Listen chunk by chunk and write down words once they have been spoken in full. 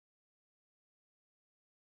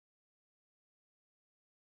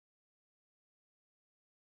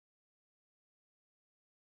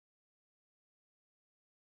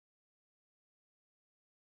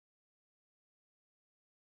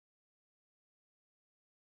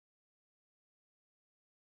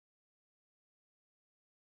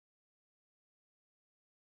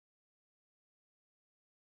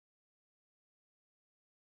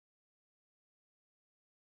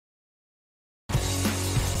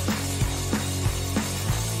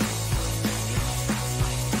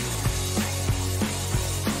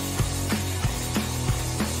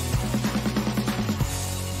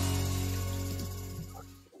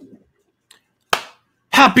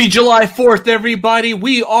Happy July 4th, everybody.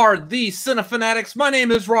 We are the Cinefanatics. My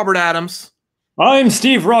name is Robert Adams. I'm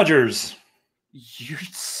Steve Rogers. You're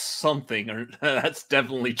something, or that's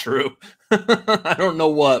definitely true. I don't know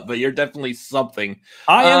what, but you're definitely something.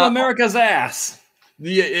 I am America's ass.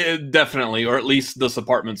 Yeah, definitely, or at least this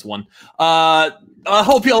apartment's one. I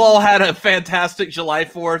hope you all had a fantastic July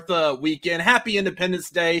 4th weekend. Happy Independence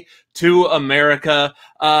Day to America.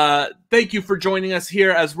 Thank you for joining us here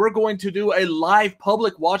as we're going to do a live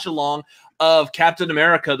public watch-along of Captain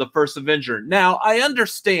America, the First Avenger. Now, I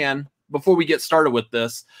understand, before we get started with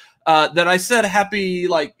this, that I said happy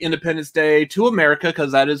Independence Day to America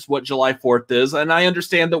because that is what July 4th is. And I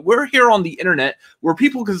understand that we're here on the internet where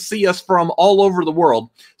people can see us from all over the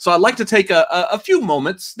world. So I'd like to take a few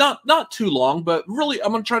moments, not too long, but really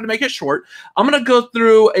I'm going to try to make it short. I'm going to go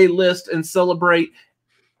through a list and celebrate,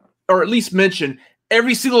 or at least mention,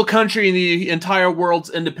 every single country in the entire world's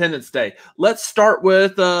Independence Day. Let's start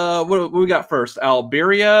with, what we got first?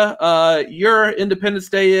 Alberia, your Independence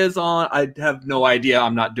Day is on, I have no idea.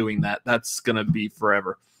 I'm not doing that. That's going to be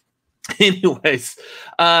forever. Anyways,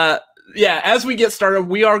 yeah, as we get started,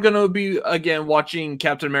 we are going to be, again, watching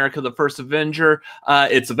Captain America, the First Avenger.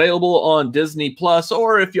 It's available on Disney Plus,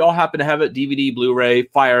 or if y'all happen to have it, DVD, Blu-ray,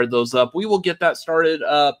 fire those up. We will get that started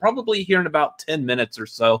probably here in about 10 minutes or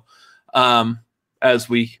so. As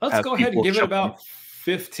we let's go ahead and give it about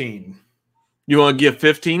 15. You want to give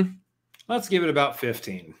 15? Let's give it about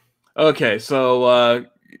 15. Okay, so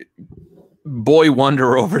Boy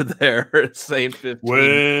Wonder over there is saying 15.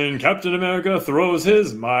 When Captain America throws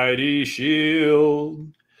his mighty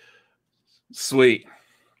shield. Sweet.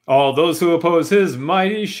 All those who oppose his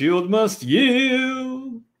mighty shield must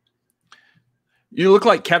yield. You look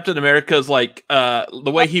like Captain America's like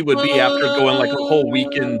the way he would be after going like a whole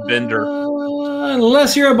weekend bender.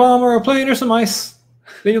 Unless you're a bomb or a plane or some ice.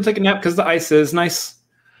 Then you'll take a nap because the ice is nice.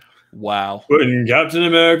 Wow. When Captain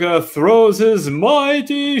America throws his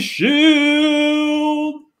mighty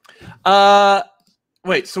shield.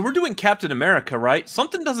 Wait, so we're doing Captain America, right?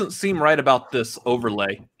 Something doesn't seem right about this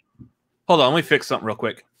overlay. Hold on, let me fix something real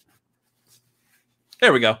quick.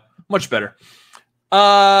 There we go. Much better.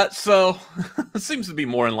 So it seems to be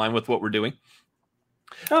more in line with what we're doing.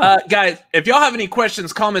 Oh. Guys, if y'all have any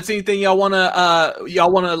questions, comments, anything y'all wanna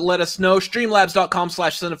let us know,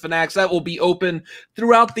 streamlabs.com/cinefanatics. That will be open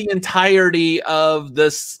throughout the entirety of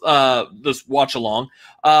this watch along.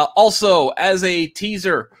 Also, as a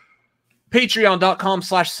teaser,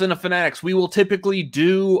 patreon.com/cinefanatics. We will typically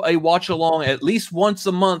do a watch along at least once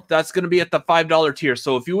a month. That's going to be at the $5 tier.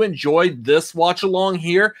 So if you enjoyed this watch along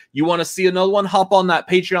here, you want to see another one, hop on that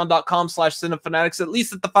patreon.com/cinefanatics. At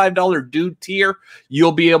least at the $5 dude tier,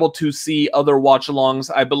 you'll be able to see other watch alongs.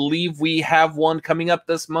 I believe we have one coming up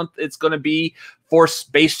this month. It's going to be for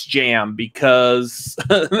Space Jam because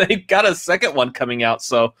they've got a second one coming out.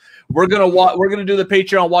 So we're gonna do the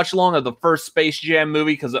Patreon watch along of the first Space Jam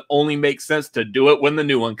movie because it only makes sense to do it when the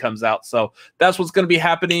new one comes out. So that's what's going to be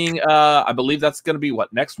happening. I believe that's going to be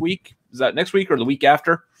what, next week? Is that next week or the week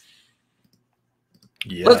after?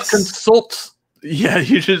 Yes. Let's consult. Yeah,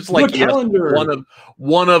 you just like yes,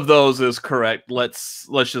 one of those is correct. Let's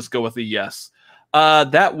just go with a yes.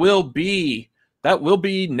 That will be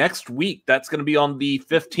next week. That's going to be on the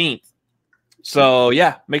 15th. So,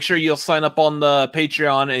 yeah, make sure you'll sign up on the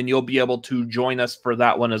Patreon and you'll be able to join us for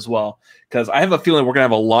that one as well. Because I have a feeling we're going to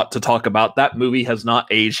have a lot to talk about. That movie has not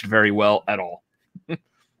aged very well at all.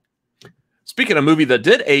 Speaking of a movie that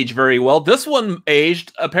did age very well, this one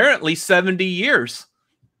aged apparently 70 years.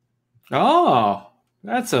 Oh,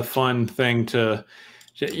 that's a fun thing to,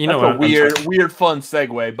 a weird fun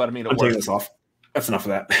segue, but I mean, I'm taking this off. That's enough of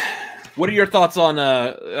that. What are your thoughts on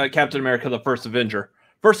Captain America, the First Avenger?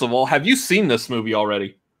 First of all, have you seen this movie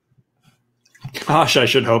already? Gosh, I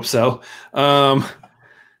should hope so. In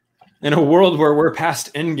a world where we're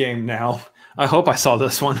past Endgame now, I hope I saw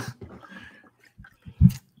this one.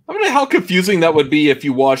 I mean, how confusing that would be if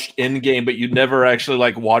you watched Endgame, but you never actually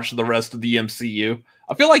watched the rest of the MCU.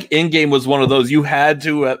 I feel like Endgame was one of those you have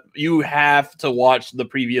to watch the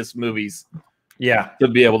previous movies, yeah, to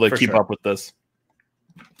be able to keep up with this.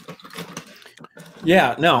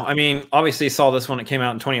 Yeah, no, I mean, obviously saw this when it came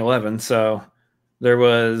out in 2011, so there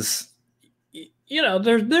was,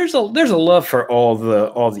 there's a love for all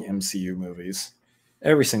the MCU movies,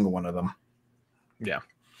 every single one of them. Yeah.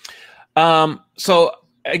 So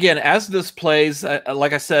again, as this plays,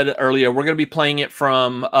 like I said earlier, we're going to be playing it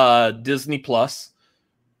from Disney Plus.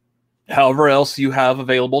 However else you have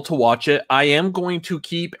available to watch it, I am going to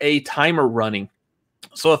keep a timer running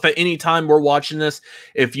So if at any time we're watching this,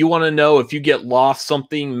 if you want to know, if you get lost,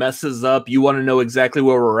 something messes up, you want to know exactly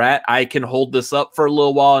where we're at, I can hold this up for a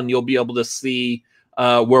little while and you'll be able to see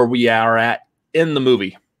where we are at in the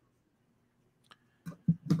movie.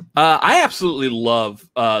 I absolutely love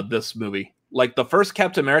this movie. Like the first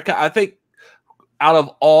Captain America, I think out of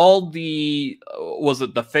all the, was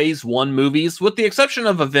it the Phase 1 movies, with the exception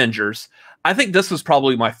of Avengers, I think this was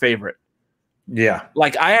probably my favorite. Yeah.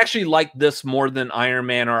 Like, I actually liked this more than Iron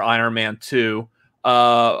Man or Iron Man 2.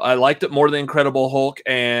 I liked it more than Incredible Hulk,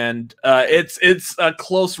 and it's a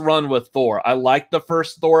close run with Thor. I liked the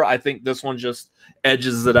first Thor. I think this one just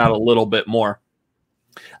edges it out a little bit more.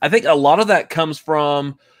 I think a lot of that comes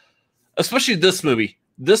from, especially this movie.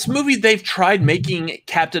 This movie, they've tried making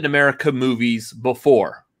Captain America movies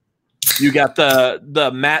before. You got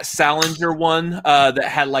the Matt Salinger one that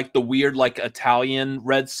had like the weird like Italian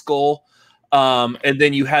Red Skull. And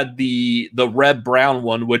then you had the Red Brown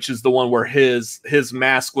one, which is the one where his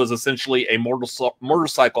mask was essentially a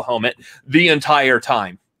motorcycle helmet the entire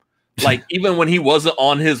time. Like even when he wasn't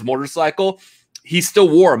on his motorcycle, he still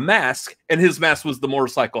wore a mask, and his mask was the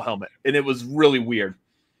motorcycle helmet, and it was really weird.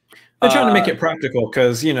 They're trying to make it practical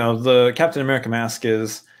because, you know, the Captain America mask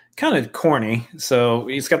is kind of corny. So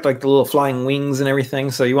he's got like the little flying wings and everything.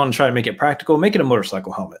 So you want to try to make it practical, make it a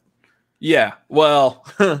motorcycle helmet. Yeah, well,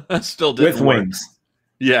 that still didn't with work. Wings.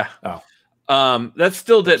 Yeah. Oh. That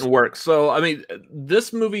still didn't work. So, I mean,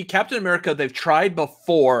 this movie, Captain America, they've tried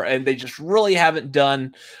before, and they just really haven't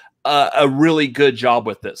done a really good job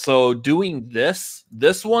with it. So doing this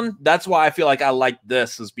one, that's why I feel like I like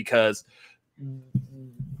this, is because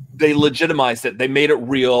they legitimized it. They made it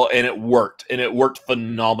real, and it worked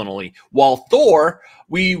phenomenally. While Thor,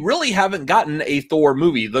 we really haven't gotten a Thor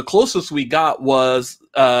movie. The closest we got was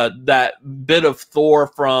that bit of Thor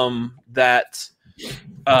from that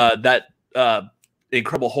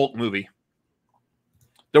Incredible Hulk movie.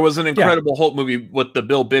 There was an Incredible Hulk movie with the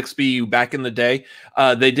Bill Bixby back in the day.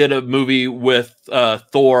 They did a movie with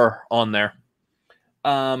Thor on there,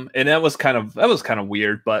 and that was kind of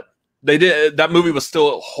weird. But they did, that movie was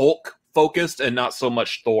still Hulk focused and not so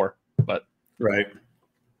much Thor. But right.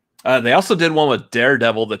 They also did one with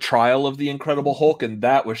Daredevil, the trial of the Incredible Hulk, and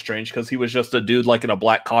that was strange because he was just a dude like in a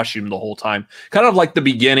black costume the whole time, kind of like the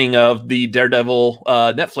beginning of the Daredevil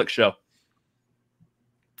Netflix show.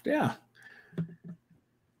 Yeah.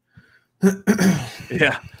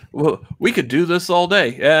 Yeah, well, we could do this all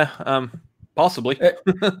day. Yeah, possibly.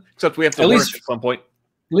 Except we have to work at some point.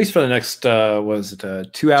 At least for the next, was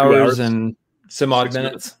it 2 hours and some odd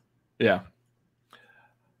minutes? Yeah.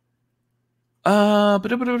 So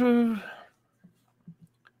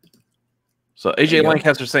AJ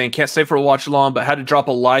Lancaster saying, can't stay for a watch along, but had to drop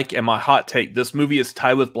a like, and my hot take: this movie is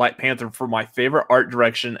tied with Black Panther for my favorite art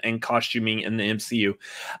direction and costuming in the MCU.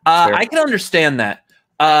 I can understand that.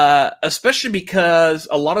 Especially because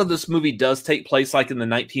a lot of this movie does take place like in the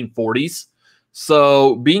 1940s.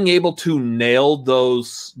 So being able to nail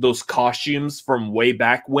those costumes from way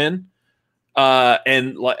back when,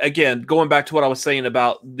 and like, again, going back to what I was saying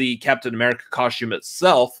about the Captain America costume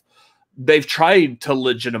itself, they've tried to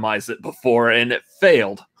legitimize it before and it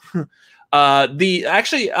failed. I'll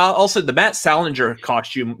say the Matt Salinger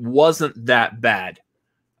costume wasn't that bad.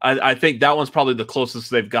 I think that one's probably the closest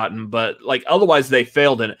they've gotten, but like otherwise they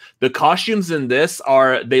failed in it. The costumes in this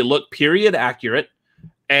they look period accurate,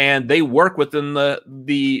 and they work within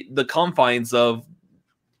the confines of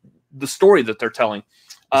the story that they're telling.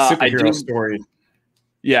 Superhero story.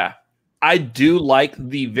 Yeah. I do like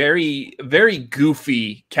the very, very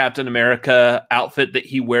goofy Captain America outfit that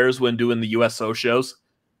he wears when doing the USO shows.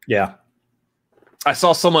 Yeah. I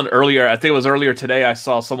saw someone earlier, I think it was earlier today, I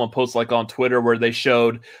saw someone post like on Twitter where they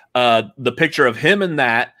showed the picture of him in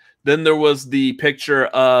that. Then there was the picture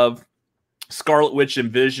of Scarlet Witch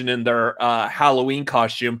and Vision in their Halloween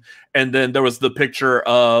costume. And then there was the picture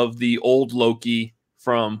of the old Loki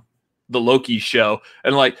from the Loki show.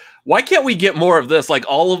 And like, why can't we get more of this? Like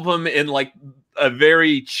all of them in like a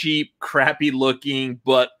very cheap, crappy looking,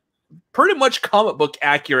 but pretty much comic book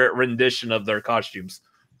accurate rendition of their costumes.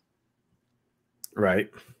 Right.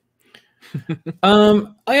 I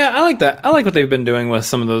like that. I like what they've been doing with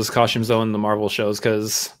some of those costumes though in the Marvel shows,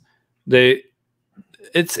 because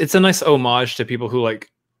it's a nice homage to people who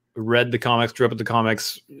like read the comics, grew up with the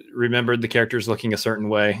comics, remembered the characters looking a certain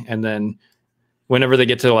way, and then whenever they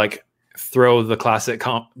get to like throw the classic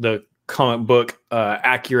the comic book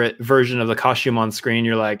accurate version of the costume on screen,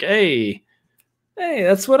 you're like, hey,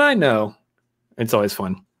 that's what I know. It's always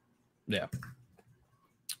fun. Yeah.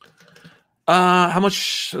 How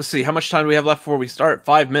much time do we have left before we start?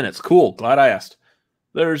 5 minutes. Cool. Glad I asked.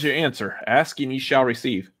 There's your answer. Ask and ye shall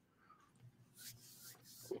receive.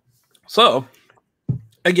 So,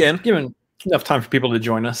 again, Given enough time for people to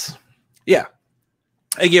join us. Yeah.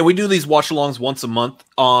 Again, we do these watch-alongs once a month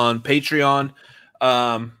on Patreon.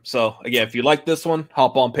 So, again, if you like this one,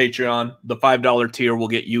 hop on Patreon. The $5 tier will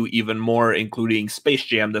get you even more, including Space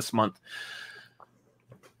Jam this month.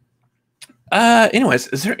 Anyways,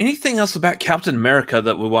 is there anything else about Captain America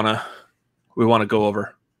that we want to go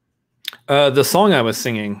over? The song I was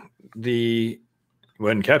singing,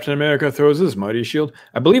 when Captain America throws his mighty shield,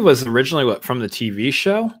 I believe was originally from the TV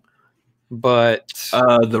show, but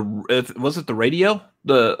was it the radio?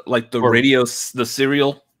 Radio, the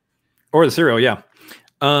serial, or the serial, yeah.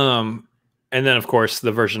 And then of course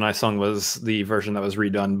the version I sung was the version that was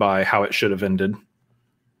redone by How It Should Have Ended.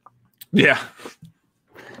 Yeah,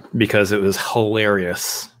 because it was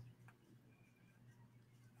hilarious.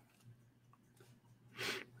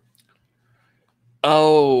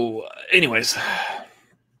 Oh, anyways.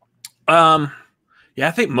 Yeah,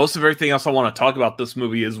 I think most of everything else I want to talk about this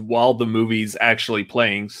movie is while the movie's actually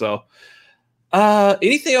playing. So,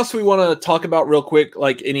 anything else we want to talk about real quick?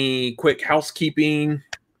 Like any quick housekeeping?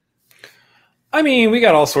 I mean, we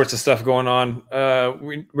got all sorts of stuff going on.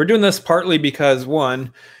 We're doing this partly because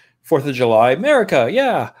 4th of July, America.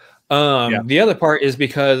 Yeah. The other part is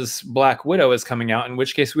because Black Widow is coming out, in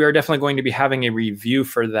which case we are definitely going to be having a review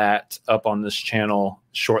for that up on this channel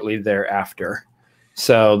shortly thereafter.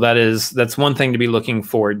 So that's one thing to be looking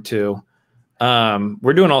forward to.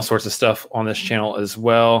 We're doing all sorts of stuff on this channel as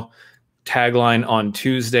well. Tagline on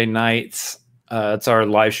Tuesday nights. It's our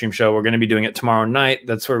live stream show. We're going to be doing it tomorrow night.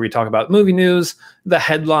 That's where we talk about movie news, the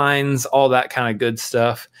headlines, all that kind of good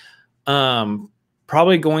stuff. I'm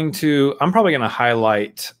probably going to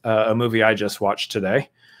highlight a movie I just watched today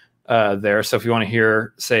there. So if you want to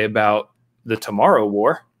hear, say, about the Tomorrow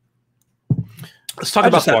War, let's talk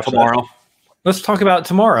about that tomorrow. Let's talk about it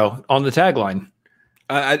tomorrow on the tagline.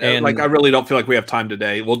 I really don't feel like we have time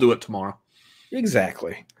today. We'll do it tomorrow.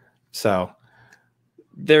 Exactly. So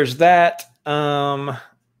there's that. I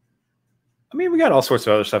mean, we got all sorts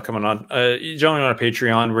of other stuff coming on. Join on our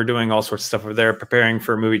Patreon. We're doing all sorts of stuff over there, preparing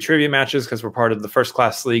for movie trivia matches because we're part of the first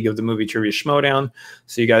class league of the movie trivia Schmodown.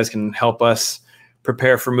 So you guys can help us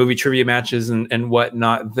prepare for movie trivia matches and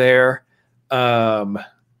whatnot there. We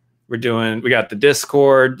got the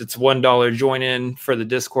Discord. It's $1 join in for the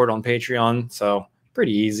Discord on Patreon. So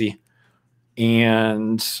pretty easy.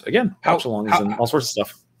 And again, watchalongs and all sorts of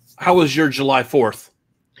stuff. How was your July 4th?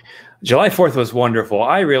 July 4th was wonderful.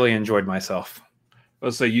 I really enjoyed myself.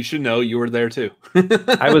 So you should know you were there too.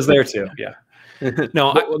 I was there too. Yeah.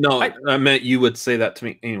 No, I meant you would say that to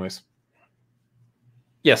me. Anyways.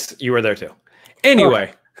 Yes, you were there too.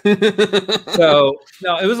 Anyway. So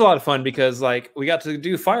no, it was a lot of fun because we got to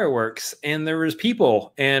do fireworks and there was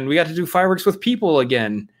people and we got to do fireworks with people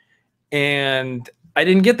again. And I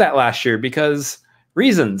didn't get that last year because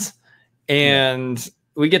reasons. And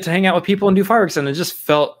we get to hang out with people and do fireworks and it just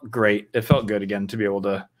felt great. It felt good again to be able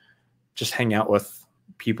to just hang out with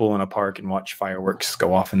people in a park and watch fireworks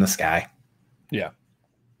go off in the sky. Yeah.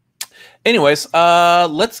 Anyways,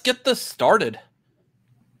 let's get this started.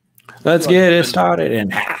 Let's get it started.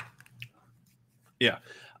 And yeah.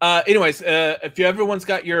 Anyways, if everyone's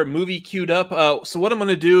got your movie queued up, so what I'm going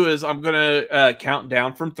to do is I'm going to count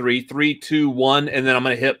down from 3, 3, 2, 1, and then I'm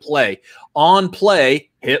going to hit play. On play,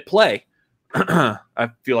 hit play. I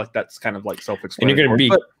feel like that's kind of like self-explanatory. And you're going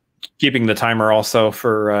to be keeping the timer also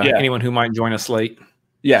for anyone who might join us late.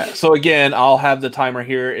 Yeah. So again, I'll have the timer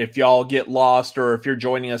here. If y'all get lost or if you're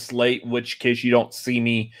joining us late, in which case you don't see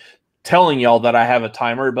me telling y'all that I have a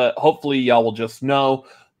timer, but hopefully y'all will just know.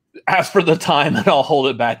 Ask for the time and I'll hold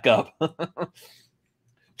it back up.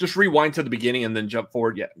 Just rewind to the beginning and then jump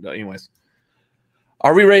forward. Yeah. Anyways,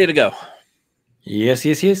 are we ready to go? Yes,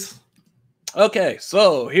 yes, yes. Okay.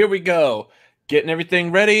 So here we go. Getting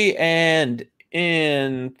everything ready. And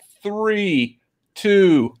in 3,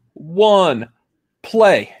 2, 1,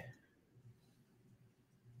 play.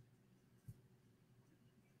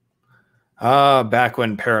 Back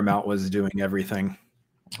when Paramount was doing everything.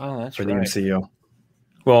 Oh, that's for right. the MCU.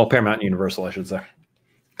 Well, Paramount and Universal, I should say,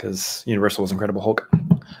 because Universal was Incredible Hulk.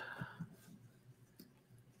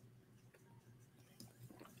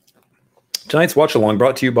 Tonight's watch along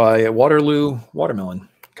brought to you by Waterloo Watermelon,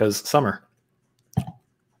 because summer.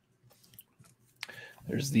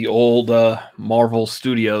 There's the old Marvel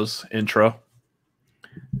Studios intro.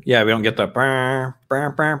 Yeah, we don't get the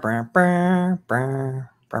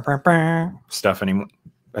stuff anymore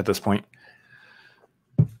at this point.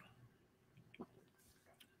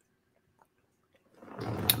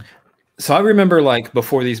 So I remember, like,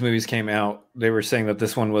 before these movies came out, they were saying that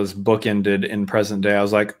this one was bookended in present day. I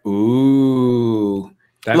was like, ooh,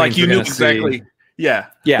 that Like means you we're knew gonna exactly. see. Yeah.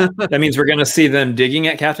 Yeah, that means we're gonna see them digging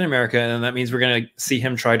at Captain America, and that means we're gonna see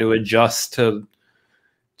him try to adjust to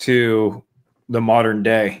the modern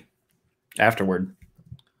day afterward.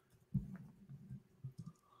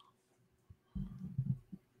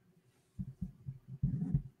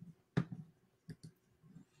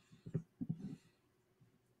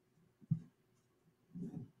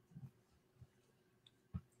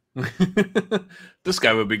 This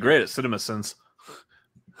guy would be great at CinemaSins.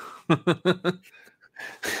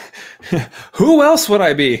 Who else would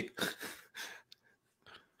I be?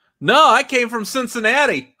 No, I came from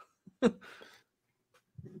Cincinnati.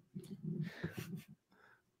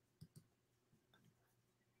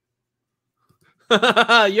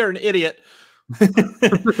 You're an idiot. Weather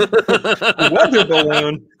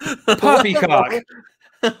balloon, poppycock.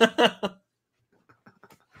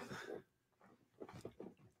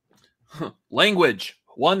 Language,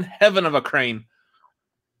 one heaven of a crane.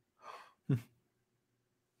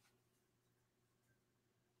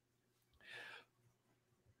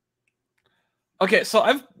 Okay, so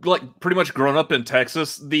I've like pretty much grown up in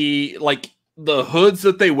Texas. The hoods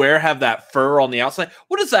that they wear have that fur on the outside.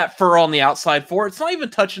 What is that fur on the outside for? It's not even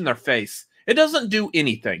touching their face. It doesn't do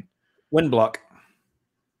anything. Wind block.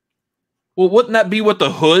 Well, wouldn't that be what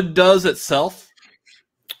the hood does itself?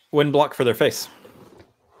 Wind block for their face.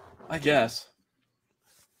 I guess.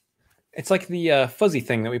 It's like the fuzzy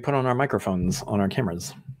thing that we put on our microphones on our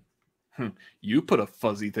cameras. You put a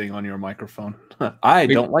fuzzy thing on your microphone. I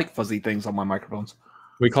don't like fuzzy things on my microphones.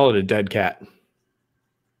 We call it a dead cat.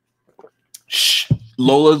 Shh.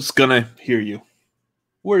 Lola's gonna hear you.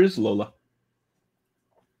 Where is Lola?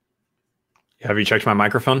 Have you checked my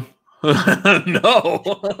microphone?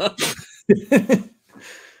 No.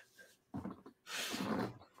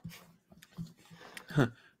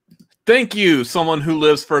 Thank you, someone who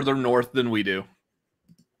lives further north than we do,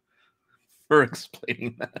 for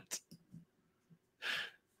explaining that.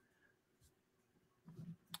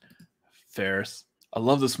 Ferris. I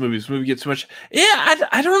love this movie. This movie gets too much. Yeah,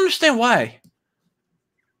 I don't understand why.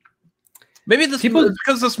 Maybe this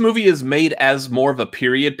because this movie is made as more of a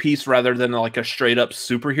period piece rather than like a straight up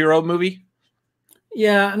superhero movie.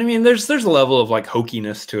 Yeah, and I mean, there's a level of like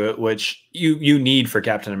hokiness to it, which you need for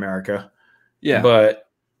Captain America. Yeah, but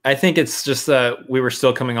I think it's just that we were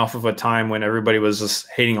still coming off of a time when everybody was just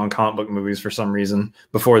hating on comic book movies for some reason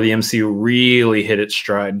before the MCU really hit its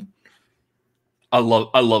stride. I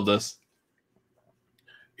love this.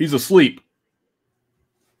 He's asleep.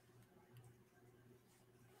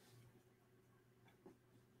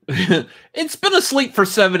 It's been asleep for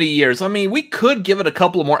 70 years. I mean, we could give it a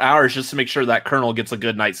couple of more hours just to make sure that Colonel gets a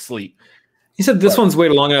good night's sleep. He said this one's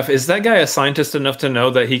waited long enough. Is that guy a scientist enough to know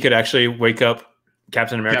that he could actually wake up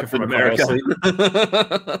Captain America from a quiet sleep?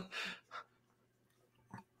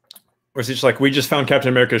 Or is he just like, we just found Captain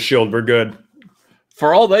America's shield, we're good?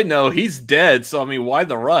 For all they know, he's dead, so I mean, why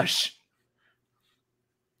the rush?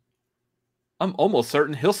 I'm almost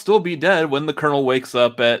certain he'll still be dead when the Colonel wakes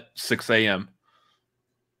up at 6 a.m.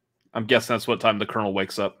 I'm guessing that's what time the Colonel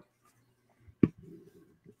wakes up.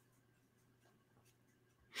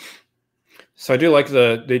 So I do like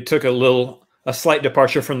they took a slight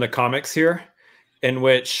departure from the comics here, in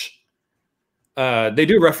which they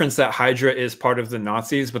do reference that Hydra is part of the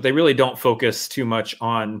Nazis, but they really don't focus too much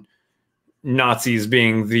on Nazis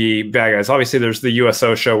being the bad guys. Obviously, there's the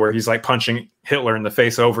USO show where he's like punching Hitler in the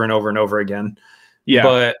face over and over and over again. Yeah.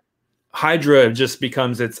 But Hydra just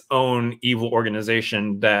becomes its own evil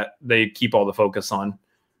organization that they keep all the focus on,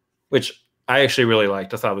 which I actually really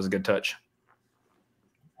liked. I thought it was a good touch.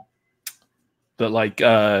 That like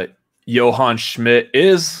Johann Schmidt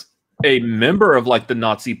is a member of like the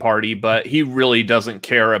Nazi party, but he really doesn't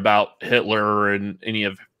care about Hitler and any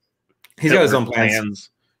of He's got his own plans.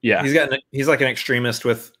 Yeah. He's like an extremist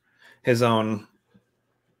with his own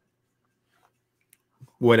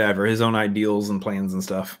whatever, his own ideals and plans and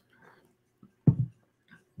stuff.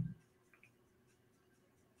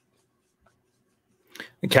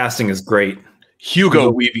 The casting is great. Hugo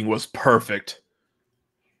Weaving was perfect.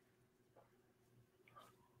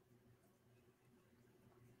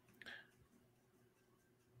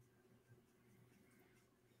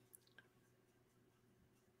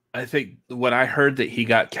 I think when I heard that he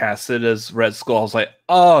got casted as Red Skull, I was like,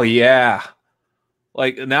 oh, yeah.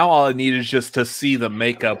 Like, now all I need is just to see the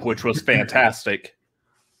makeup, which was fantastic.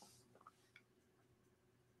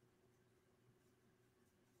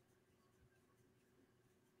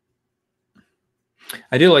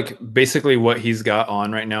 I do like basically what he's got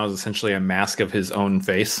on right now is essentially a mask of his own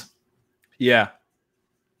face. Yeah.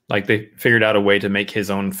 Like they figured out a way to make his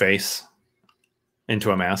own face into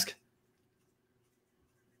a mask.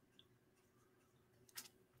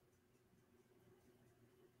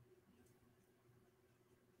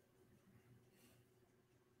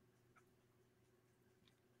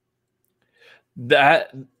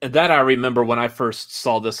 That I remember when I first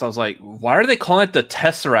saw this, I was like, why are they calling it the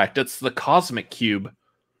Tesseract? It's the Cosmic Cube.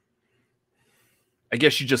 I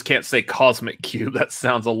guess you just can't say Cosmic Cube. That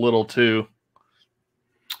sounds a little too...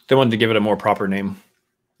 They wanted to give it a more proper name.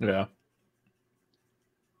 Yeah.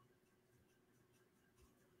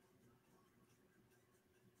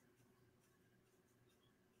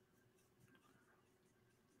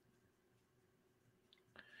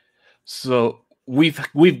 So we've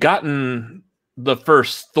gotten the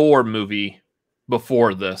first Thor movie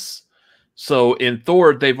before this. So in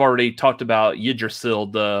Thor, they've already talked about Yggdrasil,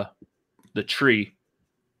 the tree.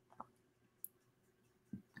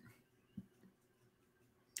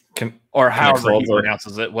 Or however he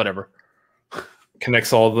pronounces it, whatever.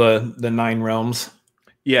 Connects all the 9 realms.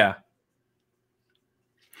 Yeah.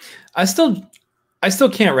 I still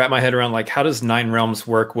can't wrap my head around, like, how does 9 realms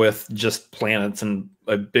work with just planets and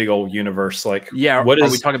a big old universe? Like, yeah, are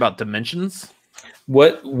we talking about dimensions?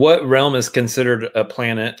 What realm is considered a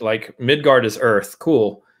planet? Like, Midgard is Earth.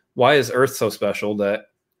 Cool. Why is Earth so special that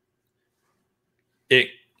it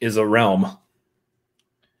is a realm?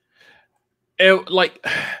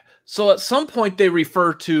 So at some point they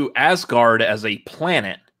refer to Asgard as a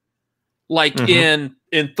planet. Like in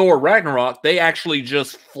Thor Ragnarok, they actually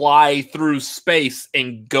just fly through space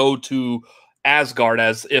and go to Asgard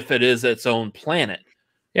as if it is its own planet.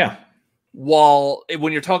 Yeah. While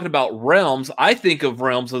when you're talking about realms, I think of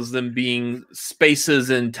realms as them being spaces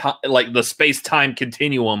in time, like the space-time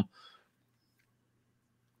continuum.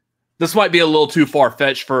 This might be a little too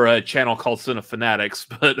far-fetched for a channel called Cinefanatics,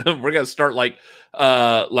 but we're gonna start like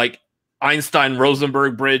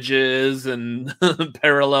Einstein-Rosenberg bridges and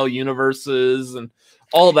parallel universes and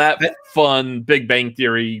all that fun Big Bang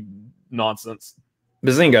Theory nonsense.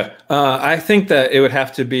 Bazinga. I think that it would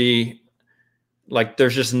have to be like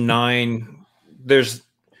there's 9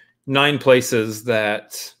 places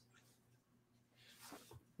that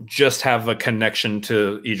just have a connection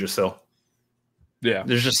to Yggdrasil. Yeah.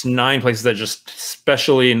 There's just 9 places that just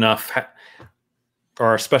special enough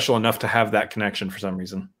to have that connection for some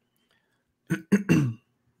reason.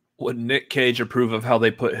 Would Nick Cage approve of how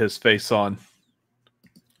they put his face on?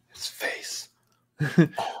 His face.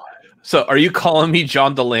 So are you calling me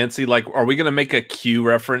John Delancey? Like, are we going to make a Q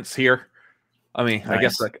reference here? I mean, nice. I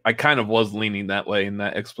guess I kind of was leaning that way in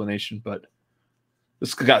that explanation, but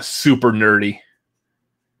this got super nerdy.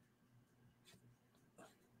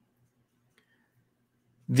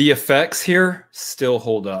 The effects here still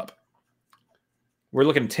hold up. We're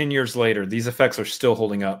looking 10 years later. These effects are still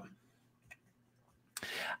holding up.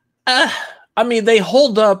 I mean, they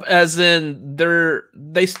hold up as in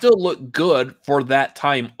they still look good for that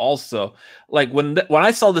time also. Like when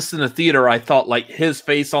I saw this in the theater, I thought like his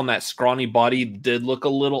face on that scrawny body did look a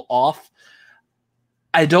little off.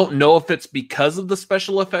 I don't know if it's because of the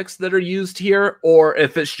special effects that are used here or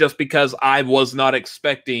if it's just because I was not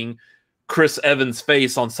expecting Chris Evans'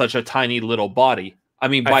 face on such a tiny little body. I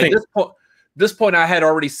mean, by this point, I had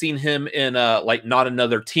already seen him in like Not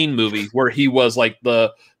Another Teen Movie where he was like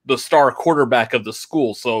the star quarterback of the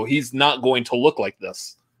school. So he's not going to look like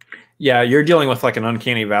this. Yeah, you're dealing with like an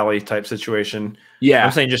uncanny valley type situation. Yeah.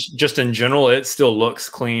 I'm saying just in general, it still looks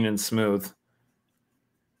clean and smooth.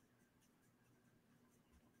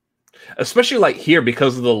 Especially like here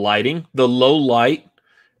because of the lighting, the low light,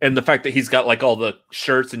 and the fact that he's got like all the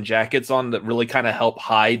shirts and jackets on that really kind of help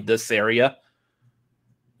hide this area.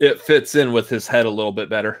 It fits in with his head a little bit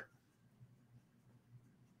better.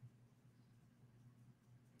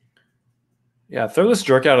 Yeah, throw this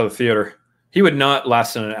jerk out of the theater. He would not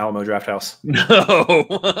last in an Alamo Drafthouse.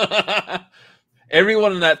 No.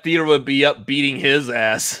 Everyone in that theater would be up beating his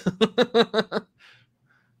ass.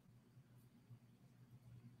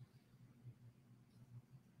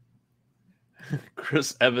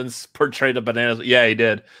 Chris Evans portrayed a banana. Yeah, he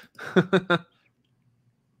did.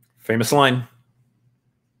 Famous line.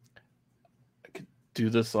 I could do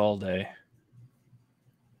this all day.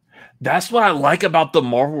 That's what I like about the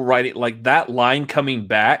Marvel writing. Like that line coming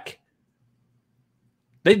back.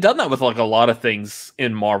 They've done that with like a lot of things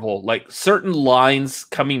in Marvel. Like certain lines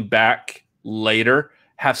coming back later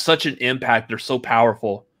have such an impact. They're so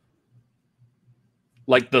powerful.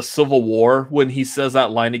 Like the Civil War when he says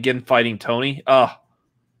that line again, fighting Tony.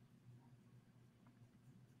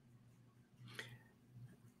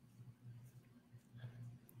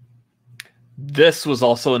 This was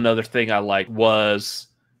also another thing I liked was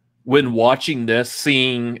when watching this,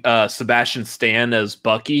 seeing Sebastian Stan as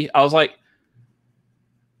Bucky, I was like,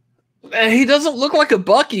 he doesn't look like a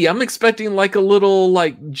Bucky. I'm expecting like a little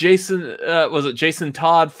like Jason, was it Jason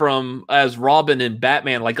Todd from as Robin in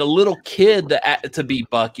Batman, like a little kid to be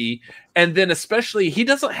Bucky. And then especially he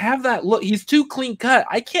doesn't have that look. He's too clean cut.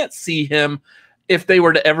 I can't see him if they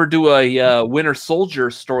were to ever do a Winter Soldier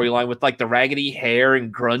storyline with like the raggedy hair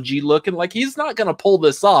and grungy looking. Like he's not going to pull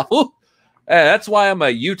this off. Ooh, that's why I'm a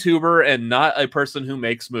YouTuber and not a person who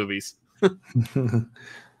makes movies.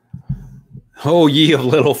 Oh, ye of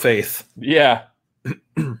little faith. Yeah.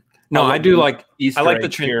 No, I do like Easter I like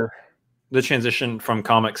the transition from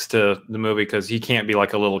comics to the movie because he can't be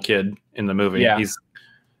like a little kid in the movie. Yeah.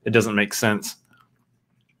 It doesn't make sense.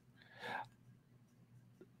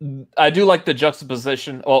 I do like the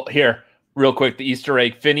juxtaposition. Oh, here, real quick, the Easter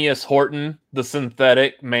egg. Phineas Horton, the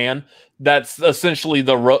synthetic man. That's essentially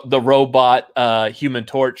the robot Human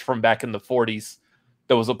Torch from back in the 40s.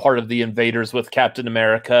 That was a part of the Invaders with Captain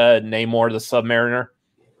America and Namor the Submariner.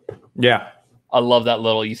 Yeah. I love that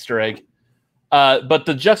little Easter egg. But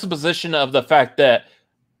the juxtaposition of the fact that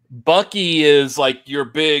Bucky is like your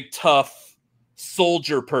big, tough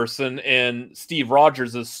soldier person and Steve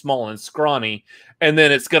Rogers is small and scrawny. And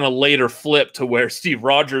then it's going to later flip to where Steve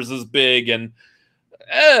Rogers is big and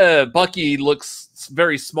Bucky looks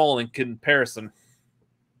very small in comparison.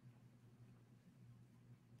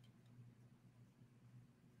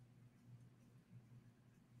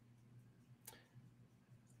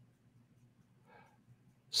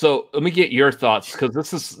 So let me get your thoughts,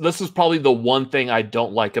 because this is probably the one thing I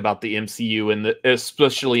don't like about the MCU, and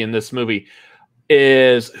especially in this movie,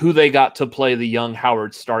 is who they got to play the young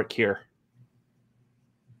Howard Stark here.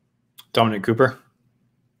 Dominic Cooper.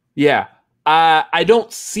 Yeah, I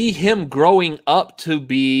don't see him growing up to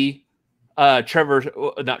be not Trevor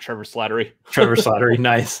Slattery. Trevor Slattery,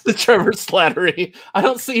 nice. The Trevor Slattery. I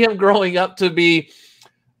don't see him growing up to be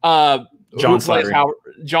John Slattery.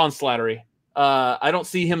 John Slattery. I don't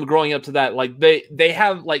see him growing up to that. Like they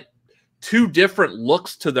have like two different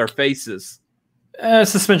looks to their faces.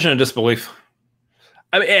 Suspension of disbelief.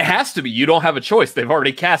 I mean, it has to be. You don't have a choice. They've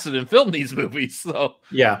already casted and filmed these movies. So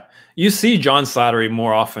yeah, you see John Slattery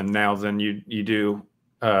more often now than you do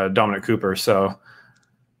Dominic Cooper. So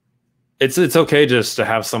it's okay just to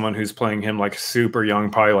have someone who's playing him like super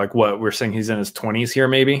young, probably like what we're saying he's in his 20s here,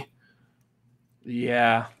 maybe.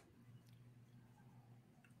 Yeah.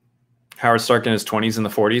 Howard Stark in his 20s and the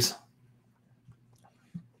 40s.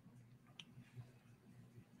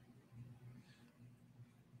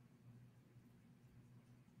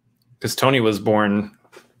 Because Tony was born,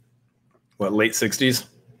 what, late 60s?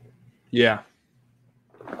 Yeah.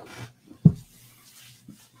 So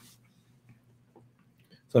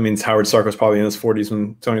that means Howard Stark was probably in his 40s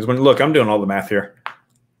when Tony's born. Look, I'm doing all the math here.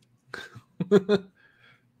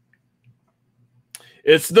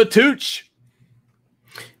 It's the Tooch.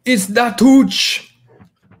 It's the Tooch.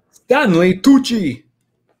 Stanley Tucci.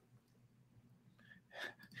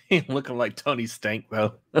 He ain't looking like Tony Stank,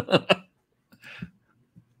 though.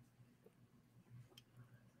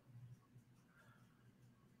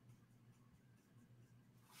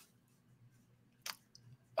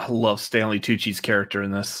 I love Stanley Tucci's character in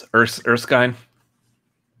this. Erskine.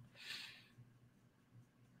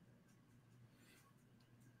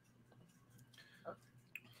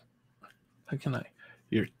 How can I?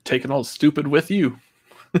 You're taking all stupid with you.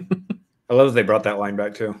 I love that they brought that line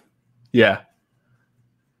back, too. Yeah.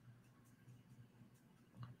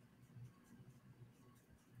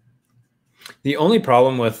 The only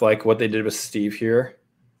problem with like what they did with Steve here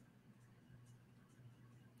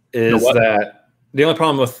is that the only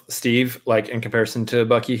problem with Steve, like in comparison to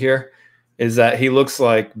Bucky here, is that he looks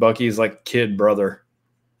like Bucky's like kid brother.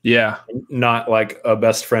 Yeah. Not like a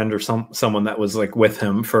best friend or someone that was like with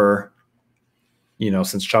him for,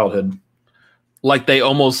 since childhood. Like they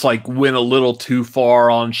almost like went a little too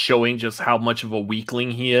far on showing just how much of a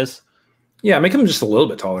weakling he is. Yeah, make him just a little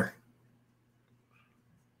bit taller.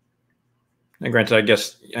 And granted, I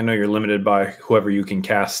guess I know you're limited by whoever you can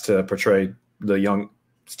cast to portray the young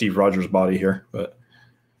Steve Rogers body here, but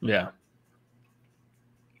yeah.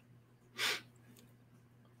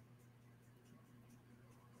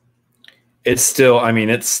 It's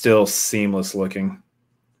still seamless looking.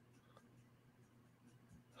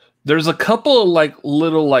 There's a couple of like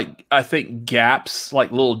little, like, I think gaps,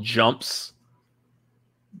 like little jumps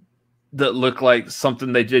that look like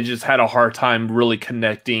something they just had a hard time really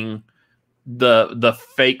connecting the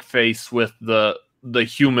fake face with the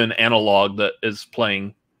human analog that is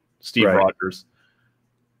playing Steve Rogers.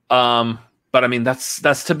 But I mean,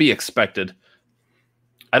 that's to be expected.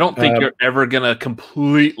 I don't think you're ever going to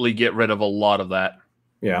completely get rid of a lot of that.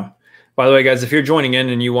 Yeah. By the way, guys, if you're joining in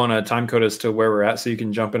and you want to time code us to where we're at so you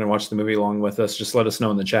can jump in and watch the movie along with us, just let us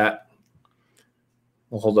know in the chat.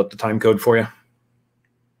 We'll hold up the time code for you.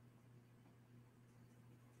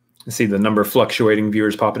 I see the number of fluctuating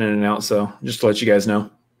viewers popping in and out, so just to let you guys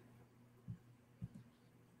know.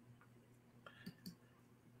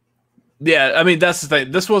 Yeah, I mean, that's the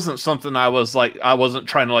thing. This wasn't something I wasn't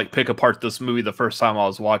trying to like pick apart this movie the first time I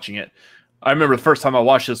was watching it. I remember the first time I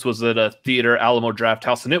watched this was at a theater, Alamo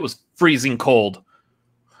Drafthouse, and it was freezing cold.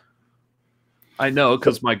 I know,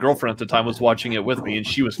 because my girlfriend at the time was watching it with me, and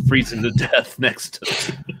she was freezing to death next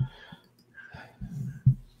to me.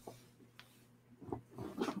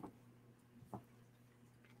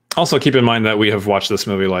 Also, keep in mind that we have watched this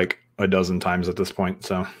movie like a dozen times at this point.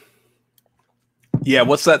 So, yeah,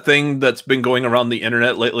 what's that thing that's been going around the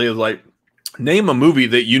internet lately? Is like, name a movie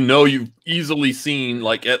that you know you've easily seen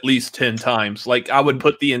like at least 10 times. Like, I would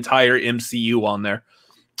put the entire MCU on there.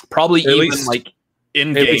 Probably even like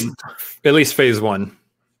Endgame. At least phase 1.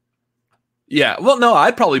 Yeah, well, no,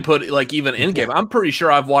 I'd probably put like even Endgame. I'm pretty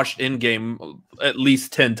sure I've watched Endgame at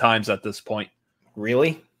least 10 times at this point.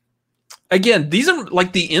 Really? Again, these are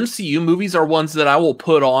like the MCU movies are ones that I will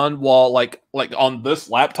put on while like on this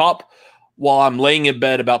laptop while I'm laying in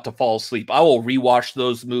bed about to fall asleep. I will rewatch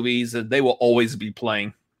those movies and they will always be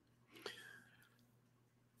playing.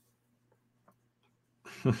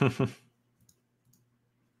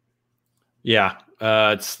 Yeah,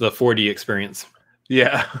 it's the 4D experience.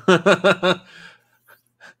 Yeah.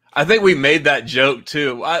 I think we made that joke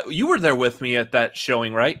too. You were there with me at that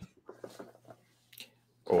showing, right?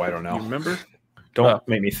 Oh, I don't know. You remember? Don't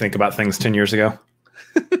make me think about things 10 years ago.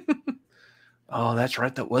 Oh, that's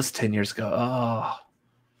right. That was 10 years ago. Oh.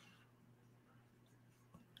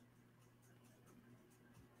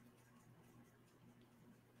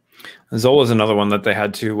 Zola's another one that they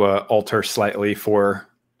had to alter slightly for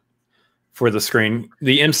the screen.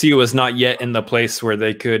 The MCU was not yet in the place where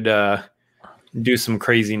they could do some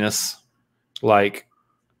craziness like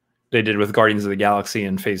they did with Guardians of the Galaxy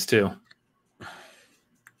in Phase 2.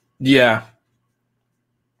 Yeah.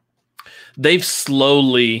 They've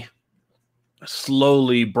slowly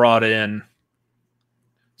brought in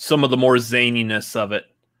some of the more zaniness of it.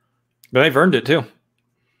 But they've earned it too.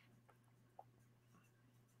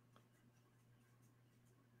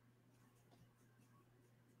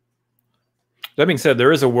 That being said,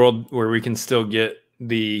 there is a world where we can still get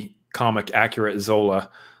the comic accurate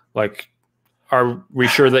Zola. Like, are we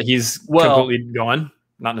sure that he's completely gone?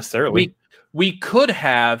 Not necessarily. We could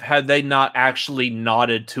have had they not actually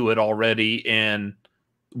nodded to it already in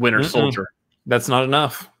Winter Soldier. That's not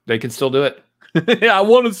enough. They can still do it. Yeah, I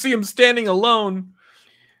want to see him standing alone.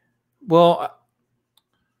 Well,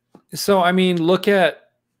 so I mean, look at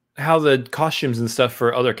how the costumes and stuff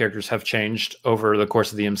for other characters have changed over the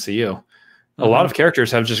course of the MCU. A lot of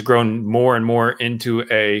characters have just grown more and more into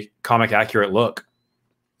a comic accurate look.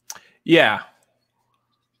 Yeah.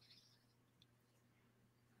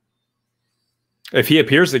 If he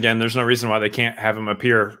appears again, there's no reason why they can't have him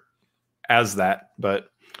appear as that,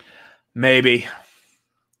 but maybe.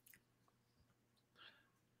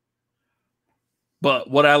 But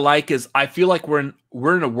what I like is I feel like we're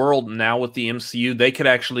in a world now with the MCU. They could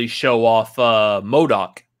actually show off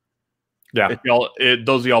MODOK. Yeah.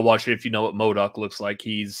 Those of y'all watching, if you know what MODOK looks like,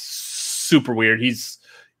 he's super weird. He's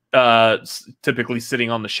typically sitting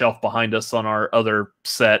on the shelf behind us on our other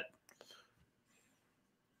set.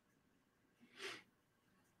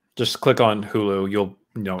 Just click on Hulu. You'll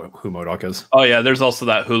know who MODOK is. Oh yeah, there's also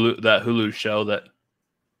that Hulu show that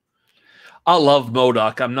I love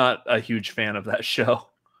MODOK. I'm not a huge fan of that show.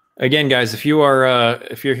 Again, guys, if you're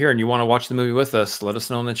here and you want to watch the movie with us, let us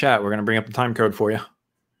know in the chat. We're going to bring up the time code for you.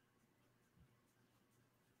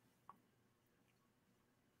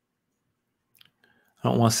 I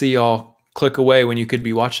don't want to see y'all click away when you could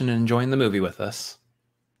be watching and enjoying the movie with us.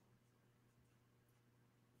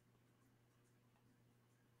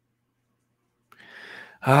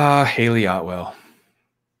 Ah, Haley Otwell.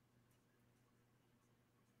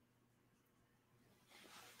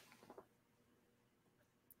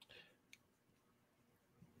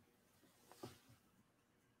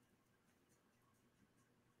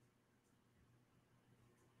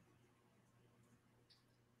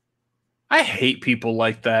 I hate people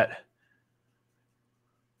like that.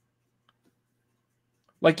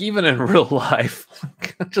 Like, even in real life.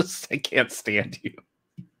 I can't stand you.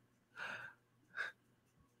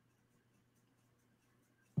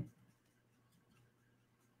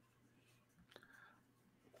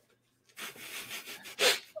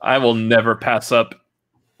 I will never pass up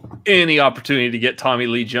any opportunity to get Tommy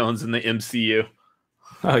Lee Jones in the MCU.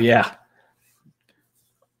 Oh yeah.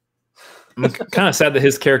 I'm kind of sad that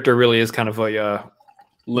his character really is kind of like a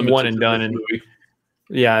one and done, and movie.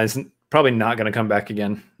 Yeah, is probably not going to come back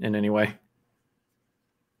again in any way.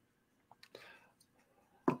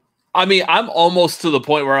 I mean, I'm almost to the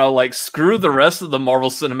point where I'll like screw the rest of the Marvel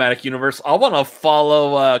Cinematic Universe. I want to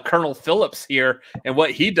follow Colonel Phillips here and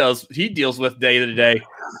what he deals with day to day.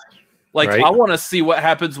 Like, right? I want to see what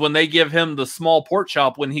happens when they give him the small pork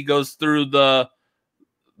chop when he goes through the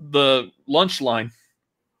lunch line.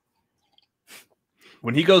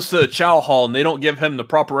 When he goes to the chow hall and they don't give him the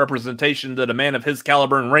proper representation that a man of his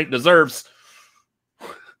caliber and rank deserves.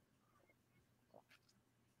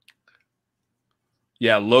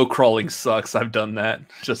 Yeah, low crawling sucks. I've done that.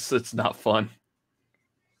 Just, it's not fun.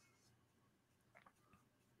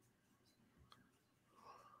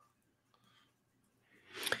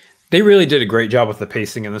 They really did a great job with the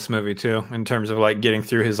pacing in this movie too, in terms of like getting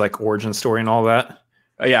through his like origin story and all that.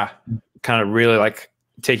 Yeah. Kind of really like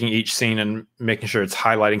taking each scene and making sure it's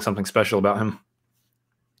highlighting something special about him.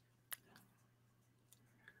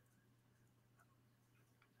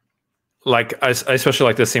 Like, I especially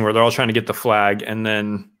like this scene where they're all trying to get the flag, and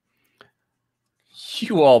then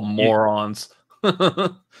you all morons.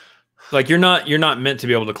 Like, you're not meant to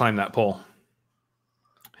be able to climb that pole.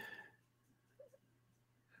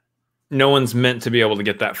 No one's meant to be able to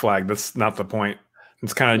get that flag. That's not the point.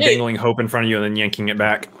 It's kind of dangling hope in front of you and then yanking it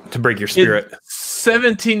back to break your spirit. In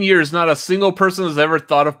 17 years, not a single person has ever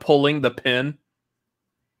thought of pulling the pin.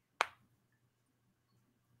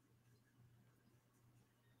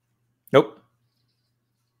 Nope.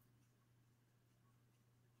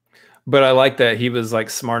 But I like that he was like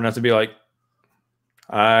smart enough to be like,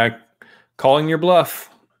 calling your bluff.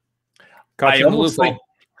 I almost think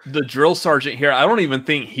the drill sergeant here, I don't even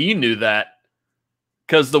think he knew that.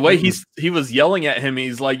 Because the way he was yelling at him,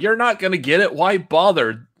 he's like, "You're not going to get it. Why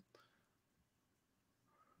bother?"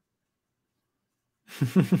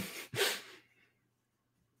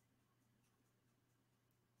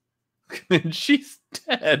 And she's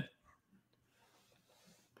dead.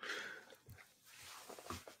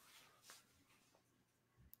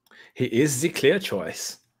 He is the clear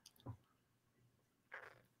choice.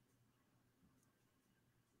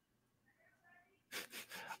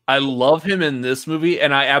 I love him in this movie,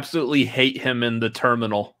 and I absolutely hate him in The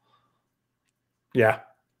Terminal. Yeah.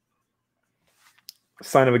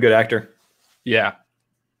 Sign of a good actor. Yeah.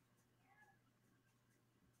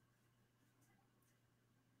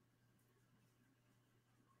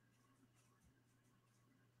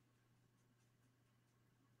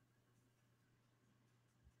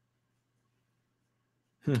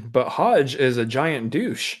 But Hodge is a giant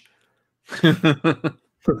douche. He's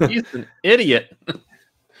an idiot.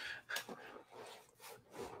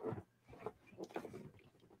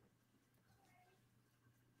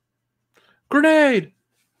 Grenade!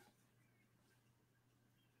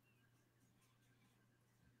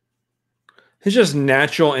 His just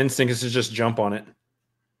natural instinct is to just jump on it.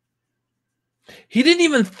 He didn't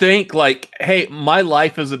even think like, hey, my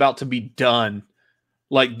life is about to be done.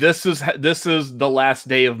 Like, this is the last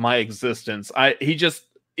day of my existence. He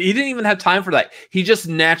didn't even have time for that. He just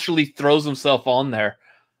naturally throws himself on there.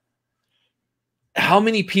 How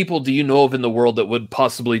many people do you know of in the world that would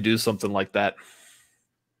possibly do something like that?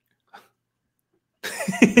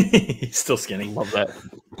 He's still skinny. Love that.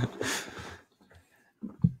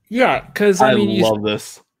 Yeah, because I mean, love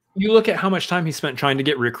this. You look at how much time he spent trying to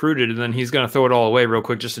get recruited, and then he's going to throw it all away real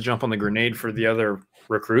quick just to jump on the grenade for the other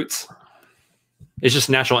recruits. It's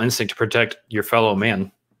just natural instinct to protect your fellow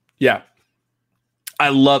man. Yeah. I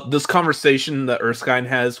love this conversation that Erskine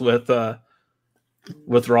has with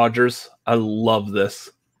Rogers. I love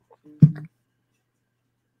this.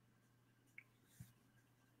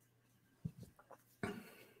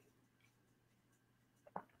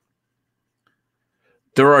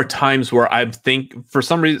 There are times where I think, for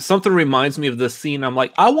some reason, something reminds me of this scene. I'm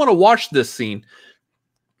like, I want to watch this scene.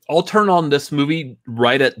 I'll turn on this movie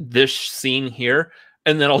right at this scene here,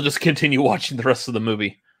 and then I'll just continue watching the rest of the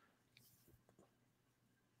movie.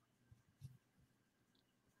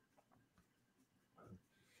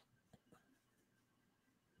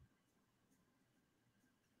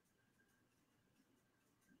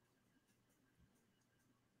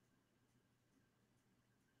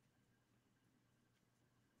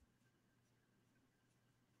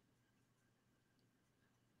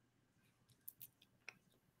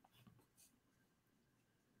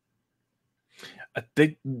 I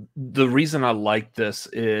think the reason I like this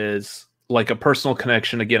is like a personal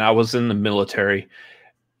connection. Again, I was in the military.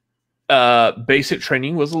 Basic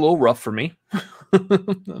training was a little rough for me.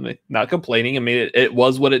 I mean, not complaining. I mean, it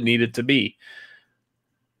was what it needed to be.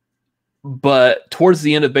 But towards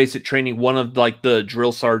the end of basic training, one of like the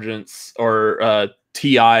drill sergeants or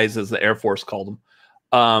TIs, as the Air Force called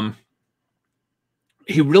them,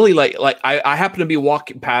 he really like I happened to be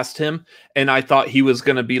walking past him, and I thought he was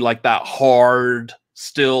going to be like that hard,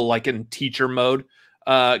 still like in teacher mode.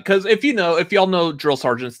 Because if y'all know drill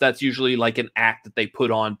sergeants, that's usually like an act that they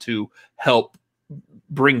put on to help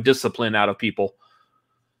bring discipline out of people.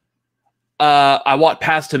 I walked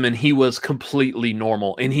past him and he was completely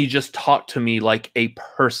normal, and he just talked to me like a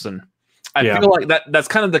person. I feel like that's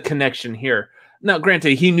kind of the connection here. Now,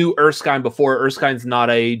 granted, he knew Erskine before. Erskine's not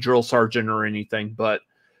a drill sergeant or anything, but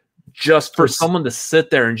just for someone to sit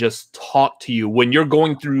there and just talk to you when you're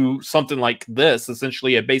going through something like this,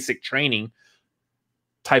 essentially a basic training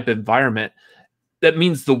type environment, that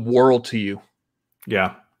means the world to you.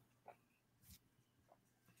 Yeah.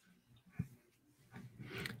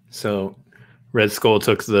 So Red Skull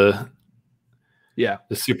took the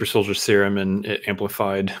super soldier serum, and it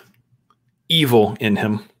amplified evil in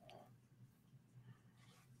him.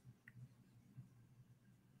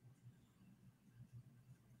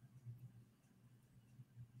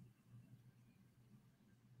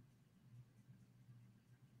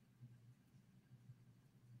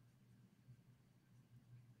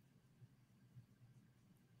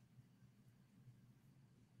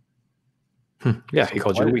 Yeah, he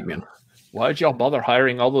called you a weak man. Why did y'all bother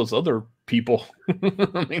hiring all those other people?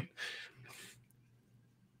 I mean,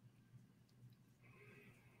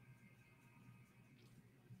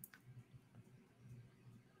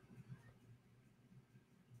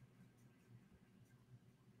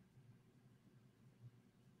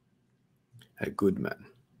 a good man.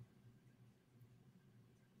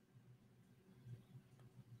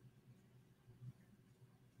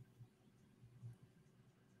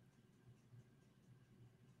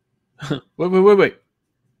 wait.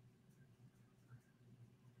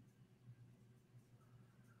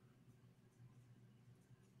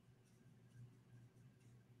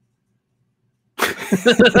 I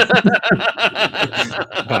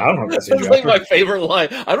don't have a procedure. That's like my favorite line.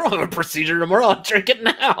 I don't have a procedure tomorrow. I'll drink it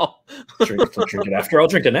now. Drink it after. I'll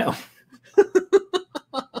drink it now.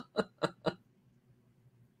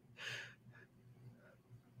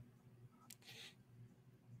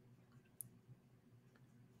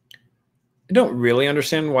 I don't really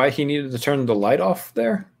understand why he needed to turn the light off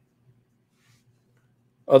there,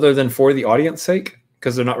 other than for the audience sake,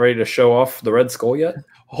 because they're not ready to show off the Red Skull yet.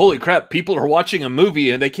 Holy crap, people are watching a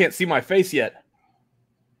movie and they can't see my face yet.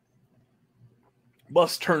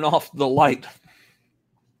 Must turn off the light.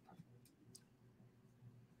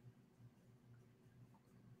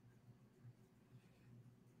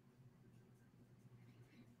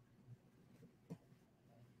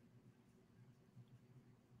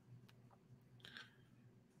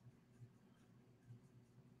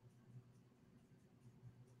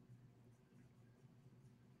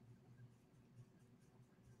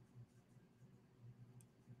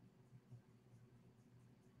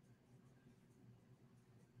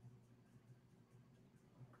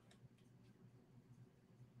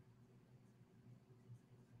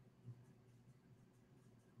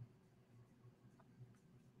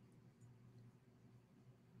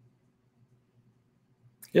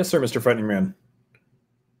 Yes, sir, Mr. Frightening Man.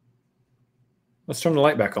 Let's turn the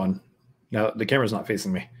light back on. Now the camera's not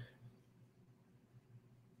facing me.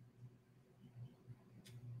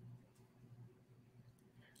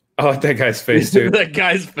 I like that guy's face, too. That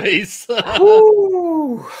guy's face.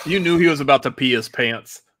 You knew he was about to pee his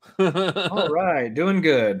pants. All right, doing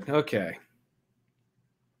good. Okay.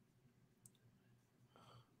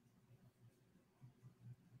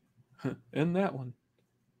 In that one.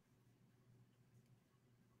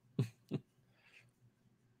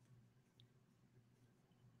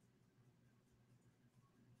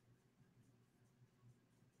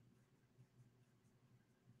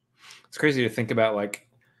 It's crazy to think about, like,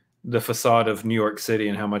 the facade of New York City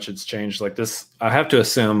and how much it's changed. Like this, I have to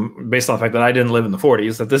assume, based on the fact that I didn't live in the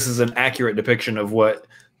 40s, that this is an accurate depiction of what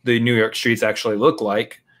the New York streets actually look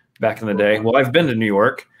like back in the day. Well, I've been to New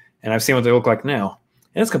York, and I've seen what they look like now,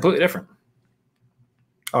 and it's completely different,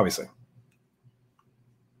 obviously.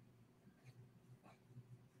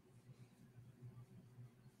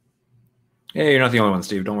 Yeah, you're not the only one,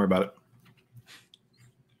 Steve. Don't worry about it.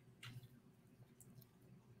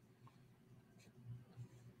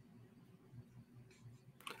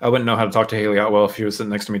 I wouldn't know how to talk to Haley Otwell if he was sitting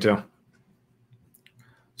next to me, too.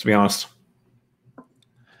 To be honest.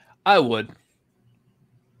 I would.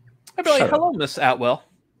 I'd be like, hello, Miss Atwell.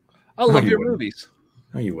 I love your movies.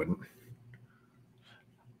 No, you wouldn't.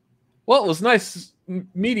 Well, it was nice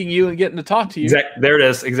meeting you and getting to talk to you. There it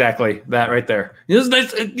is. Exactly. That right there. It was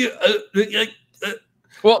nice.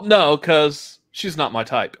 Well, no, because she's not my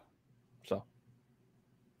type. So.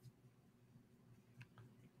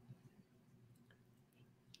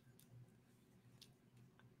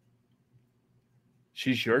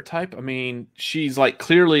 She's your type? I mean, she's like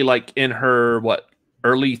clearly like in her,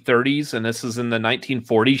 early 30s, and this is in the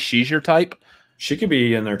 1940s. She's your type? She could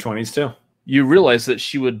be in their 20s too. You realize that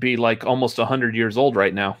she would be like almost 100 years old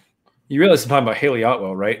right now. You realize I'm talking about Haley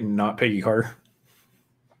Otwell, right? And not Peggy Carter.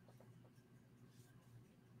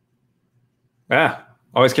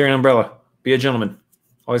 Always carry an umbrella. Be a gentleman.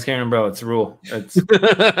 Always carry an umbrella. It's a rule. It's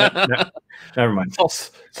never mind.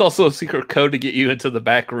 It's also a secret code to get you into the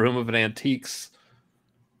back room of an antiques.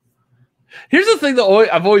 Here's the thing that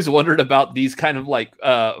I've always wondered about these kind of like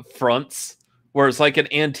fronts, where it's like an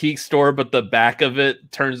antique store, but the back of it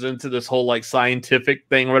turns into this whole like scientific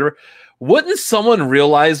thing or whatever. Wouldn't someone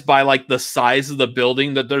realize by like the size of the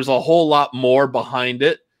building that there's a whole lot more behind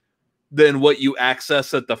it than what you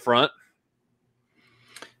access at the front?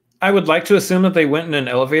 I would like to assume that they went in an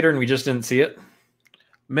elevator and we just didn't see it.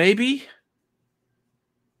 Maybe.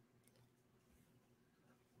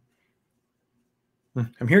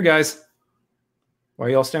 I'm here, guys. Why are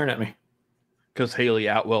y'all staring at me? Because Haley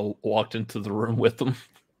Atwell walked into the room with them.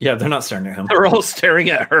 Yeah, they're not staring at him. They're all staring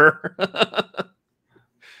at her.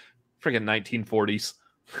 Friggin' 1940s.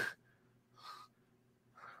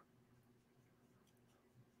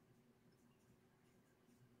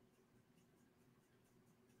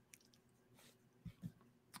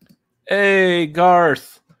 Hey,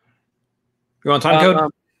 Garth. You want time code?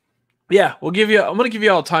 Yeah, I'm gonna give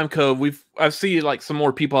you all a time code. I see like some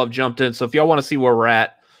more people have jumped in, so if y'all want to see where we're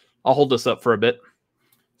at, I'll hold this up for a bit.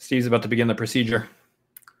 Steve's about to begin the procedure.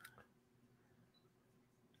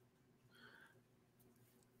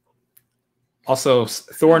 Also,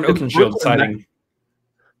 Thorin Oakenshield sighting.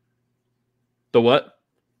 The what?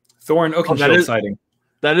 Thorin Oakenshield sighting.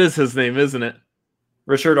 That is his name, isn't it?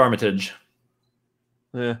 Richard Armitage.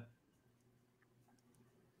 Yeah.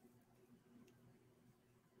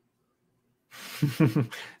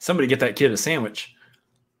 Somebody get that kid a sandwich.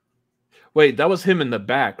 Wait, that was him in the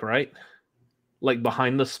back, right? Like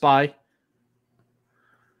behind the spy?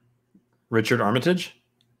 Richard Armitage?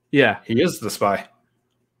 Yeah. He is the spy.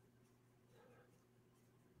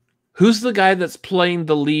 Who's the guy that's playing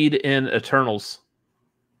the lead in Eternals?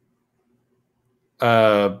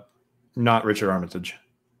 Not Richard Armitage.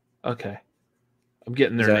 Okay. I'm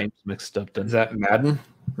getting their names mixed up then. Is that Madden?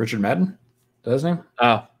 Richard Madden? Is that his name?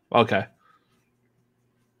 Oh, okay.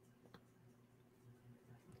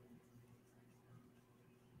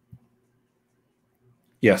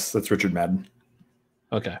 Yes, that's Richard Madden.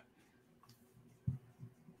 Okay.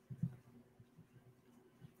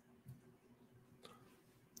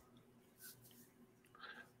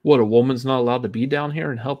 What, a woman's not allowed to be down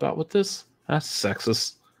here and help out with this? That's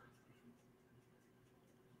sexist.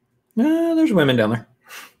 There's women down there.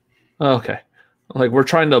 Okay. Like, we're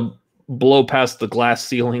trying to blow past the glass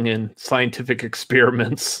ceiling in scientific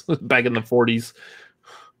experiments back in the 40s.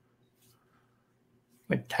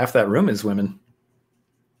 Like, half that room is women.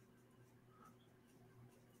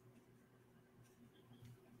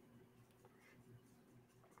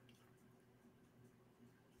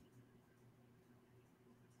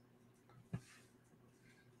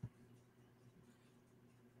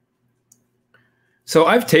 So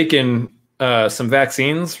I've taken some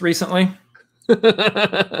vaccines recently.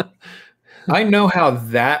 I know how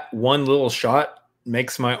that one little shot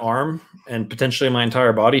makes my arm and potentially my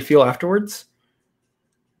entire body feel afterwards.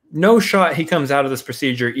 No shot he comes out of this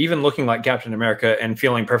procedure even looking like Captain America and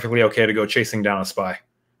feeling perfectly okay to go chasing down a spy.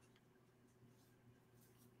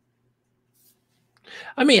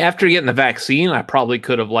 I mean, after getting the vaccine, I probably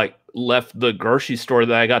could have like left the grocery store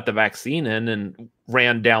that I got the vaccine in and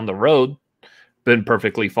ran down the road. Been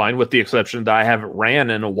perfectly fine, with the exception that I haven't ran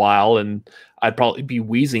in a while and I'd probably be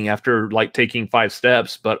wheezing after like taking 5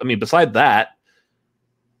 steps. But I mean, beside that,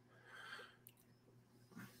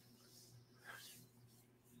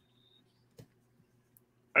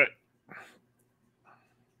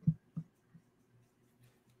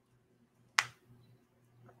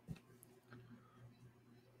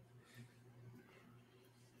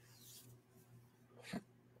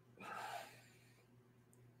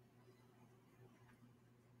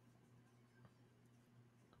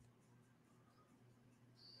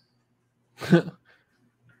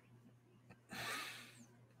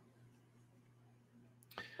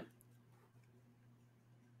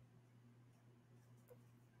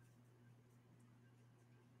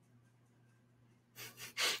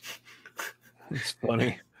 it's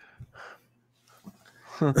funny.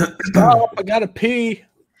 Stop! I gotta pee.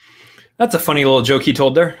 That's a funny little joke he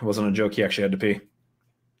told there. It wasn't a joke. He actually had to pee.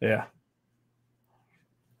 Yeah.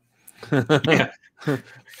 Yeah.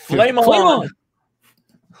 Flame on.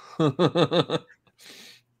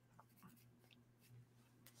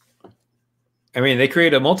 I mean, they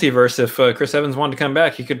create a multiverse. If Chris Evans wanted to come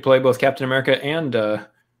back, he could play both Captain America and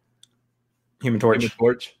Human Torch. Human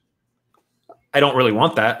Torch. I don't really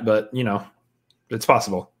want that, but, you know, it's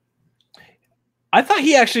possible. I thought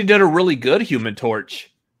he actually did a really good Human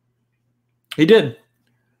Torch. He did.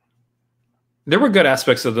 There were good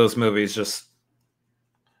aspects of those movies, just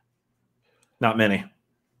not many.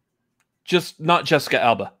 Just not Jessica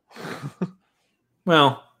Alba.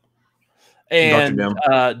 Well, and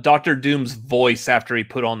Dr. Doom's voice after he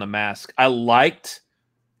put on the mask. I liked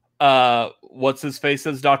what's his face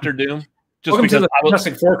as Dr. Doom. Just welcome because to the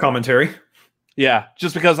Fantastic Four commentary. Yeah,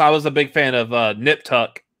 just because I was a big fan of Nip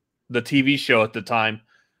Tuck, the TV show at the time.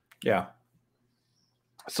 Yeah.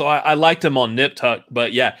 So I liked him on Nip Tuck,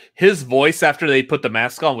 but yeah, his voice after they put the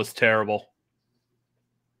mask on was terrible.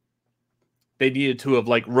 They needed to have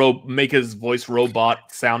like make his voice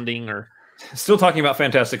robot sounding or. Still talking about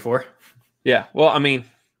Fantastic Four. Yeah, well, I mean,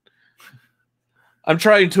 I'm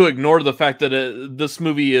trying to ignore the fact that this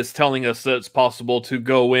movie is telling us that it's possible to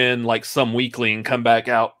go in like some weekly and come back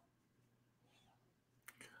out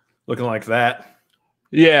looking like that.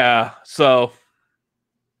 Yeah, so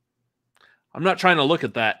I'm not trying to look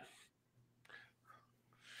at that.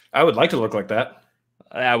 I would like to look like that.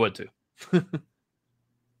 I would too.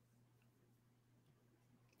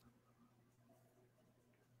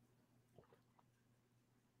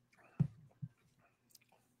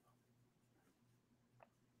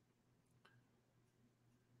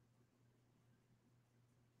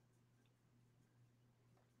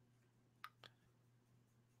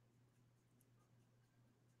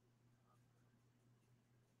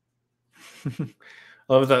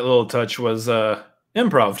 I love that little touch was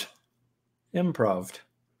improv'd. That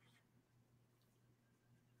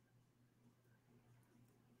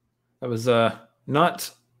was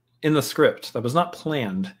not in the script. That was not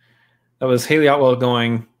planned. That was Haley Atwell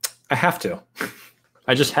going, I have to.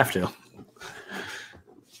 I just have to.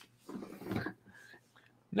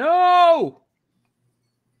 No!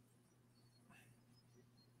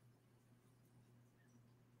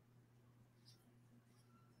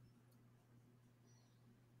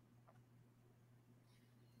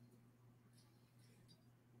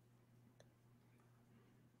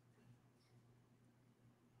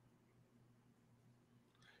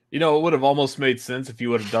 You know, it would have almost made sense if you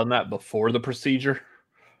would have done that before the procedure.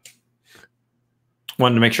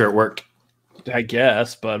 Wanted to make sure it worked. I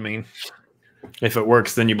guess, but I mean... If it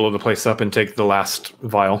works, then you blow the place up and take the last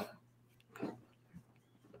vial.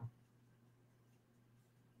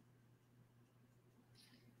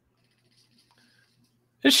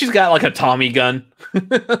 She's got like a Tommy gun.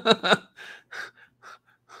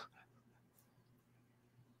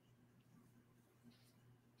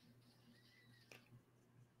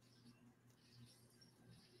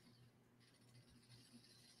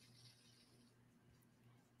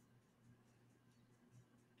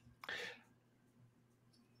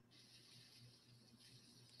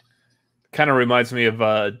 Kind of reminds me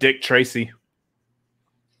of Dick Tracy.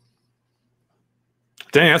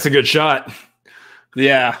 Dang, that's a good shot.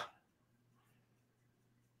 Yeah.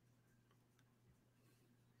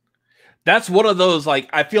 That's one of those, like,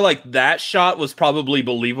 I feel like that shot was probably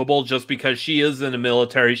believable just because she is in the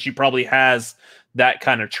military. She probably has that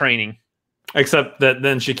kind of training. Except that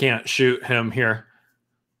then she can't shoot him here.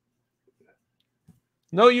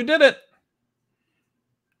 No, you didn't.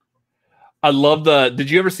 I love did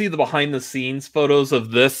you ever see the behind the scenes photos of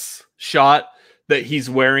this shot that he's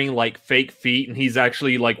wearing like fake feet and he's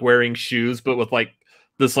actually like wearing shoes, but with like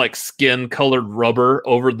this like skin colored rubber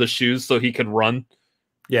over the shoes so he could run?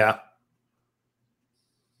 Yeah.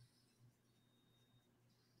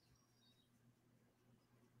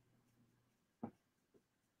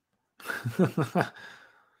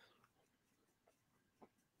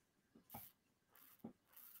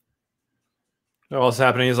 What's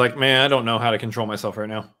happening? He's like, man, I don't know how to control myself right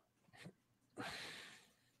now.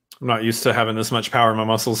 I'm not used to having this much power in my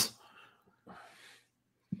muscles.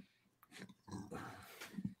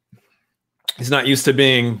 He's not used to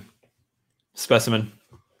being specimen.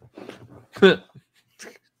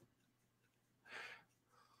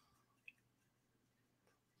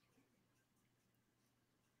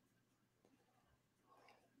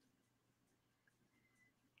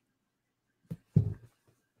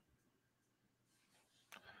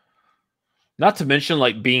 Not to mention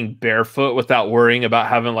like being barefoot without worrying about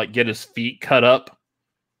having like get his feet cut up.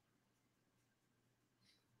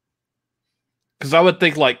 Because I would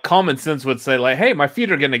think like common sense would say like, hey, my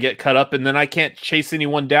feet are going to get cut up and then I can't chase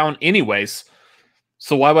anyone down anyways.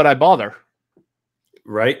 So why would I bother?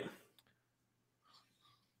 Right.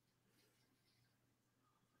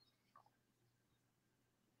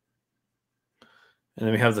 And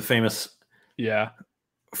then we have the famous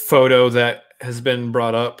photo that has been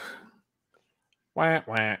brought up. Wah,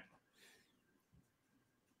 wah.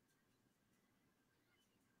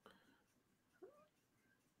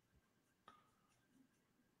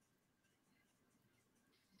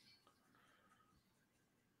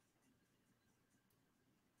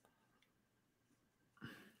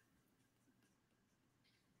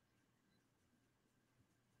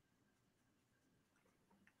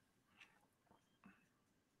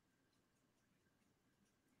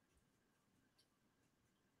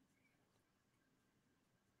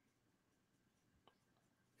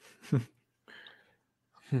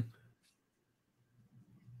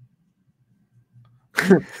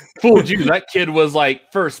 Fooled you. That kid was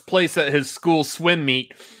like first place at his school swim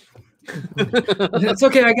meet. It's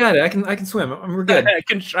okay. I got it. I can swim. We're good. I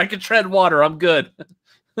can tread water. I'm good.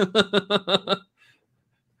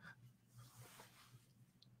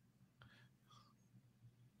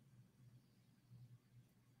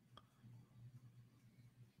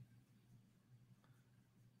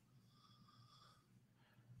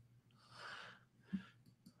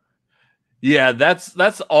 Yeah,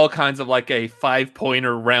 that's all kinds of like a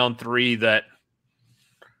 5-pointer round 3 that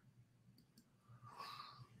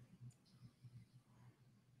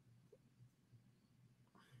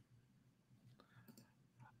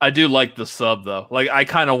I do like the sub though. Like I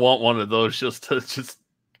kind of want one of those just to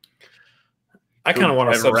I kind of want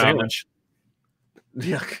a sub sandwich.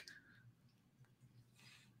 Yeah.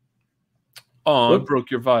 Oh, I broke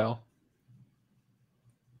your vial.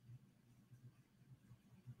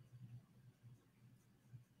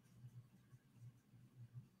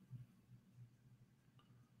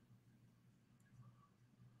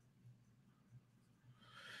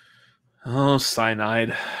 Oh,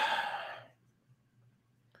 cyanide.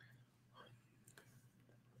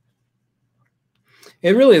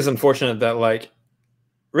 It really is unfortunate that like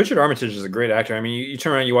Richard Armitage is a great actor. I mean, you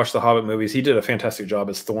turn around, you watch the Hobbit movies. He did a fantastic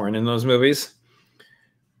job as Thorin in those movies.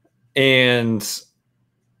 And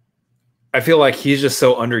I feel like he's just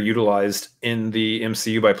so underutilized in the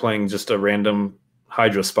MCU by playing just a random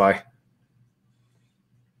Hydra spy.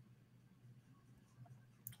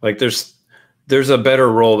 Like there's a better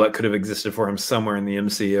role that could have existed for him somewhere in the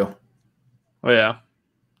MCU. Oh yeah.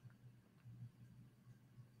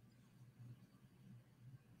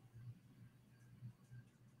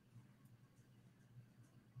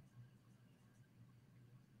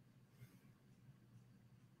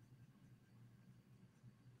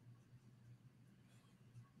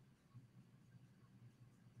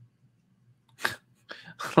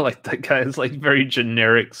 Like that guy is like very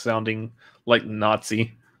generic sounding like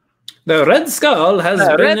Nazi. The Red Skull has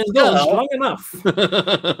been indulged long enough.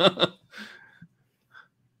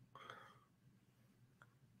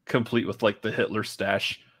 Complete with like the Hitler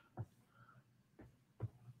stash.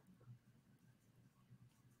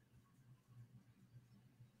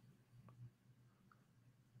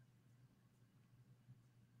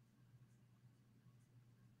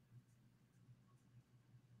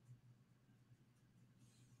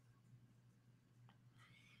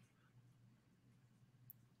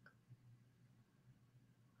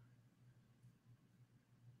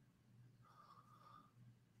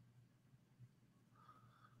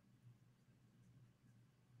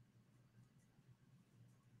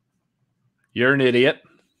 You're an idiot.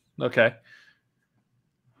 Okay.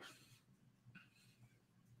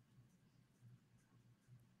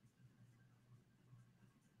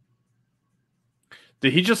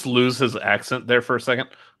 Did he just lose his accent there for a second?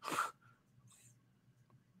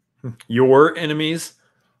 Your enemies?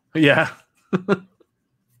 Yeah.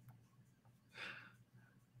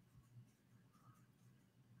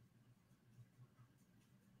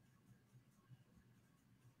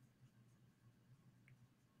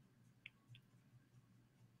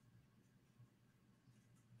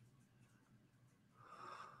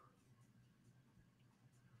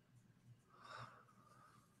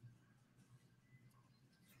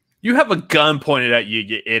 You have a gun pointed at you,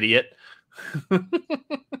 you idiot.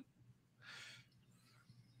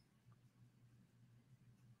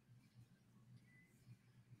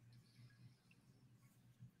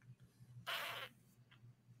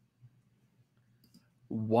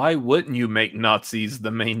 Why wouldn't you make Nazis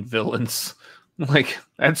the main villains? Like,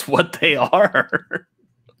 that's what they are.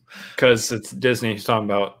 Because it's Disney. He's talking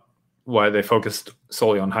about why they focused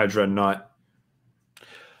solely on Hydra, not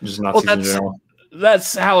just Nazis in general.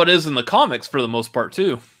 that's how it is in the comics for the most part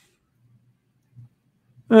too.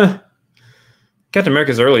 Captain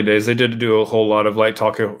America's early days, they did do a whole lot of like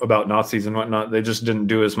talk about Nazis and whatnot. They just didn't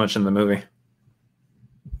do as much in the movie.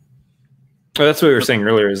 That's what we were saying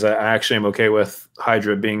earlier, is that I actually am okay with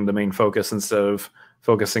Hydra being the main focus instead of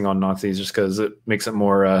focusing on Nazis, just because it makes it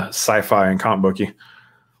more sci-fi and comic booky.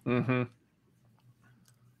 Mm-hmm.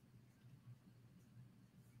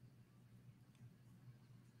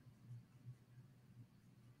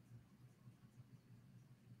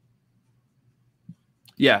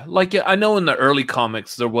 Yeah, like I know in the early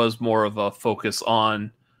comics there was more of a focus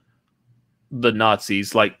on the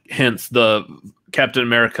Nazis, like hence the Captain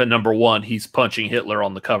America #1, he's punching Hitler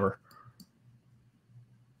on the cover.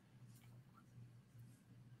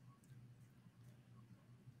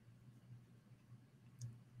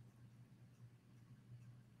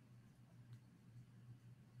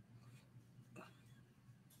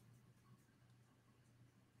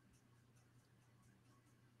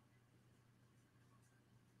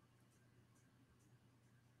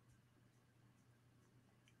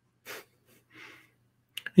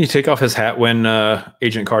 Did he take off his hat when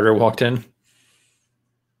Agent Carter walked in?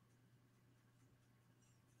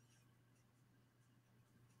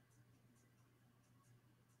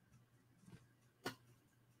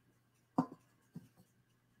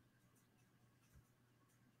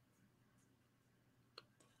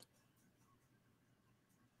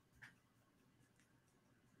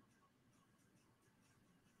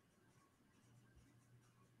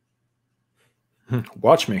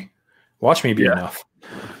 Watch me be enough.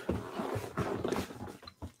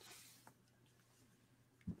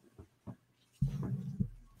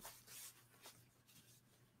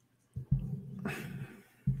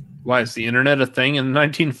 Why is the internet a thing in the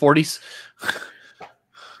 1940s?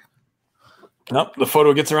 Nope, the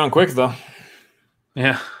photo gets around quick though.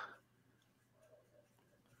 Yeah.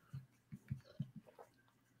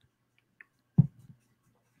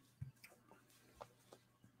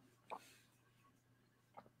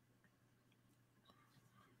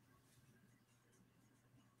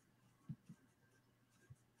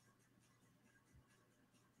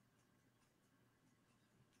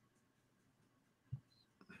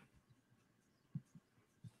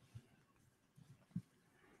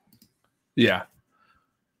 Yeah.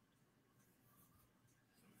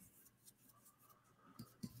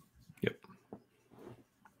 Yep.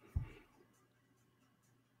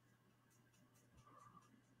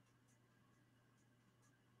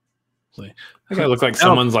 See. That guy looks like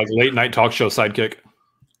someone's like late night talk show sidekick.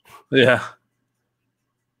 Yeah.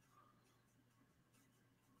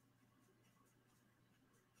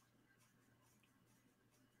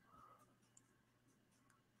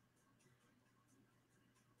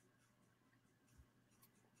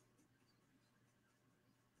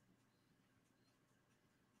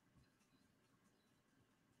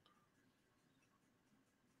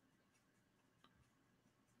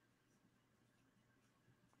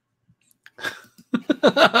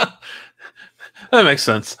 That makes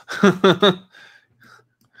sense.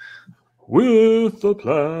 With the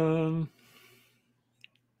plan.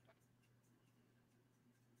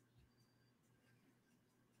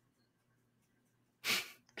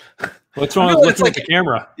 What's wrong with looking at the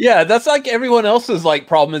camera? Yeah, that's like everyone else's like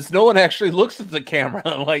problem is no one actually looks at the camera.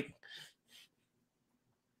 Like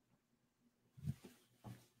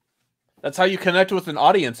that's how you connect with an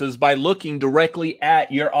audience, is by looking directly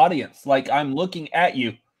at your audience. Like I'm looking at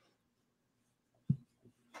you.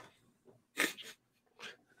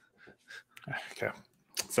 Okay.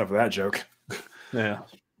 Except for that joke. Yeah.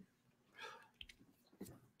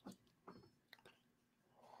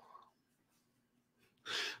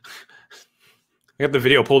 I got the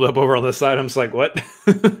video pulled up over on this side. I'm just like, what?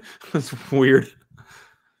 That's weird.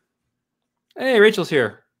 Hey, Rachel's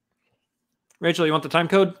here. Rachel, you want the time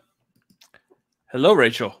code? Hello,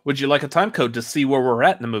 Rachel. Would you like a time code to see where we're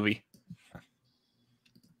at in the movie?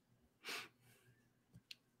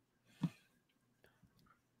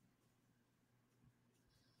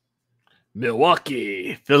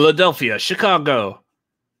 Milwaukee, Philadelphia, Chicago.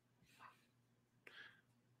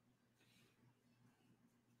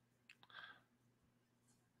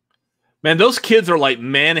 Man, those kids are like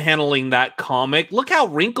manhandling that comic. Look how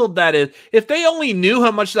wrinkled that is. If they only knew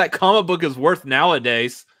how much that comic book is worth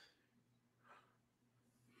nowadays.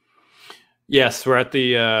 Yes, we're at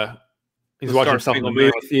the he's watching himself in the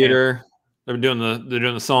movie theater. Yeah. They're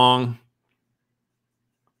doing the song.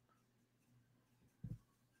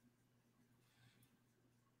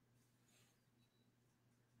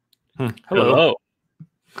 Hello.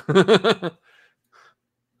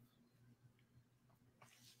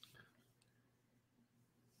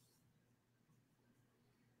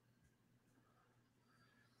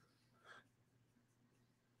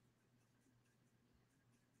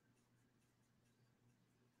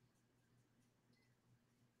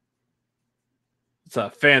 It's a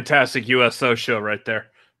fantastic USO show right there.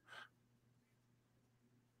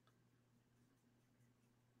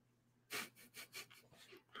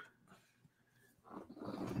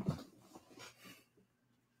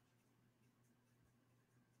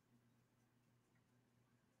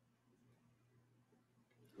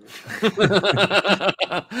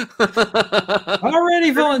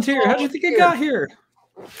 Already volunteer. How'd you think it got here?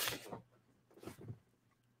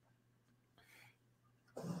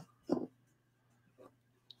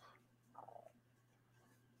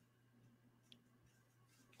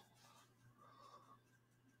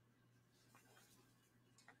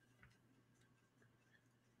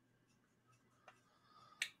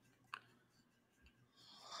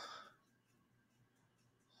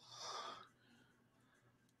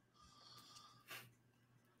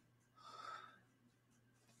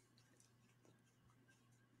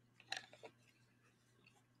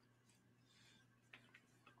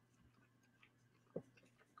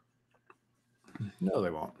 No,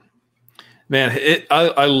 they won't. Man,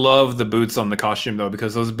 I love the boots on the costume though,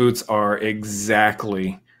 because those boots are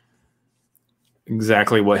exactly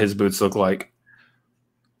what his boots look like.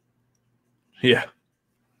 Yeah.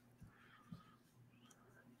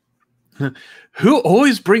 Who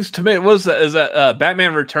always brings tomatoes? What is that? Is that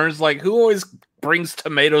Batman Returns? Like, who always brings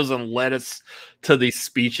tomatoes and lettuce to these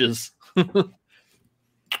speeches?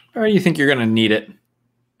 Or you think you're going to need it?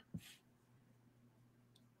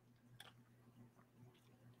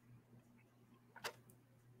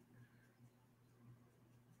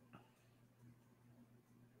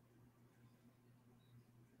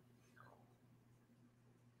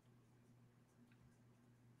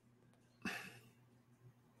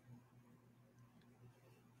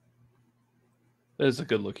 It is a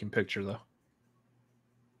good looking picture, though.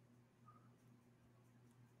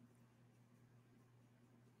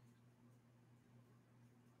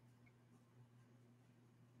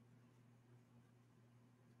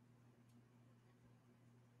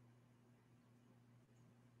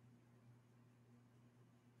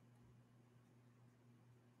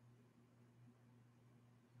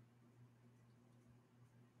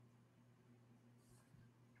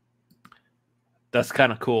 That's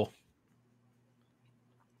kind of cool.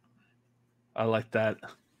 I like that.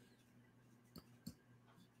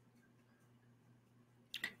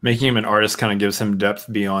 Making him an artist kind of gives him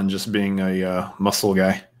depth beyond just being a muscle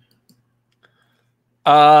guy.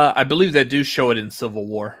 I believe they do show it in Civil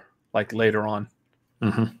War, like later on.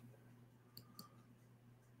 Mm-hmm.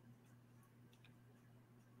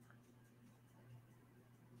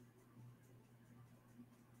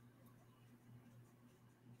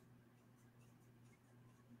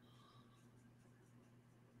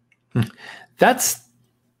 That's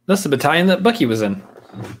the battalion that Bucky was in.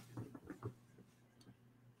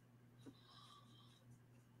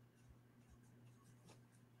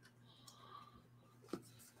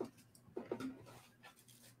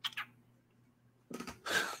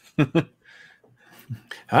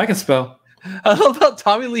 I can spell. I love how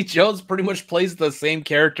Tommy Lee Jones pretty much plays the same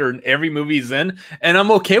character in every movie he's in, and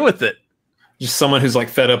I'm okay with it. Just someone who's like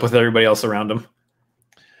fed up with everybody else around him.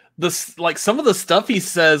 This, like, some of the stuff he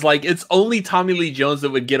says, like, it's only Tommy Lee Jones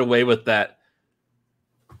that would get away with that.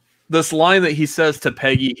 This line that he says to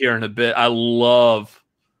Peggy here in a bit, I love.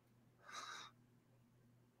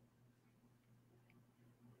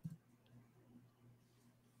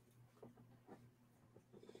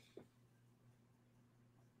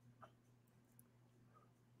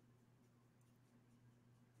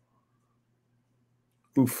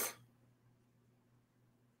 Oof.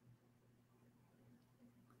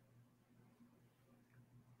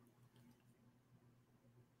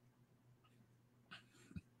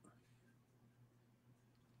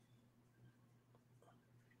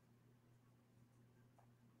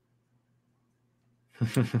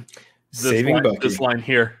 Saving Bucky. This line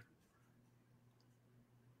here.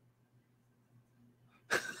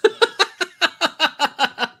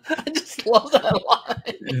 I just love that line.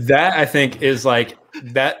 That, I think, is like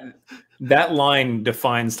that line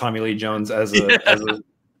defines Tommy Lee Jones as a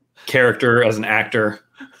character, as an actor.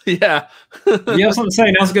 Yeah. You have something to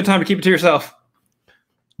say, now's a good time to keep it to yourself.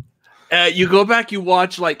 You go back, you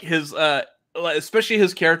watch like his especially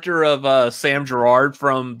his character of Sam Gerard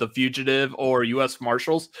from The Fugitive or U.S.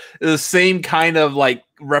 Marshals, the same kind of like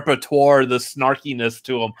repertoire, the snarkiness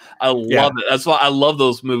to him. I love it. That's why I love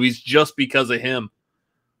those movies, just because of him.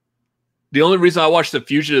 The only reason I watched The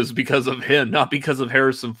Fugitive is because of him, not because of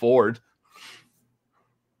Harrison Ford.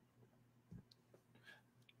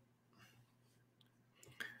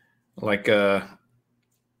 Like, are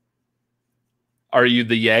you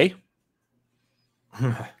the yay?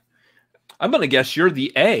 I'm gonna guess you're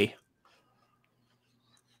the A.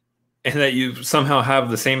 And that you somehow have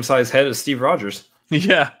the same size head as Steve Rogers.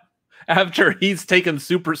 Yeah. After he's taken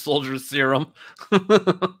super soldier serum.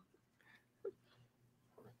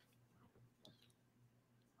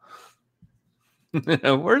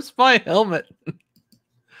 Where's my helmet?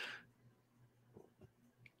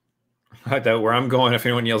 I like that. Where I'm going, if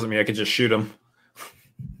anyone yells at me, I could just shoot him.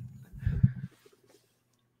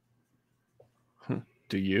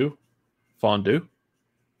 Do you? Fondue?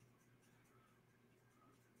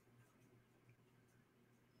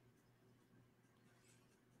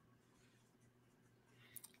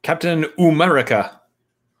 Captain America.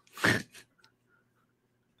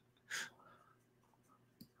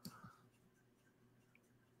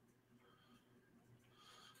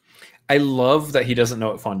 I love that he doesn't know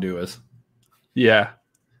what fondue is. Yeah.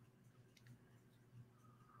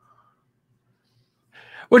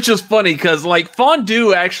 Which is funny because, like,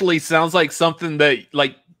 fondue actually sounds like something that,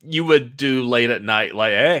 like, you would do late at night.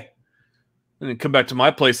 Like, hey, I'm going to come back to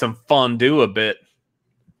my place and fondue a bit.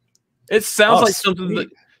 It sounds like something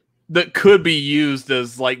that could be used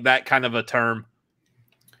as, like, that kind of a term.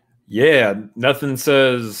 Yeah, nothing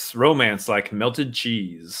says romance like melted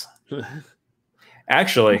cheese.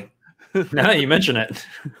 Actually, now that you mention it,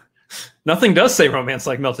 nothing does say romance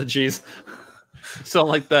like melted cheese. Sound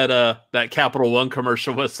like that Capital One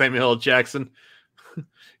commercial with Samuel L. Jackson.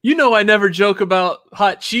 You know I never joke about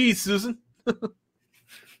hot cheese, Susan.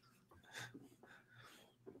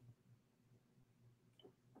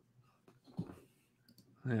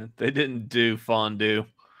 Yeah, they didn't do fondue.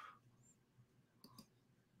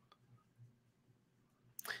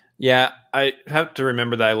 Yeah, I have to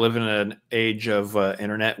remember that I live in an age of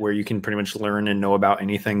internet where you can pretty much learn and know about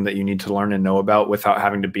anything that you need to learn and know about without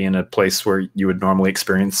having to be in a place where you would normally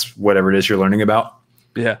experience whatever it is you're learning about.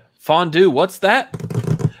 Yeah. Fondue, what's that?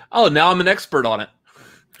 Oh, now I'm an expert on it.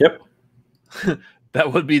 Yep.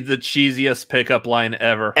 That would be the cheesiest pickup line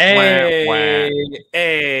ever. Hey, wah, wah.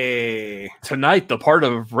 hey. Tonight, the part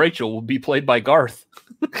of Rachel will be played by Garth.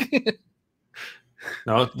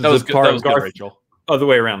 No, that was good. That was Garth. Good, Rachel. Other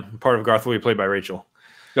way around. Part of Garth will be played by Rachel.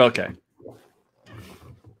 Okay.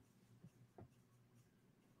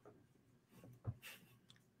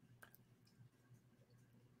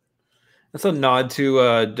 That's a nod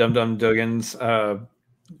to Dum Dum Dugan's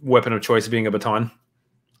weapon of choice being a baton.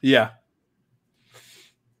 Yeah.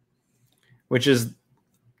 Which is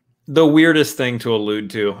the weirdest thing to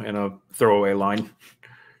allude to in a throwaway line.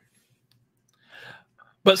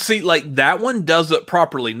 But see, like, that one does it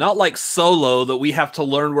properly. Not like Solo that we have to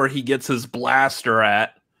learn where he gets his blaster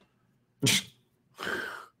at.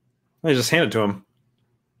 They just hand it to him.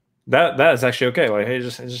 That is actually okay. Like, he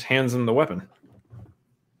just hands him the weapon.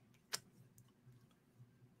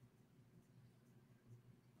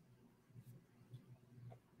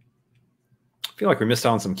 I feel like we missed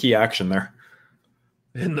out on some key action there.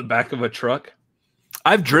 In the back of a truck?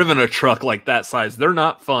 I've driven a truck like that size. They're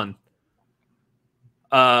not fun.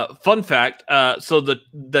 Fun fact, so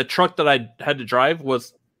the truck that I had to drive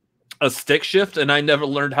was a stick shift, and I never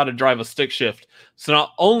learned how to drive a stick shift. So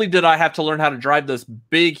not only did I have to learn how to drive this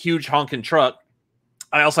big, huge honking truck,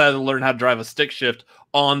 I also had to learn how to drive a stick shift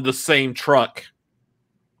on the same truck.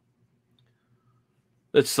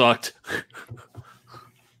 It sucked.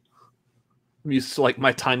 I'm used to, like,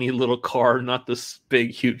 my tiny little car, not this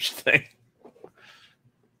big, huge thing.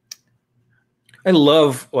 I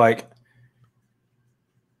love, like,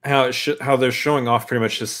 how they're showing off pretty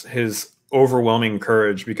much just his overwhelming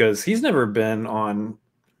courage, because he's never been on,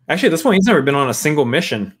 actually at this point he's never been on a single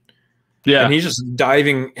mission. Yeah, and he's just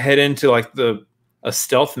diving head into like a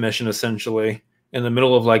stealth mission essentially in the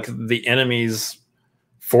middle of like the enemy's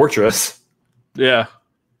fortress. Yeah.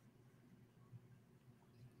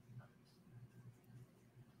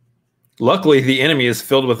 Luckily the enemy is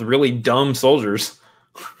filled with really dumb soldiers.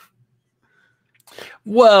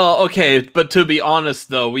 Well, okay, but to be honest,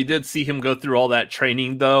 though, we did see him go through all that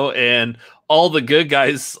training, though, and all the good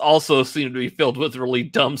guys also seem to be filled with really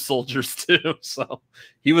dumb soldiers, too. So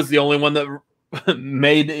he was the only one that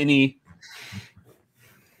made any...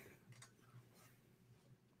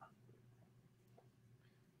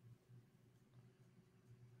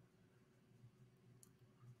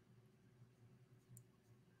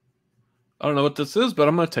 I don't know what this is, but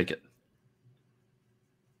I'm going to take it.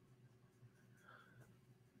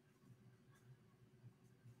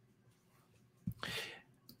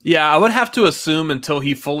 Yeah, I would have to assume until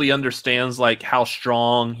he fully understands like how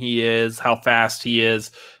strong he is, how fast he is,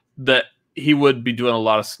 that he would be doing a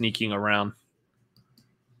lot of sneaking around.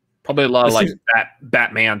 Probably a lot of like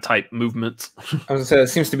Batman type movements. I was gonna say that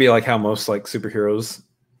seems to be like how most like superheroes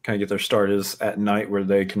kind of get their start is at night, where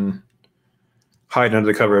they can hide under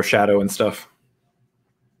the cover of shadow and stuff.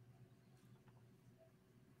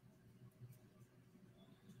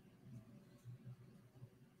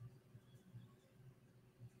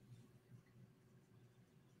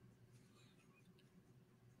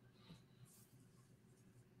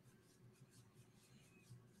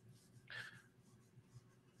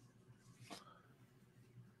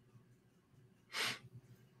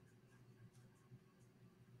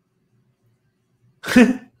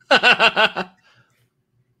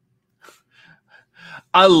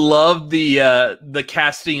 I love the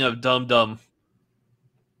casting of Dum Dum.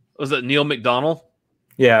 Was it Neil McDonald?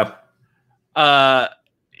 Yeah.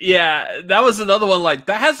 Yeah, that was another one. Like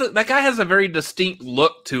that guy has a very distinct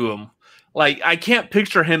look to him. Like I can't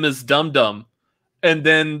picture him as Dum Dum, and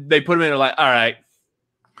then they put him in there like, all right,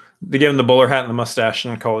 They gave him the bowler hat and the mustache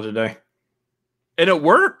and call it a day. and it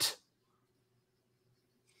worked.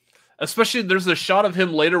 Especially there's a shot of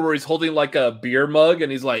him later where he's holding like a beer mug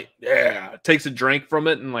and he's like, yeah, takes a drink from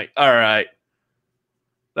it and like, all right,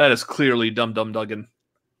 that is clearly Dum Dum Duggan.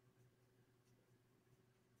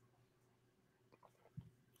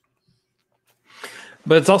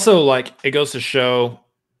 But it's also like it goes to show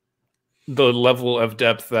the level of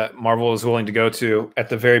depth that Marvel is willing to go to at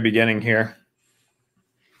the very beginning here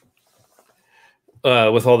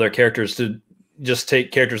with all their characters, to just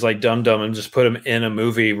take characters like Dum Dum and just put them in a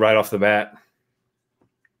movie right off the bat.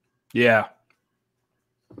 Yeah.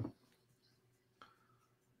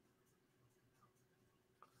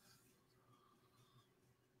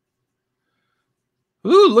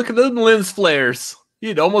 Ooh, look at those lens flares.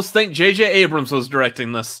 You'd almost think J.J. Abrams was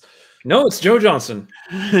directing this. No, it's Joe Johnson.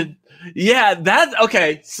 Yeah, that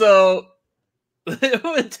okay. So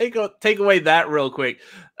take away that real quick.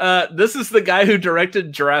 This is the guy who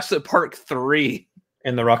directed Jurassic Park 3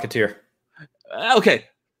 and The Rocketeer. Okay.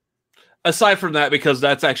 Aside from that, because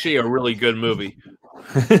that's actually a really good movie.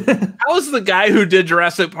 How is the guy who did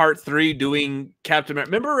Jurassic Park 3 doing Captain America?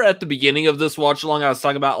 Remember at the beginning of this watch along, I was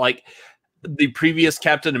talking about like the previous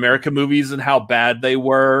Captain America movies and how bad they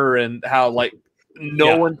were and how like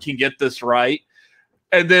no one can get this right.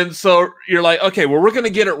 And then so you're like, okay, well, we're going to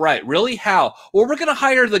get it right. Really? How? Well, we're going to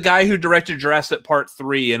hire the guy who directed Jurassic Park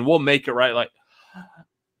 3 and we'll make it right. Like,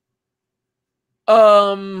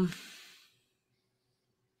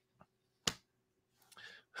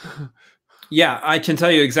 yeah, I can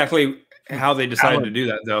tell you exactly how they decided to do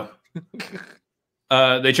that, though.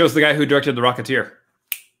 They chose the guy who directed The Rocketeer.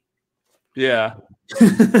 Yeah.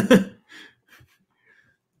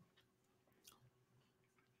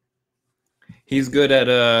 He's good at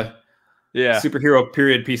superhero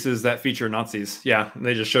period pieces that feature Nazis. Yeah,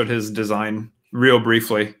 they just showed his design real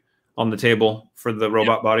briefly on the table for the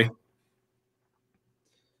robot body.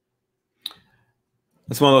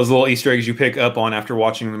 It's one of those little Easter eggs you pick up on after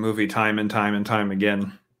watching the movie time and time and time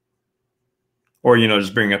again. Or, you know,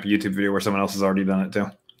 just bring up a YouTube video where someone else has already done it too.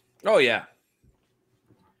 Oh, yeah.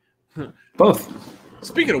 Both.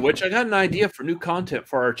 Speaking of which, I got an idea for new content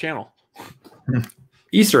for our channel.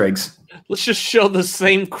 Easter eggs. Let's just show the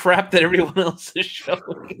same crap that everyone else is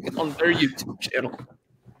showing on their YouTube channel.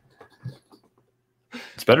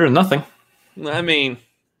 It's better than nothing. I mean,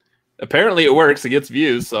 apparently it works. It gets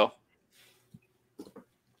views, so.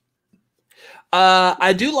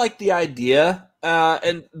 I do like the idea.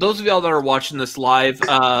 And those of y'all that are watching this live,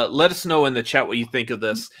 let us know in the chat what you think of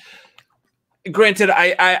this. Granted,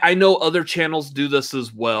 I know other channels do this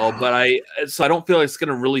as well, but so I don't feel like it's going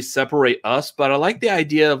to really separate us. But I like the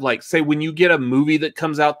idea of like, say, when you get a movie that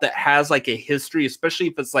comes out that has like a history, especially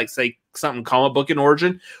if it's like, say, something comic book in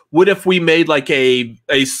origin. What if we made like a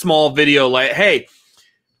small video like, hey,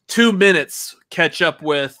 2 minutes catch up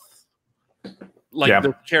with like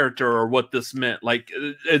the character or what this meant. Like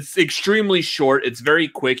it's extremely short. It's very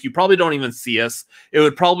quick. You probably don't even see us. It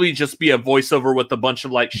would probably just be a voiceover with a bunch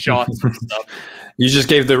of like shots and stuff. You just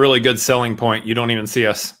gave the really good selling point. You don't even see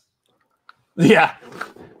us. Yeah.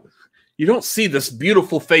 You don't see this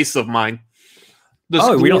beautiful face of mine. This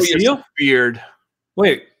we don't see you? Beard.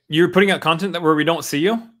 Wait, you're putting out content where we don't see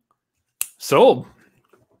you? Sold.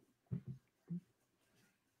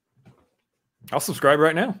 I'll subscribe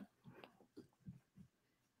right now.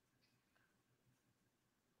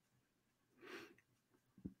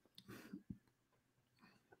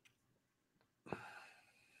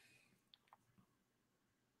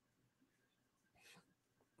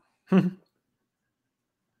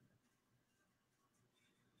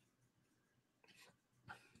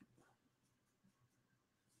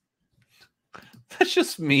 That's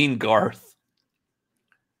just mean, Garth.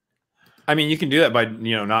 I mean, you can do that by,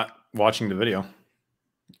 you know, not watching the video.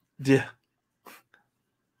 Yeah.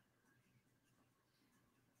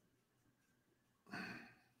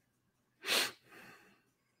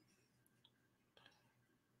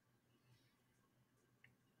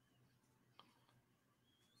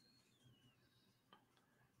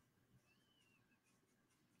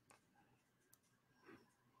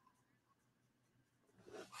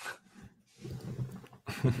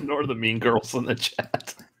 Nor the mean girls in the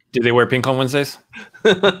chat. Do they wear pink on Wednesdays?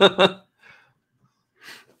 God,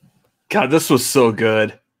 this was so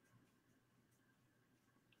good.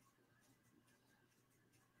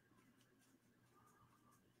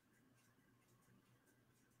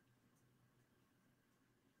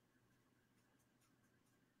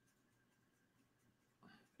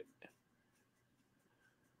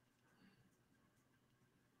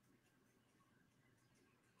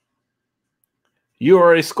 You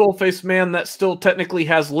are a skull-faced man that still technically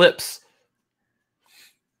has lips.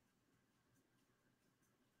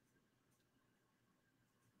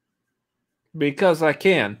 Because I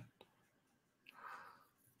can.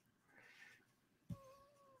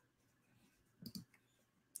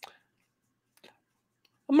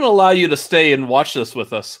 I'm going to allow you to stay and watch this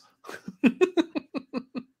with us.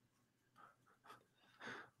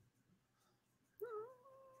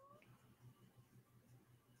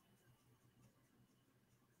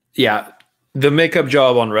 Yeah, the makeup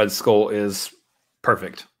job on Red Skull is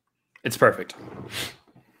perfect. It's perfect.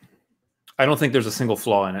 I don't think there's a single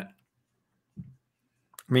flaw in it.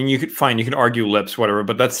 I mean, you can argue lips, whatever,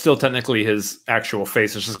 but that's still technically his actual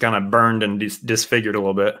face. It's just kind of burned and disfigured a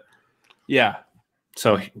little bit. Yeah.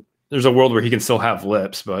 So there's a world where he can still have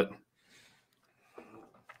lips, but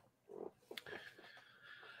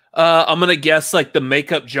I'm gonna guess like the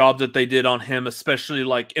makeup job that they did on him, especially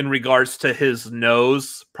like in regards to his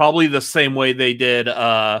nose, probably the same way they did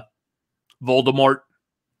Voldemort.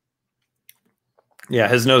 Yeah,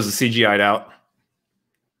 his nose is CGI'd out.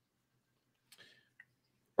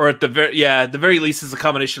 Or at the very least, it's a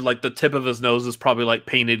combination. Like the tip of his nose is probably like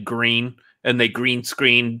painted green, and they green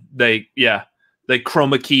screen. They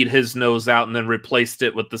chroma keyed his nose out and then replaced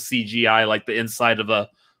it with the CGI, like the inside of a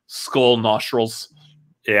skull nostrils.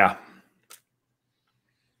 Yeah.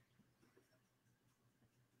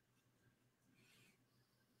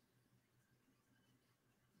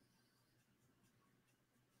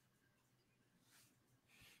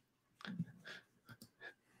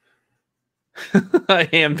 I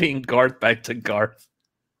am being Garth back to Garth.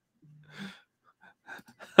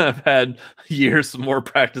 I've had years more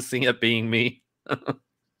practicing at being me.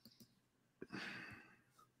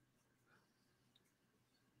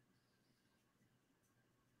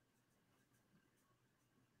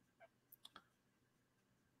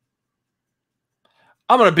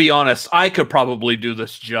 I'm going to be honest. I could probably do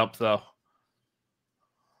this jump, though.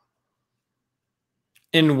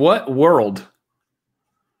 In what world?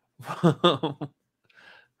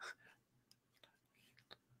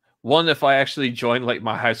 One, if I actually joined like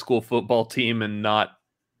my high school football team and not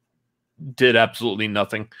did absolutely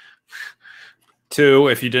nothing. Two,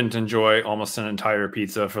 if you didn't enjoy almost an entire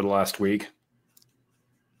pizza for the last week.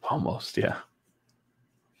 Almost, yeah.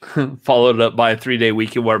 Followed up by a 3-day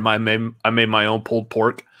weekend where I made my own pulled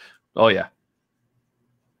pork. Oh, yeah.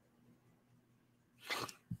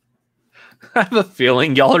 I have a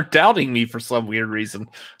feeling y'all are doubting me for some weird reason.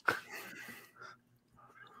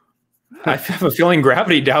 I have a feeling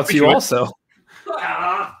gravity doubts you also.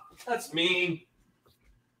 That's mean.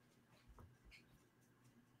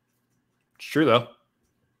 It's true, though.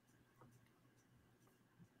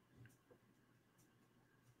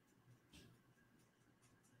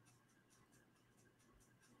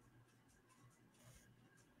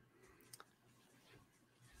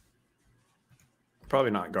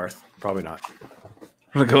 Probably not, Garth. Probably not.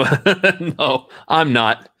 No, I'm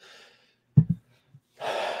not.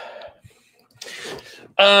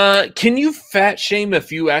 Can you fat shame if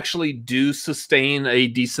you actually do sustain a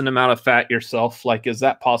decent amount of fat yourself? Like, is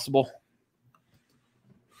that possible?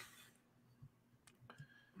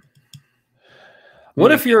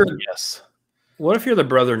 What if you're yes? What if you're the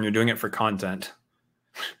brother and you're doing it for content?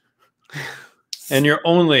 And you're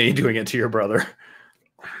only doing it to your brother?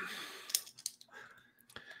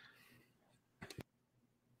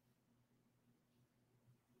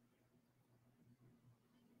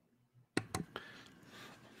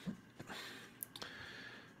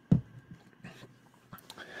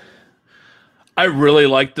 I really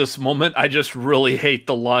like this moment. I just really hate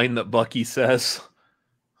the line that Bucky says.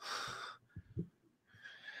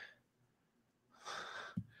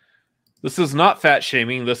 This is not fat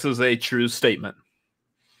shaming. This is a true statement.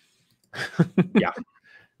 Yeah.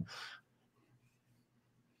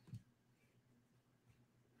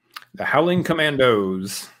 The Howling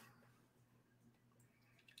Commandos.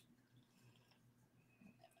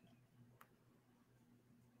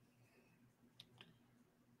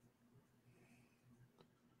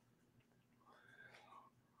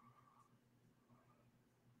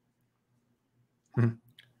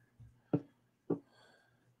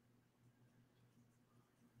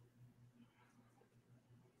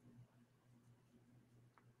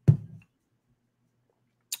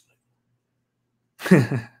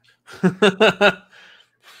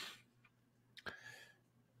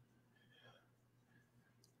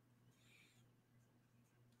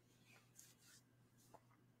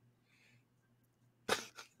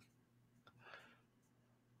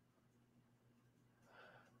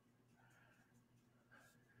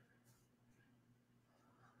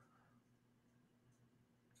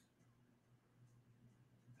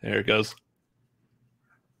 There it goes.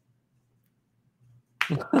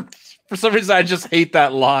 For some reason, I just hate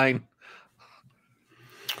that line.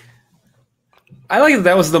 I like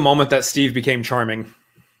that was the moment that Steve became charming.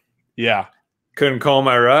 Yeah. Couldn't call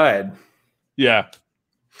my ride. Yeah.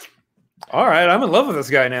 All right, I'm in love with this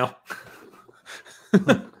guy now.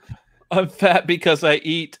 I'm fat because I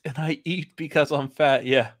eat, and I eat because I'm fat.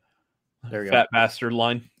 Yeah. There we go. Fat bastard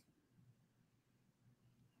line.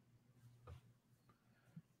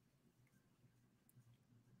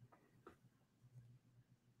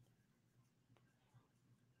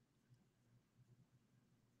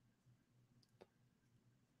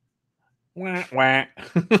 Wah, wah.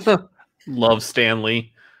 Love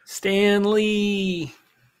Stanley. Stanley.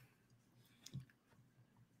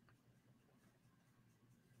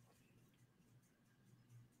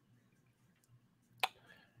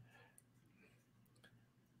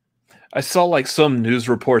 I saw like some news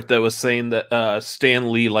report that was saying that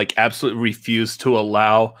Stan Lee like absolutely refused to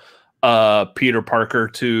allow Peter Parker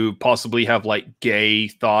to possibly have like gay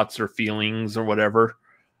thoughts or feelings or whatever.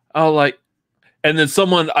 Oh, like, and then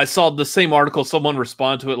I saw the same article, someone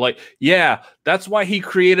respond to it like, yeah, that's why he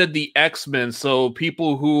created the X-Men. So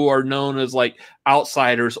people who are known as like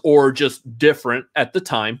outsiders or just different at the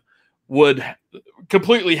time would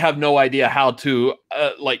completely have no idea how to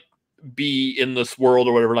like be in this world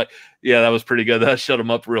or whatever. Like, yeah, that was pretty good. That shut him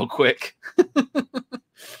up real quick.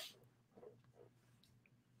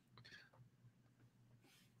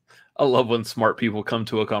 I love when smart people come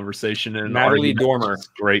to a conversation and Natalie Dormer.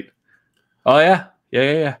 Great. Oh yeah.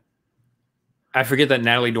 Yeah. I forget that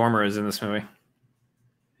Natalie Dormer is in this movie.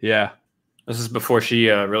 Yeah. This is before she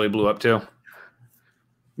really blew up too.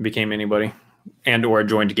 Became anybody. And or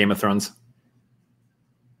joined Game of Thrones.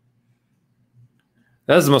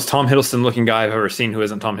 That is the most Tom Hiddleston looking guy I've ever seen who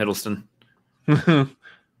isn't Tom Hiddleston.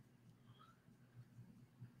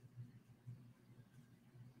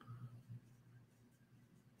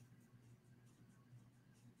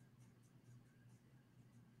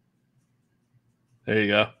 There you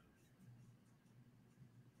go.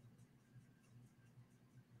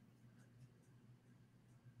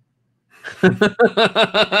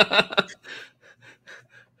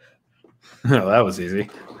 Oh, that was easy.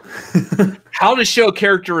 How to show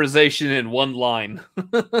characterization in one line.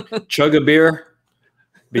 Chug a beer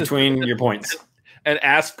between your points. And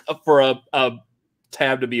ask for a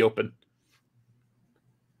tab to be open.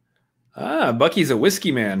 Ah, Bucky's a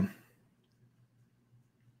whiskey man.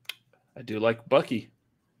 I do like Bucky.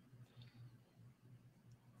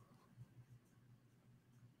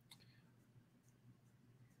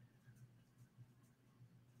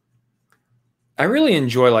 I really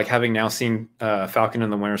enjoy like having now seen Falcon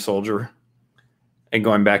and the Winter Soldier and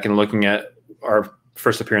going back and looking at our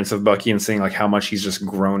first appearance of Bucky and seeing like how much he's just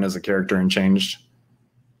grown as a character and changed.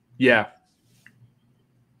 Yeah.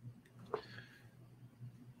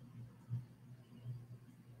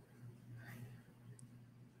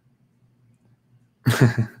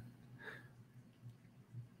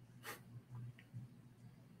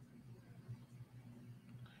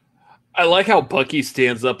 I like how Bucky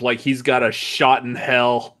stands up like he's got a shot in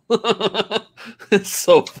hell. It's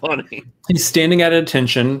so funny. He's standing at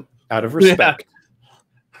attention out of respect.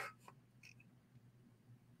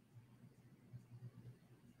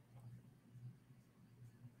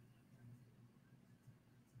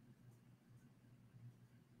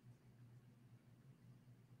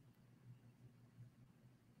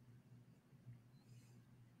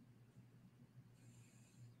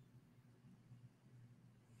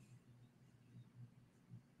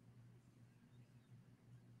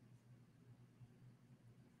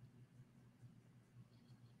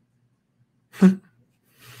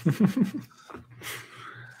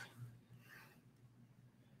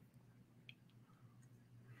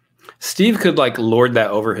 Steve could like lord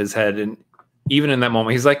that over his head, and even in that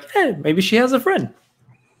moment, he's like, maybe she has a friend.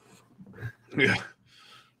 Yeah.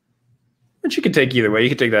 Which you could take either way. You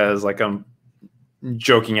could take that as like I'm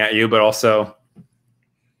joking at you, but also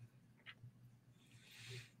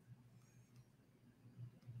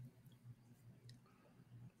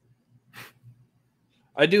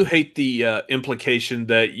I do hate the implication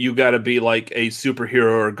that you got to be like a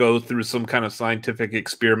superhero or go through some kind of scientific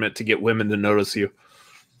experiment to get women to notice you.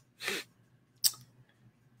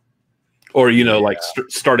 Or, like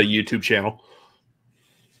start a YouTube channel.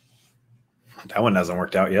 That one hasn't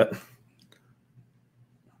worked out yet.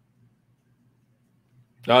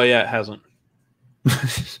 Oh, yeah, it hasn't.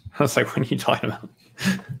 I was like, what are you talking about?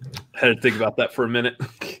 I had to think about that for a minute.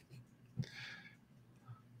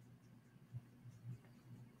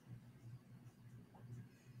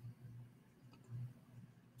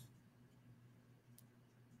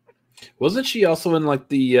 Wasn't she also in like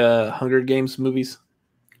the Hunger Games movies?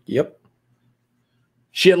 Yep.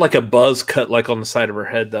 She had like a buzz cut like on the side of her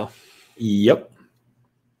head, though. Yep.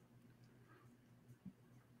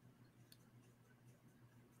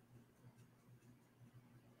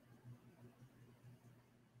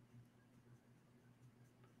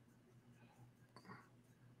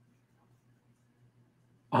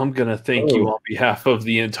 I'm going to thank you on behalf of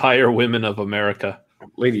the entire women of America.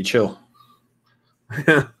 Lady, chill.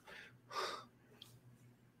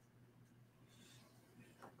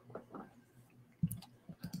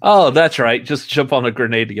 Oh, that's right. Just jump on a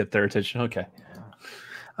grenade to get their attention. Okay.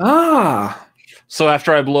 So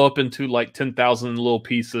after I blow up into like 10,000 little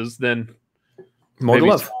pieces, then more maybe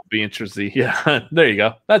love. It'll be interesting. Yeah, there you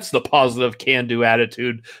go. That's the positive can-do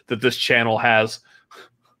attitude that this channel has.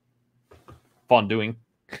 Fun doing.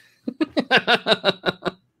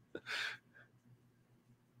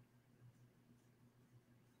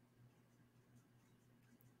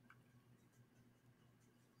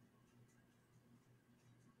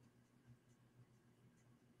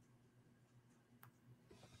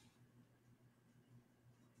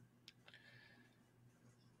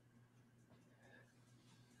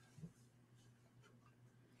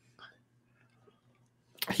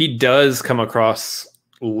 He does come across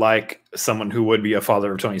like someone who would be a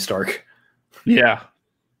father of Tony Stark. Yeah.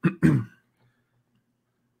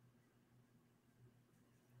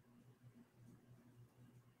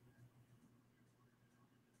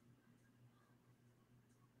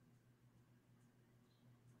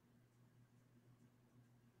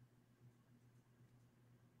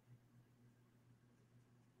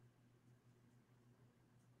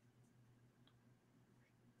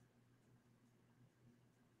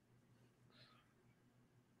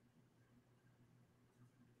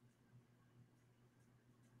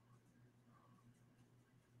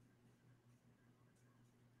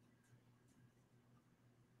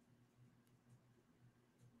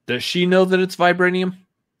 Does she know that it's vibranium?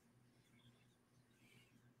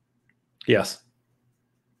 Yes.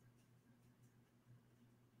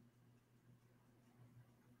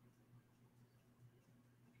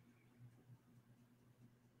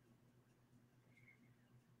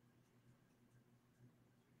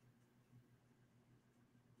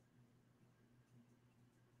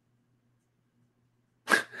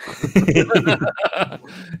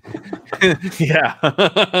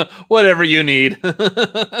 Yeah. Whatever you need.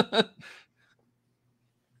 I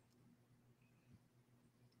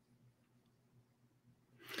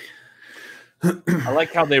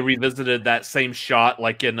like how they revisited that same shot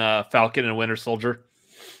like in Falcon and Winter Soldier.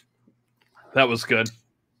 That was good.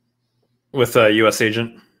 With a U.S.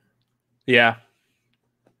 agent. Yeah.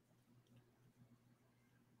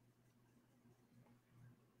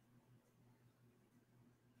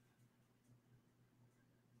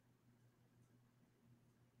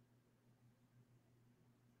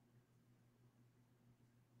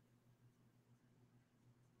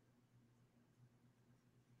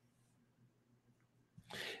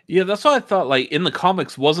 Yeah, that's what I thought. Like in the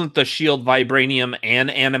comics, wasn't the shield vibranium and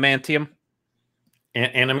adamantium?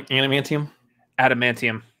 Adamantium?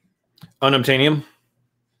 Adamantium. Unobtainium?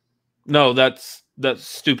 No, that's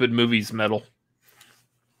stupid movie's metal.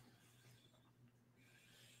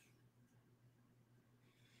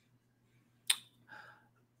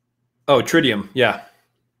 Oh, tritium. Yeah.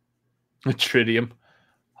 Tritium.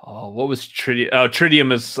 Oh, what was tritium? Oh,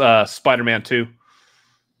 tritium is Spider-Man 2.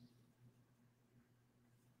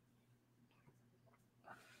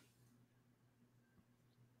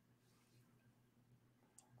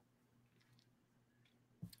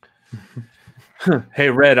 Hey,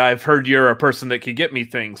 Red, I've heard you're a person that can get me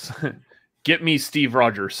things. Get me Steve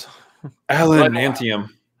Rogers. Adamantium.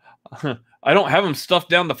 I don't have him stuffed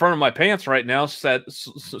down the front of my pants right now, sad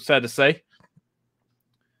to say.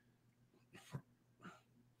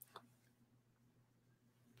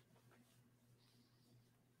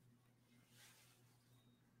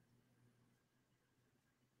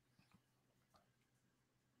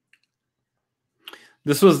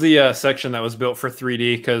 This was the section that was built for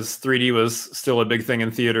 3D because 3D was still a big thing in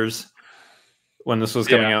theaters when this was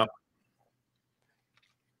coming out.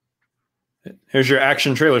 Here's your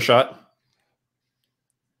action trailer shot.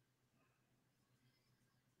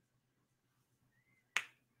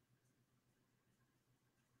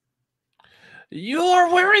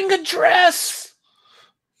 You're wearing a dress.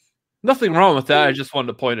 Nothing wrong with that. I just wanted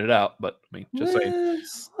to point it out. But I mean, just saying.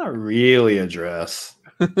 It's not really a dress.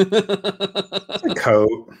 It's a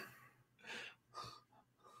coat.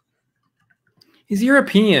 He's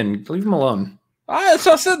European. Leave him alone.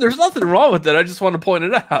 So I said there's nothing wrong with it. I just want to point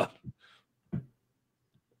it out.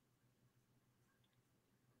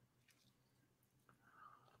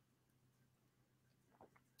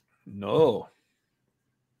 No.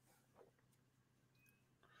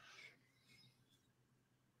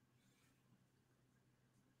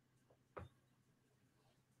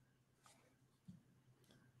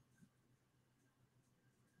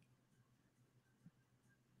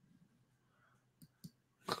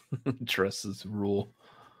 Dresses rule.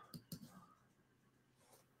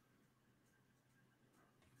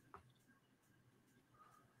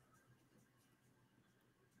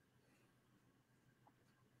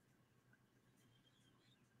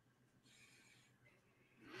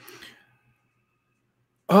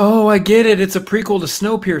 Oh, I get it. It's a prequel to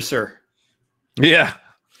Snowpiercer. Yeah.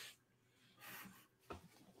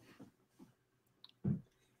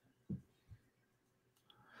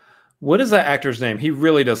 What is that actor's name? He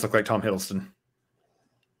really does look like Tom Hiddleston.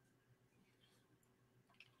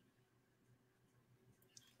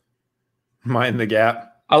 Mind the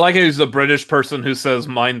Gap. I like it. He's a British person who says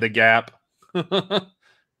 "mind the gap." They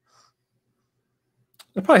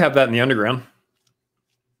probably have that in the underground.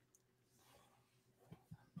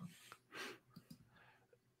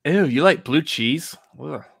 Ew, you like blue cheese?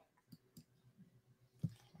 Ugh.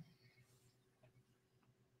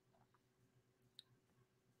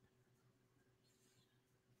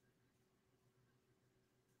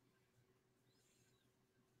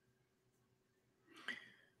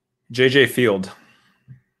 J.J. Field.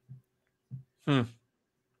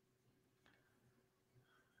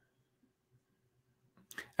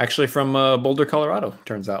 Actually from Boulder, Colorado,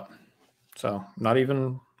 turns out. So not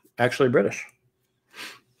even actually British.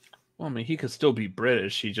 Well, I mean, he could still be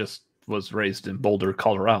British. He just was raised in Boulder,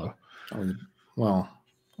 Colorado. Well,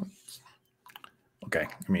 okay.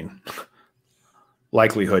 I mean,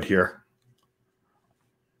 likelihood here.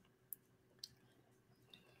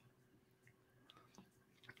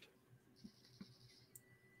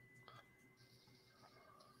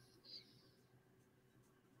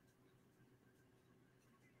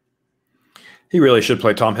 He really should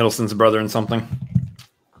play Tom Hiddleston's brother in something.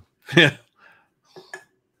 Yeah.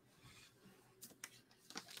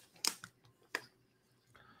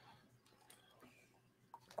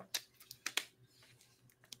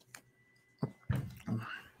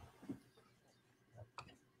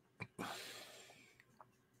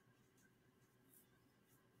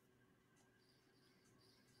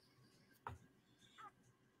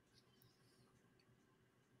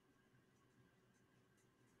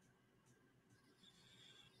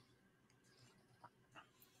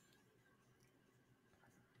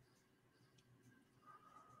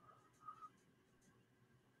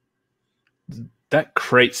 That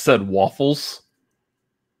crate said waffles.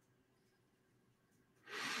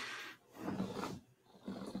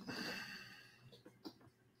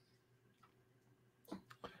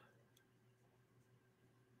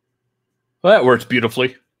 Well, that works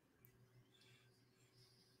beautifully.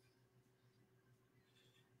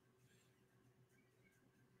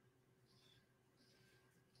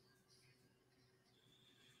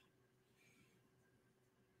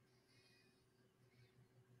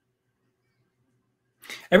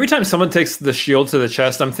 Every time someone takes the shield to the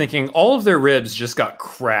chest, I'm thinking all of their ribs just got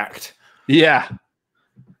cracked. Yeah.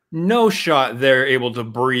 No shot they're able to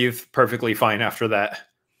breathe perfectly fine after that.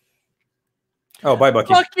 Oh, bye,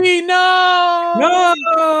 Bucky. Bucky, no!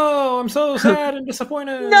 No! I'm so sad and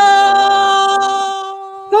disappointed. No!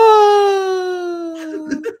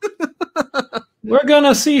 We're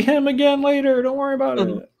gonna see him again later. Don't worry about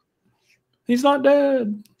it. He's not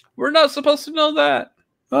dead. We're not supposed to know that.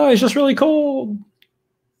 Oh, he's just really cold.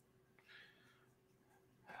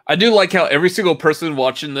 I do like how every single person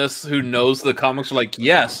watching this who knows the comics are like,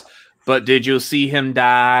 yes, but did you see him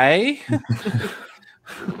die?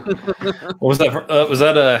 What was that? Was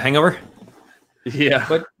that a Hangover?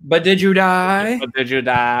 Yeah. But did you die? But did you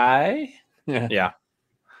die? Yeah.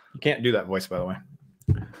 You can't do that voice, by the way.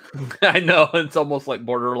 I know. It's almost like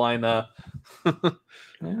borderline.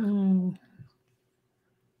 Mm.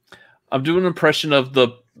 I'm doing an impression of the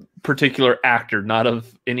particular actor, not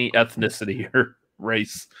of any ethnicity or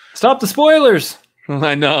race. Stop the spoilers.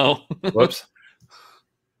 I know. Whoops.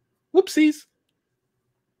 Whoopsies.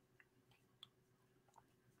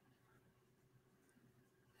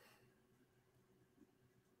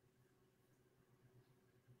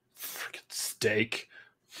 Freaking steak.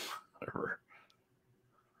 Whatever.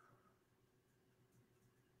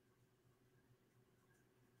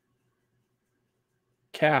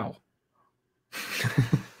 cow.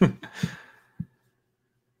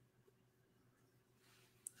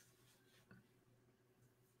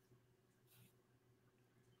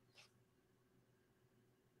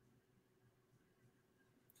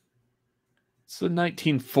 It's the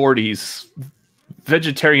 1940s.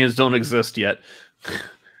 Vegetarians don't exist yet.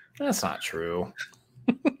 That's not true.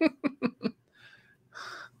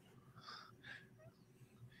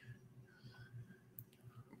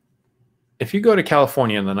 If you go to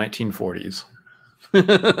California in the 1940s,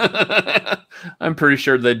 I'm pretty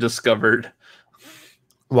sure they discovered.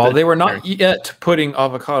 while they were not yet putting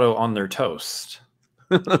avocado on their toast.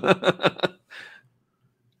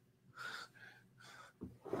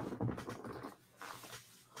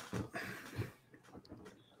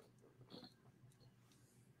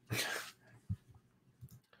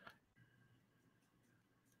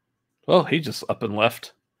 Well, he just up and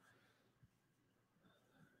left.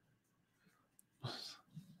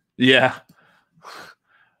 Yeah.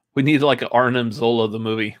 We need like an Arnim Zola the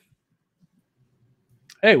movie.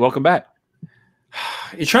 Hey, welcome back.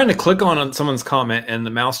 You're trying to click on someone's comment and the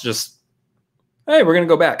mouse just, hey, we're going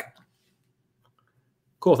to go back.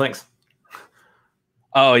 Cool, thanks.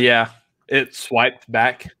 Oh, yeah. It swiped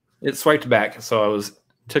back. It swiped back, so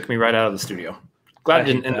took me right out of the studio. Glad it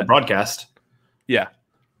didn't end the broadcast. Yeah.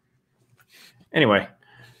 Anyway,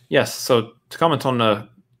 yes, so to comment on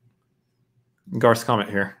Garth's comment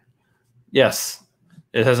here. Yes,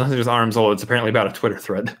 it has nothing to do with Arnim Zola. It's apparently about a Twitter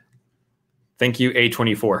thread. Thank you,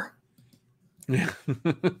 A24. I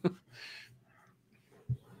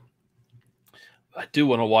do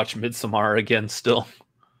want to watch Midsommar again still.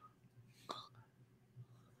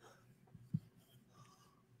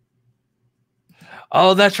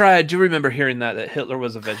 Oh, that's right. I do remember hearing that Hitler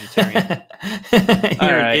was a vegetarian.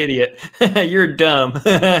 You're an idiot. You're dumb.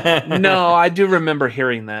 No, I do remember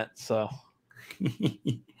hearing that. So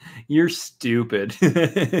you're stupid.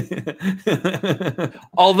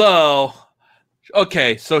 Although,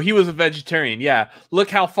 okay, so he was a vegetarian. Yeah, look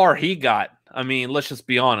how far he got. I mean, let's just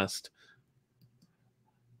be honest.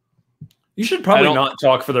 You should probably not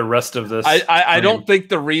talk for the rest of this. I don't think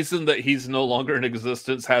the reason that he's no longer in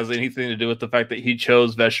existence has anything to do with the fact that he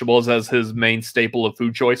chose vegetables as his main staple of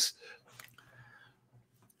food choice.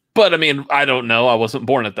 But I mean, I don't know. I wasn't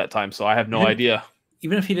born at that time, so I have no idea.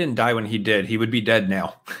 Even if he didn't die when he did, he would be dead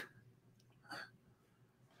now.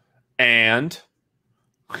 And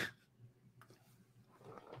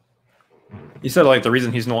you said like the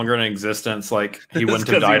reason he's no longer in existence, like he wouldn't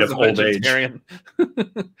have died of old age.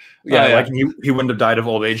 Yeah, like he wouldn't have died of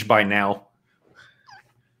old age by now.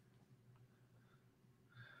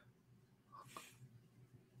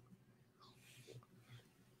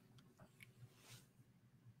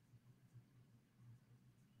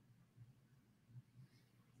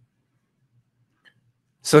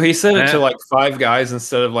 So he said it to like 5 guys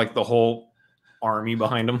instead of like the whole army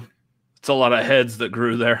behind him. It's a lot of heads that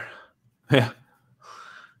grew there. Yeah.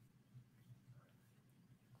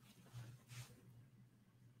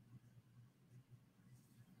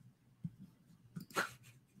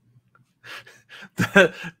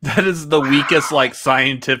 That is the weakest like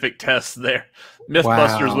scientific test there.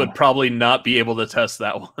 Mythbusters would probably not be able to test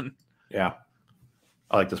that one. Yeah.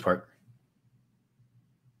 I like this part.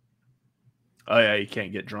 Oh yeah, you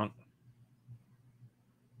can't get drunk.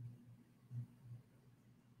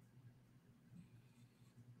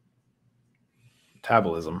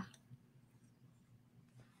 Metabolism.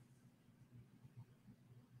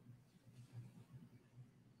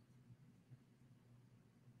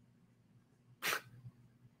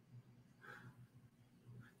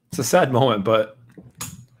 It's a sad moment, but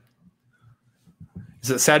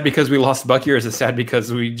is it sad because we lost Bucky, or is it sad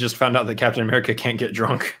because we just found out that Captain America can't get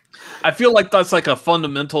drunk? I feel like that's like a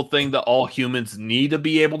fundamental thing that all humans need to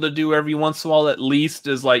be able to do every once in a while, at least,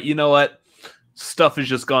 is like, you know what? Stuff has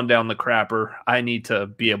just gone down the crapper. I need to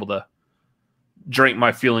be able to drink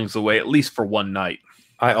my feelings away, at least for one night.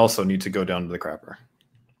 I also need to go down to the crapper.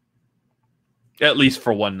 At least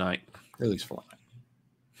for one night. At least for one night.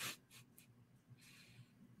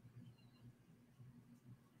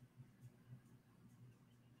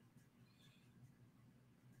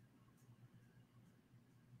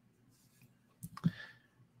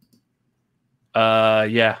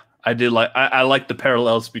 Yeah, I did like. I like the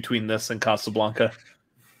parallels between this and Casablanca,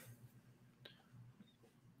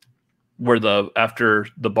 where after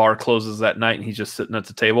the bar closes that night and he's just sitting at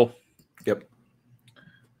the table. Yep.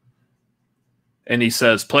 And he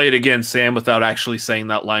says, "Play it again, Sam," without actually saying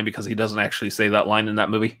that line, because he doesn't actually say that line in that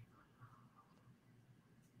movie.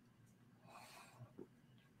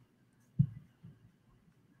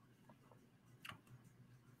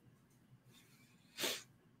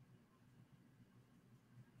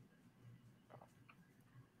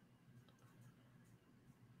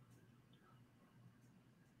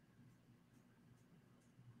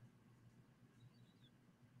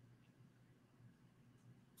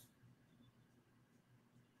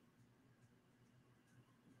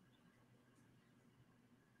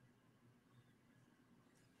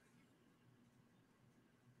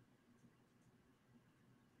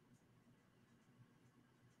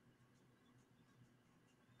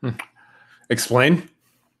 Explain.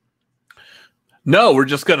 No, we're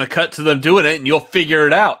just going to cut to them doing it, and you'll figure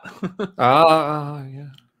it out. Yeah.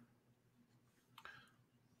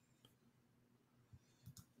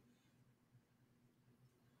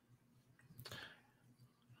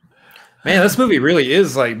 Man, this movie really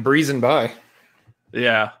is like breezing by.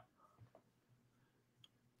 Yeah.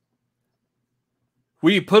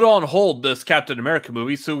 We put on hold this Captain America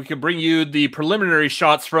movie so we can bring you the preliminary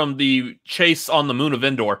shots from the chase on the moon of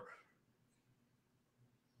Endor.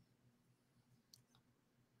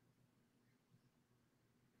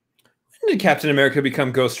 When did Captain America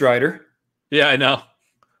become Ghost Rider? Yeah, I know.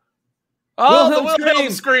 Oh, the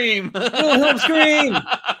Wilhelm scream! Wilhelm scream!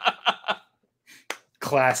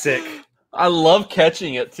 Classic. I love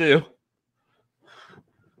catching it, too.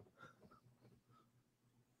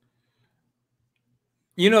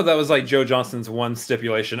 You know, that was like Joe Johnston's one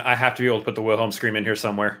stipulation. I have to be able to put the Wilhelm scream in here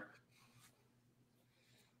somewhere.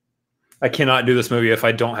 I cannot do this movie if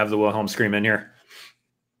I don't have the Wilhelm scream in here.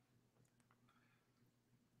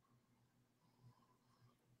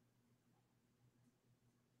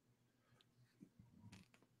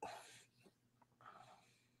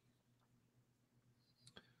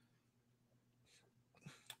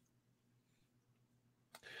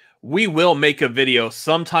 We will make a video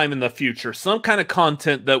sometime in the future, some kind of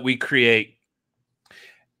content that we create,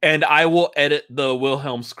 and I will edit the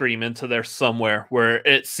Wilhelm scream into there somewhere where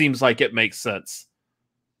it seems like it makes sense.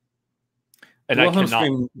 And I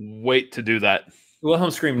cannot wait to do that.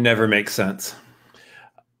 Wilhelm scream never makes sense.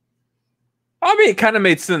 I mean, it kind of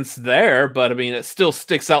made sense there, but I mean, it still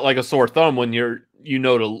sticks out like a sore thumb when you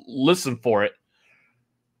know to listen for it.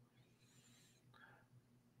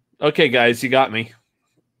 Okay, guys, you got me.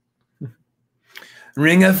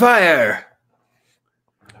 Ring of fire.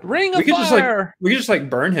 Ring of fire. We could just like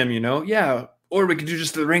burn him, you know? Yeah. Or we could do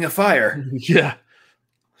just the ring of fire. Yeah.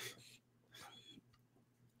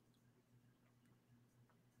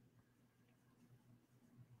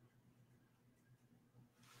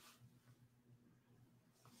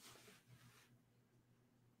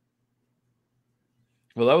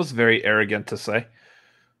 Well, that was very arrogant to say.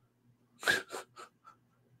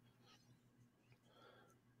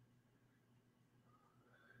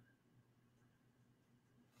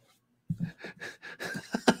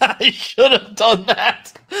 I should have done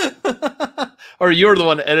that. Or you're the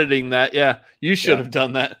one editing that. Yeah, you should have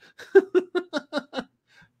done that.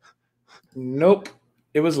 Nope.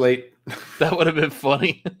 It was late. That would have been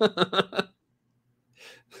funny.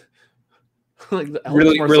 Like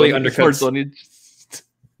really undercuts.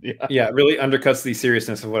 Yeah, really undercuts the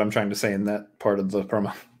seriousness of what I'm trying to say in that part of the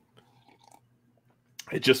promo.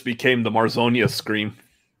 It just became the Marzonia scream.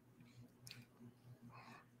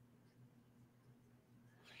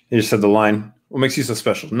 He just said the line, "What makes you so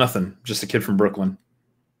special? Nothing. Just a kid from Brooklyn."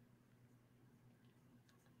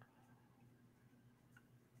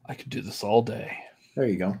 I could do this all day. There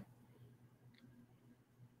you go.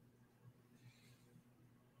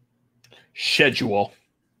 Schedule.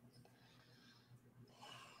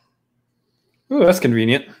 Ooh, that's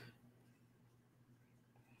convenient.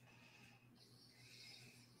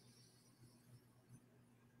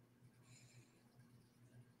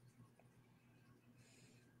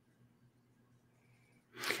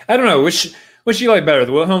 I don't know. Which you like better,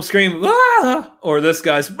 the Wilhelm scream, ah, or this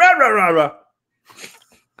guy's rah, rah, rah, rah.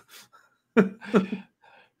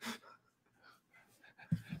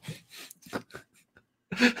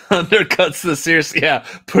 Undercuts the serious. Yeah,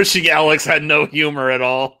 pushing Alex had no humor at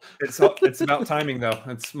all. It's about timing, though.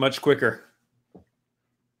 It's much quicker.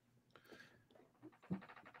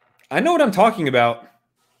 I know what I'm talking about.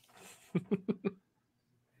 I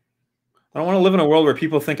don't want to live in a world where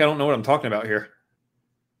people think I don't know what I'm talking about here.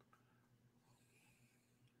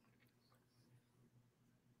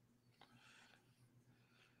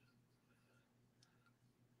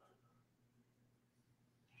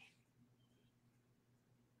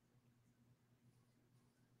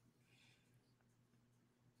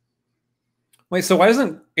 Wait, so why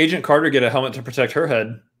doesn't Agent Carter get a helmet to protect her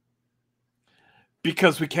head?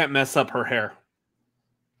 Because we can't mess up her hair.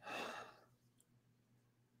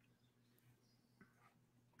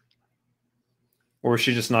 Or is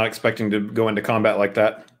she just not expecting to go into combat like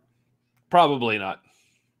that? Probably not.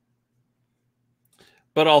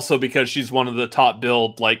 But also because she's one of the top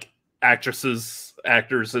billed actors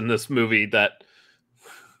in this movie that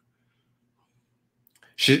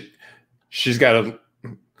she's got a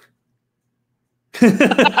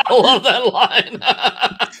I love that line.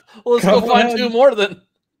 Let's go find two more then.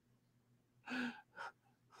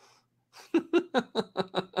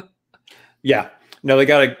 Yeah. No, they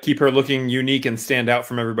got to keep her looking unique and stand out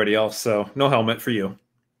from everybody else. So no helmet for you.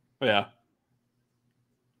 Yeah.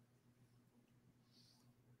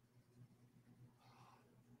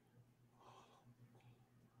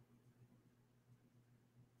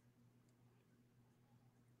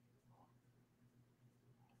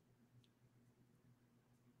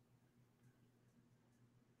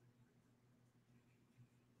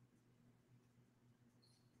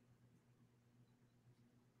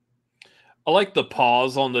 I like the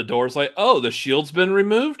pause on the doors, like, oh, the shield's been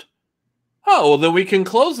removed? Oh, well, then we can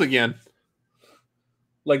close again.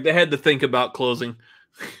 Like they had to think about closing.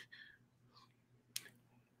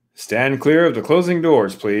 Stand clear of the closing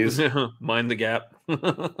doors, please. Mind the gap.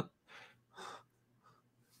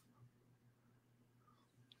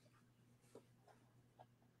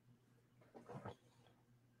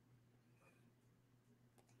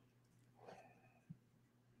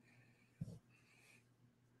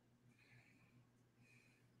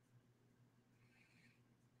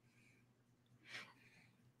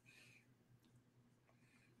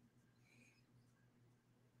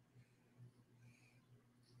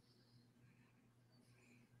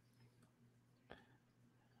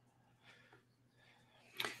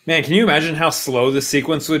 Man, can you imagine how slow the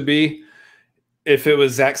sequence would be if it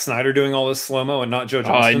was Zack Snyder doing all this slow-mo and not Joe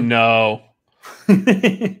I Johnston? know.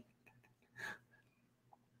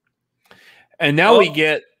 And now we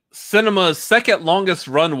get cinema's second longest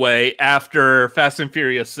runway after Fast and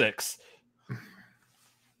Furious 6.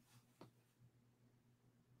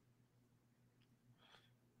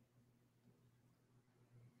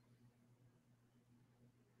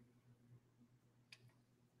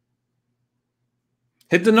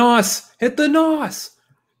 Hit the NOS! Hit the NOS!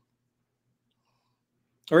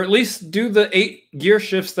 Or at least do the 8 gear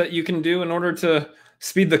shifts that you can do in order to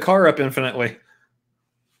speed the car up infinitely.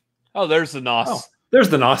 Oh, there's the NOS. Oh, there's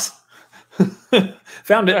the NOS.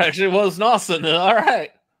 Found it. There actually was NOS in it. All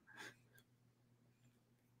right.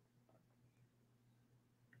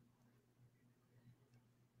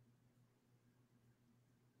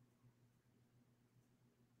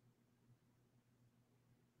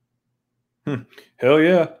 Hell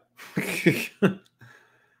yeah.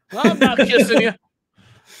 I'm not kissing you.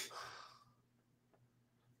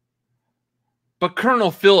 But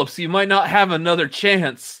Colonel Phillips, you might not have another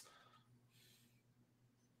chance.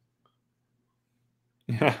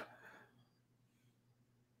 Yeah.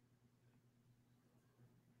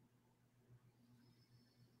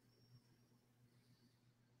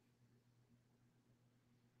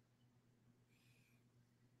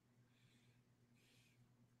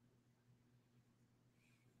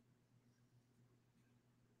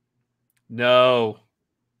 No.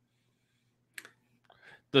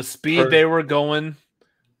 The speed they were going.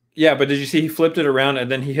 Yeah, but did you see he flipped it around and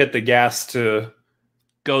then he hit the gas to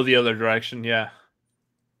go the other direction? Yeah.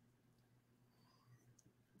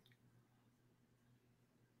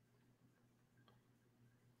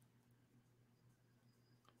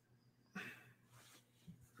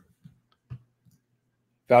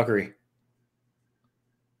 Valkyrie.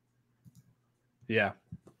 Yeah.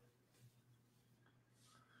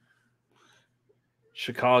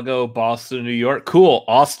 Chicago, Boston, New York. Cool.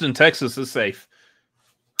 Austin, Texas is safe.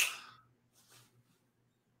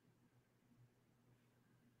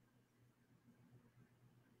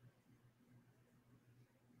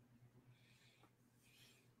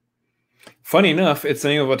 Funny enough, it's the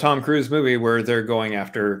name of a Tom Cruise movie where they're going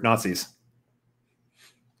after Nazis.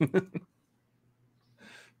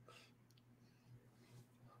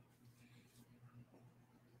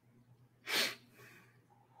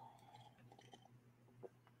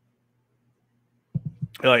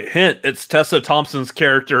 Like, hint, it's Tessa Thompson's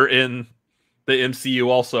character in the MCU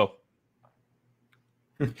also.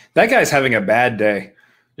 That guy's having a bad day.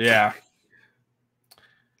 Yeah.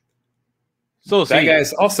 So that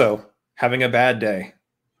guy's also having a bad day.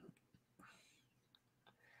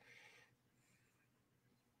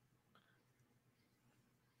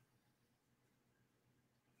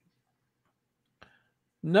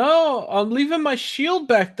 No, I'm leaving my shield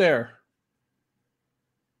back there.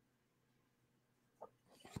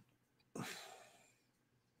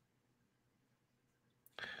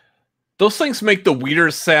 Those things make the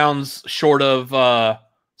weirdest sounds short of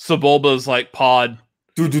Sebulba's like pod.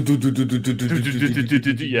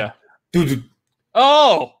 Yeah.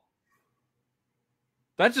 Oh!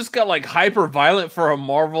 That just got like hyper violent for a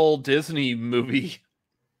Marvel Disney movie.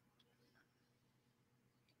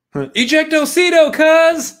 Ejectocito,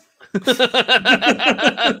 cuz!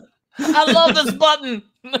 I love this button!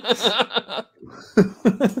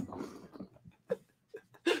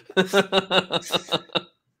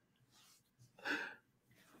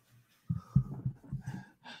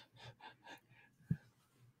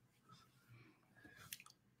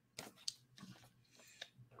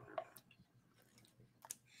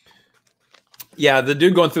 Yeah, the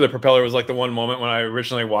dude going through the propeller was like the one moment when I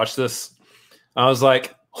originally watched this. I was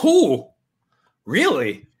like, "Who?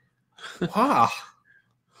 Really? Wow."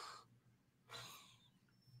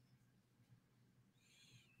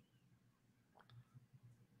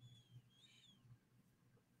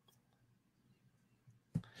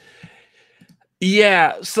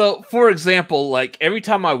 Yeah. So, for example, like every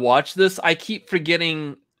time I watch this, I keep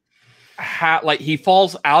forgetting how, like, he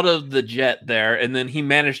falls out of the jet there, and then he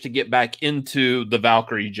managed to get back into the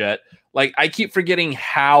Valkyrie jet. Like, I keep forgetting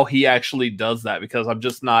how he actually does that because I'm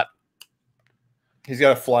just not. He's got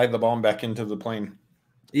to fly the bomb back into the plane.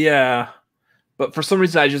 Yeah. But for some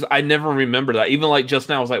reason, I never remember that. Even like just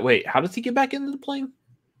now, I was like, wait, how does he get back into the plane?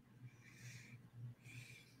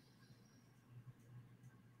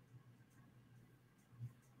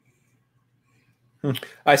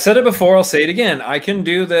 I said it before. I'll say it again. I can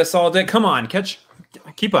do this all day. Come on,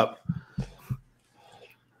 keep up.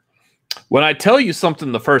 When I tell you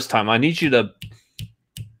something the first time, I need you to.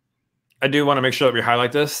 I do want to make sure that we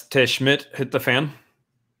highlight this. Tay Schmidt hit the fan.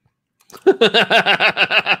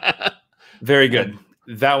 Very good.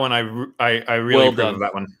 That one, I really approve of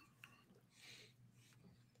that one.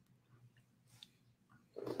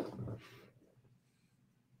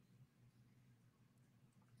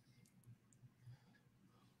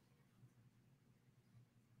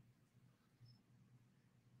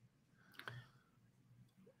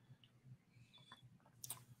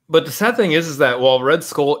 But the sad thing is that while Red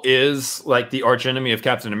Skull is like the arch enemy of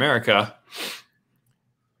Captain America,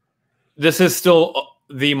 this is still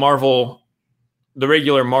the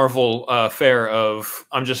regular Marvel fare of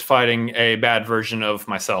I'm just fighting a bad version of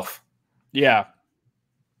myself. Yeah.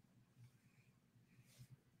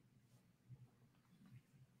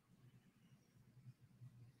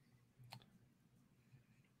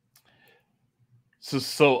 This is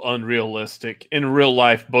so unrealistic. In real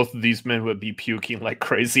life, both of these men would be puking like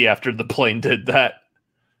crazy after the plane did that.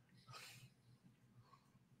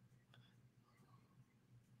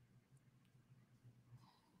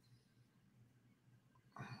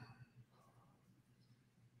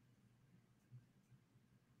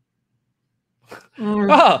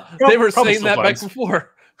 They were saying that back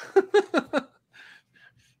before.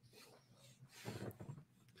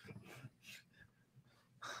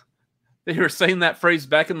 They were saying that phrase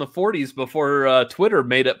back in the 40s before Twitter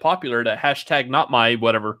made it popular to hashtag not my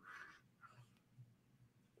whatever.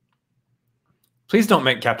 Please don't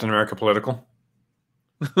make Captain America political.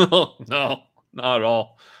 No, not at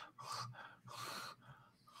all.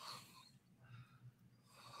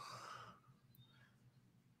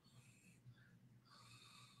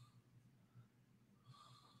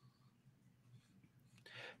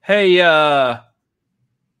 Hey,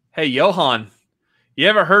 Johan, you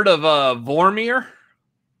ever heard of Vormir?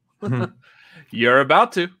 You're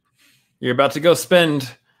about to. You're about to go spend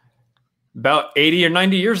about 80 or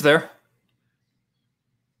 90 years there.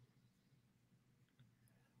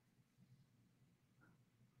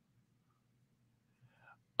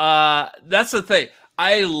 That's the thing.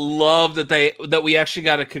 I love that we actually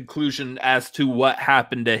got a conclusion as to what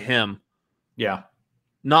happened to him. Yeah.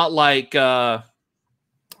 Not like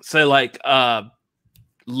say like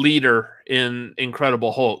Leader in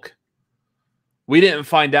Incredible Hulk. We didn't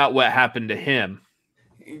find out what happened to him.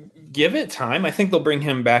 Give it time. I think they'll bring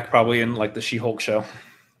him back probably in like the She-Hulk show.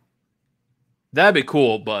 That'd be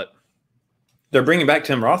cool, but they're bringing back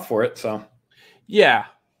Tim Roth for it, so yeah.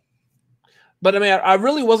 But I mean, I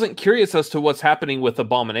really wasn't curious as to what's happening with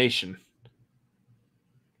Abomination.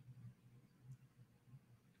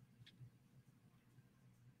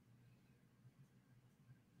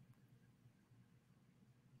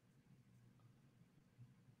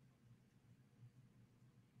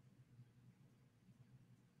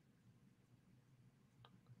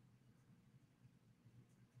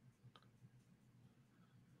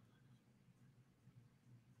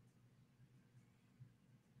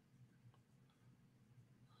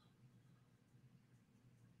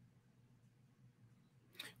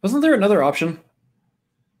 Wasn't there another option?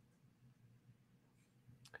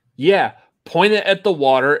 Yeah, point it at the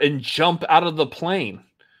water and jump out of the plane.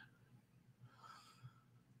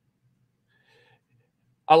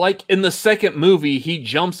 I like in the second movie, he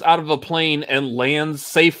jumps out of a plane and lands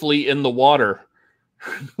safely in the water.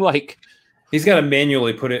 Like, he's got to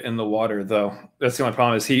manually put it in the water, though. That's the only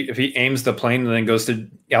problem is if he aims the plane and then goes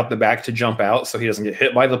out the back to jump out so he doesn't get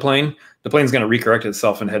hit by the plane's going to recorrect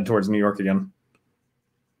itself and head towards New York again.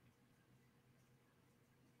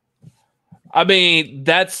 I mean,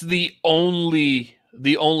 that's the only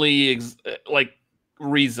like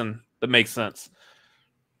reason that makes sense.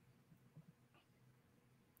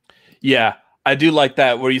 Yeah, I do like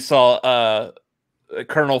that where you saw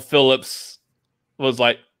Colonel Phillips was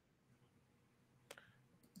like,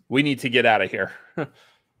 we need to get out of here.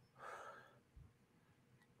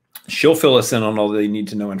 She'll fill us in on all the need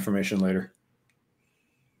to know information later.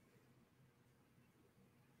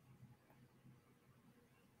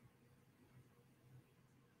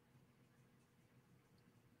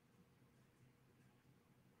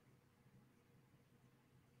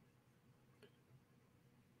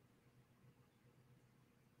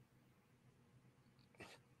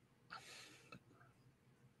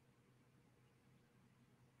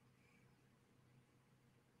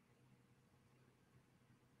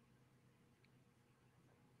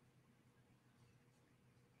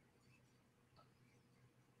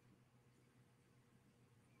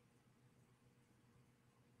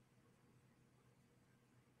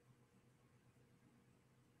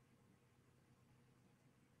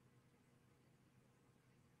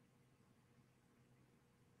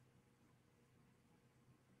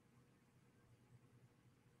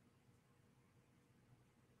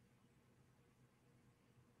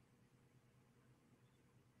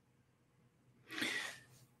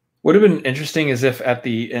 Would have been interesting is if at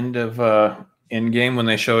the end of Endgame, when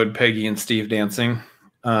they showed Peggy and Steve dancing,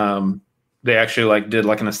 they actually like did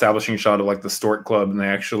like an establishing shot of like the Stork Club, and they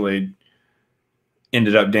actually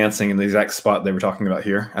ended up dancing in the exact spot they were talking about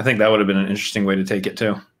here. I think that would have been an interesting way to take it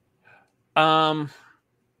too.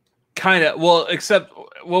 Kind of. Well, except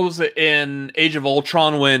what was it in Age of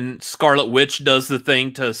Ultron when Scarlet Witch does the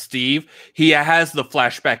thing to Steve? He has the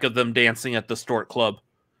flashback of them dancing at the Stork Club.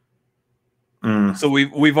 So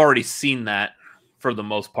we've already seen that for the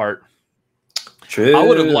most part. True. I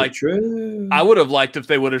would have liked if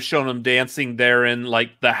they would have shown him dancing there in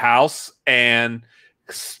like the house, and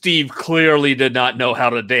Steve clearly did not know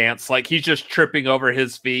how to dance. Like he's just tripping over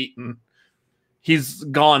his feet, and he's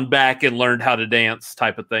gone back and learned how to dance,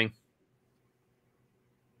 type of thing.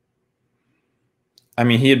 I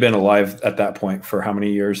mean, he had been alive at that point for how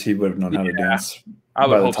many years? He would have known how to dance I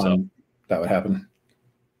would by the hope time so. that would happen.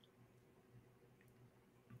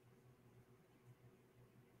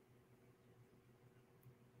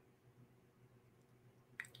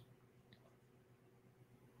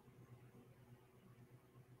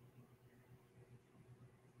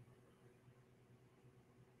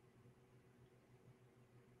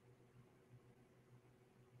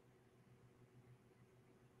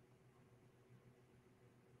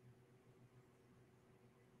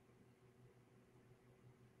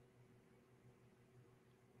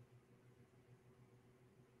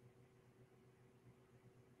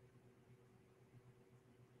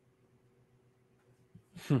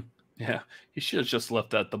 Yeah, he should have just left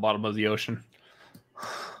that at the bottom of the ocean.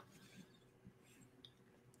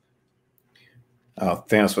 Oh,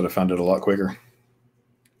 Thanos would have found it a lot quicker.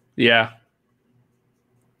 Yeah.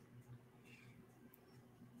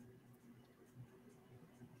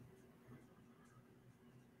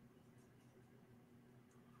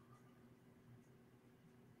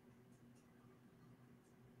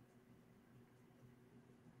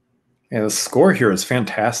 Yeah, the score here is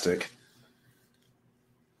fantastic.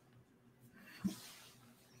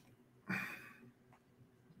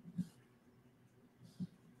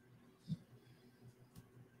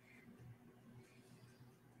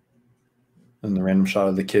 And the random shot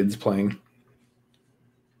of the kids playing.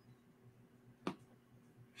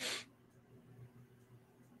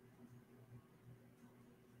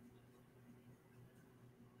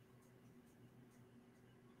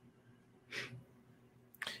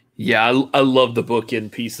 Yeah, I love the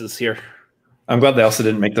bookend pieces here. I'm glad they also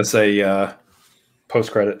didn't make this a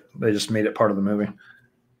post-credit. They just made it part of the movie.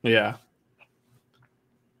 Yeah.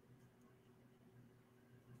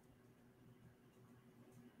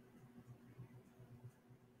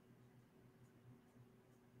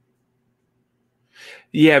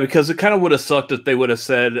 Yeah, because it kind of would have sucked if they would have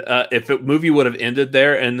said, if the movie would have ended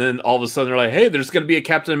there, and then all of a sudden they're like, hey, there's going to be a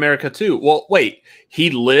Captain America 2. Well, wait, he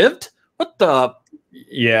lived? What the?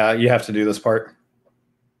 Yeah, you have to do this part.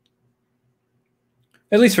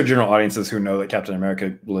 At least for general audiences who know that Captain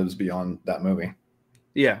America lives beyond that movie.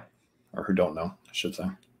 Yeah. Or who don't know, I should say.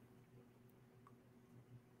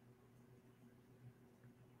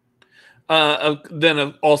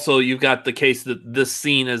 Then also you've got the case that this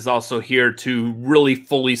scene is also here to really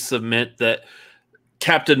fully submit that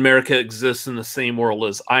Captain America exists in the same world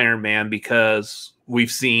as Iron Man, because we've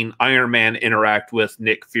seen Iron Man interact with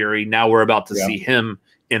Nick Fury. Now we're about to see him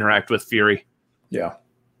interact with Fury. Yeah.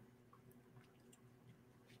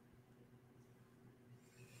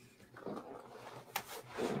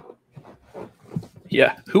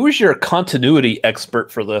 Yeah. Who is your continuity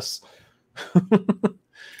expert for this?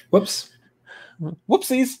 Whoops.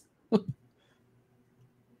 Whoopsies.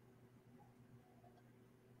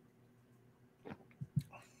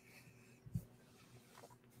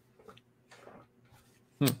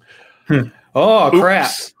 Oh, crap.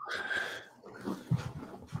 Oops.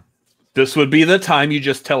 This would be the time you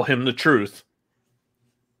just tell him the truth.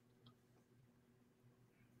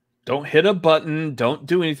 Don't hit a button. Don't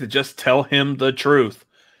do anything. Just tell him the truth.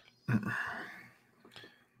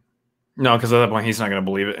 No, because at that point, he's not going to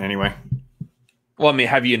believe it anyway. Well, I mean,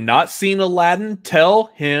 have you not seen Aladdin? Tell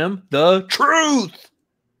him the truth.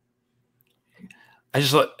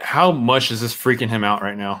 How much is this freaking him out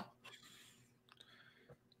right now?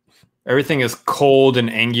 Everything is cold and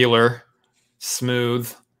angular,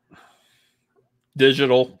 smooth.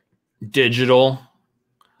 Digital.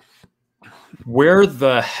 Where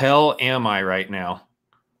the hell am I right now?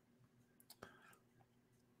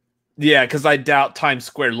 Yeah, because I doubt Times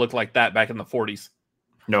Square looked like that back in the 40s.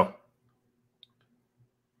 No.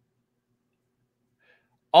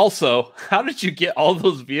 Also, how did you get all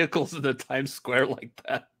those vehicles into Times Square like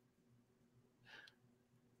that?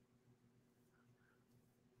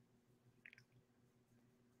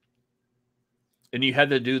 And you had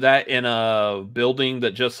to do that in a building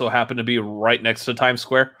that just so happened to be right next to Times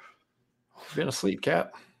Square? I've been asleep,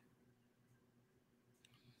 Cap.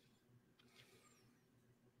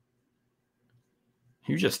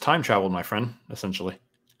 You just time traveled, my friend, essentially.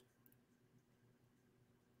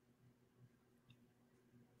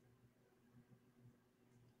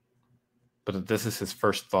 But this is his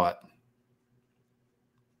first thought.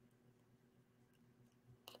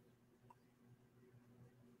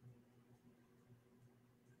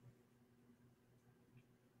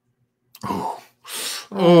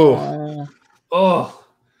 Oh.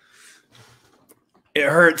 It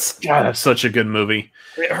hurts. God, that's such a good movie.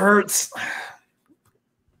 It hurts.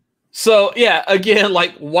 So, yeah, again,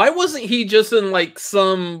 like, why wasn't he just in, like,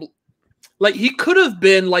 some... Like, he could have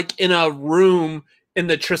been, like, in a room in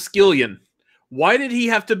the Triskelion. Why did he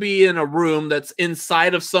have to be in a room that's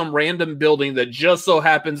inside of some random building that just so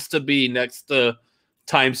happens to be next to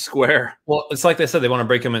Times Square? Well, it's like they said, they want to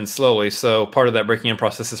break him in slowly. So part of that breaking in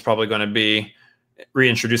process is probably going to be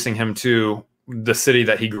reintroducing him to the city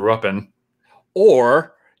that he grew up in.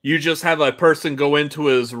 Or you just have a person go into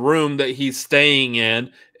his room that he's staying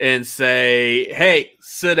in and say, hey,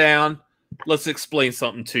 sit down. Let's explain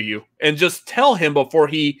something to you. And just tell him before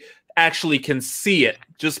he actually can see it.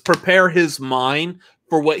 Just prepare his mind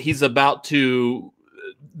for what he's about to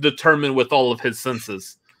determine with all of his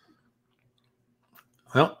senses.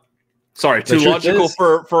 Well, sorry, too logical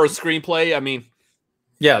for a screenplay. I mean,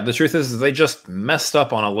 yeah, the truth is they just messed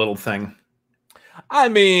up on a little thing. I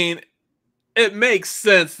mean, it makes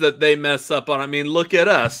sense that they mess up on. I mean, look at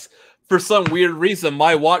us. For some weird reason,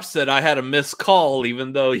 my watch said I had a missed call,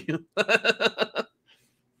 even though you.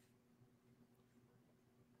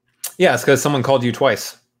 Yeah, it's because someone called you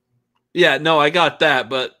twice. Yeah, no, I got that,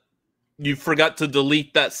 but you forgot to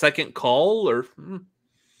delete that second call, or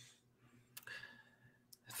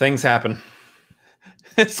things happen.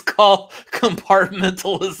 It's called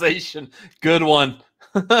compartmentalization. Good one.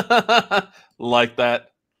 Like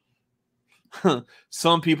that.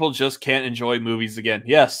 Some people just can't enjoy movies again.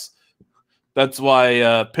 Yes. That's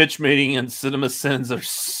why pitch meeting and cinema sins are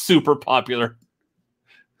super popular.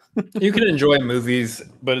 You can enjoy movies,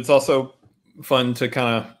 but it's also fun to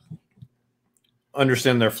kind of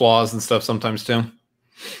understand their flaws and stuff sometimes too.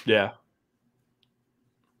 Yeah.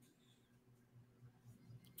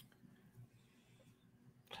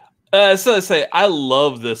 So I say, I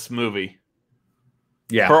love this movie.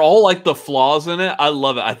 Yeah. For all like the flaws in it, I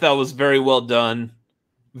love it. I thought it was very well done.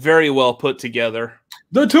 Very well put together.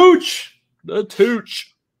 The Tooch! The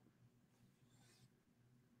Tooch.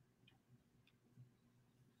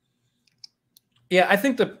 Yeah, I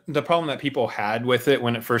think the problem that people had with it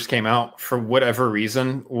when it first came out, for whatever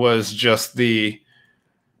reason, was just it's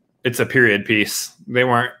a period piece. They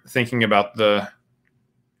weren't thinking about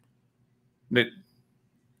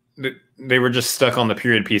they were just stuck on the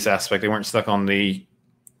period piece aspect. They weren't stuck on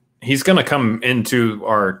he's going to come into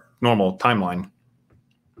our normal timeline.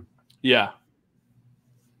 Yeah.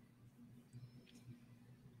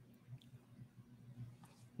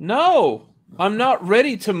 No, I'm not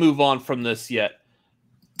ready to move on from this yet.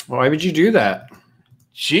 Why would you do that?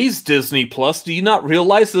 Jeez, Disney Plus, do you not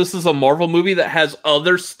realize this is a Marvel movie that has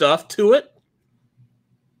other stuff to it?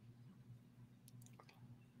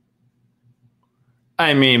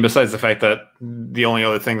 I mean, besides the fact that the only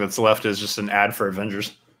other thing that's left is just an ad for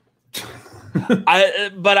Avengers.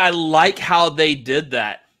 But I like how they did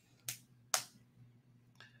that.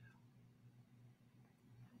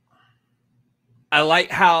 I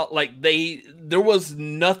like how there was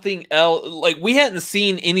nothing else. Like, we hadn't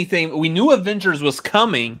seen anything. We knew Avengers was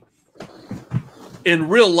coming, in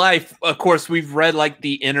real life, of course, we've read like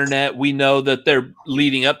the internet. We know that they're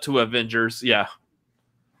leading up to Avengers. Yeah.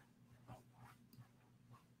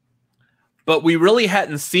 But we really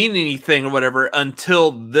hadn't seen anything or whatever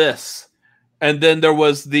until this. And then there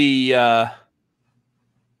was the...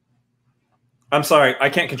 I'm sorry. I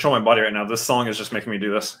can't control my body right now. This song is just making me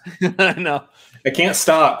do this. No. I can't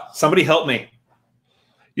stop. Somebody help me.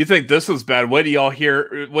 You think this was bad? Wait do y'all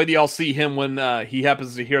hear? Wait do y'all see him when he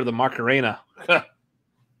happens to hear the Macarena? That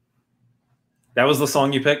was the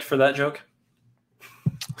song you picked for that joke?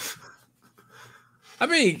 I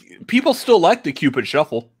mean, people still like the Cupid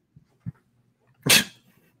Shuffle.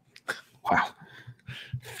 Wow.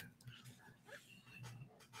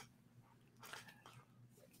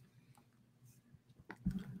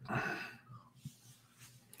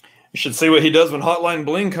 You should see what he does when Hotline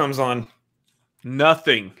Bling comes on.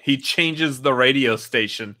 Nothing. He changes the radio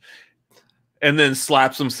station and then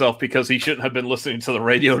slaps himself because he shouldn't have been listening to the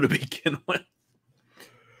radio to begin with.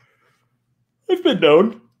 I've been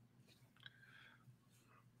known.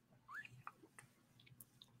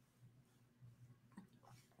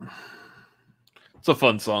 It's a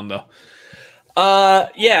fun song though.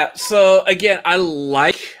 Yeah, so again, I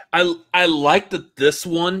like that this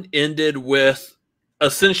one ended with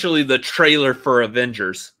essentially the trailer for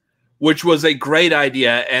Avengers, which was a great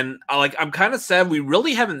idea. And I'm kind of sad we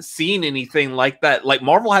really haven't seen anything like that. Like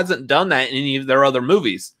Marvel hasn't done that in any of their other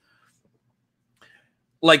movies.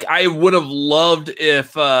 Like I would have loved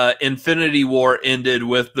if Infinity War ended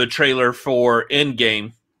with the trailer for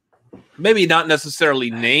Endgame. Maybe not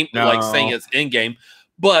necessarily like saying it's Endgame,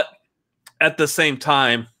 but at the same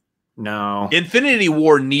time, no. Infinity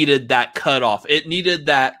War needed that cutoff. It needed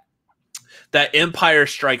that Empire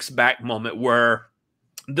Strikes Back moment where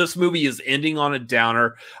this movie is ending on a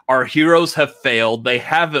downer. Our heroes have failed. They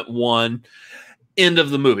haven't won. End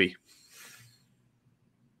of the movie.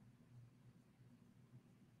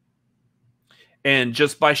 And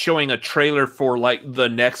just by showing a trailer for like the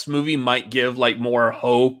next movie might give like more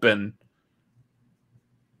hope. And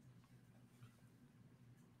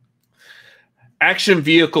action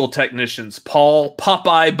vehicle technicians, Paul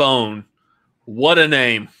Popeye Bone. What a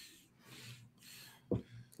name.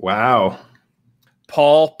 Wow.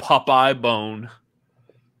 Paul Popeye Bone.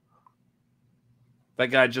 That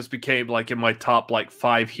guy just became like in my top like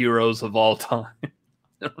 5 heroes of all time.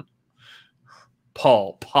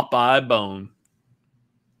 Paul Popeye Bone.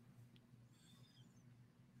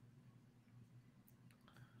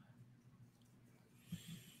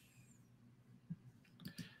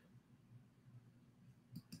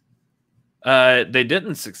 They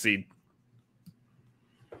didn't succeed.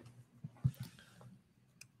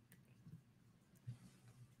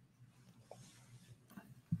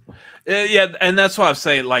 Yeah, and that's why I'm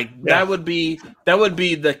saying like that would be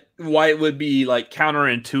the why it would be like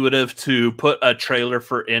counterintuitive to put a trailer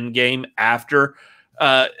for Endgame after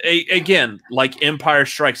again, like Empire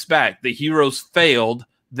Strikes Back. The heroes failed,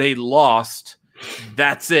 they lost.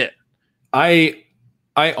 That's it.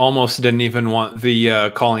 I almost didn't even want the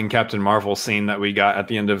calling Captain Marvel scene that we got at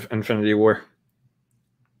the end of Infinity War.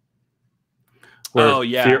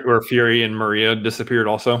 Where Fury and Maria disappeared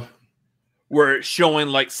also. Where it's showing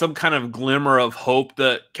like some kind of glimmer of hope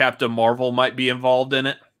that Captain Marvel might be involved in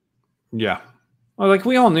it. Yeah. Well, like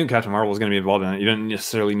we all knew Captain Marvel was going to be involved in it. You didn't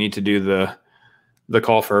necessarily need to do the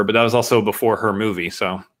call for her, but that was also before her movie.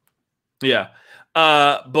 So yeah.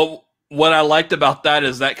 But what I liked about that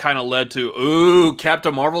is that kind of led to, ooh,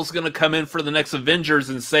 Captain Marvel's going to come in for the next Avengers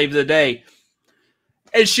and save the day.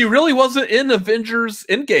 And she really wasn't in Avengers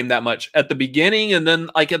Endgame that much at the beginning and then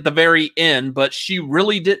like at the very end, but she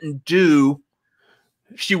really didn't do.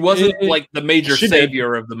 She wasn't like the major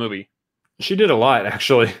savior of the movie. She did a lot,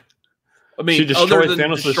 actually. I mean, she destroyed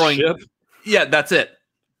Thanos' ship. Yeah, that's it.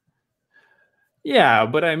 Yeah,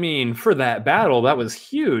 but I mean, for that battle, that was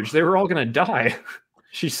huge. They were all going to die.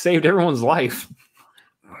 She saved everyone's life.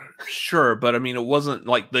 Sure, but I mean, it wasn't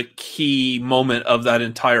like the key moment of that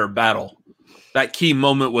entire battle. That key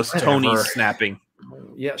moment was Tony snapping.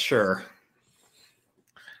 Yeah, sure.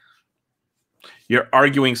 You're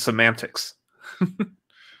arguing semantics.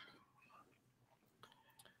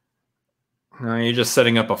 No, you're just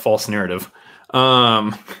setting up a false narrative.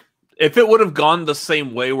 If it would have gone the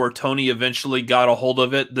same way where Tony eventually got a hold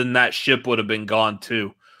of it, then that ship would have been gone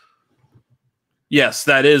too. Yes,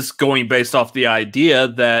 that is going based off the idea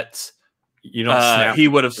that you don't he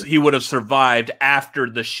would have survived after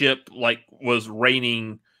the ship like was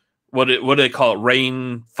raining. What do they call it?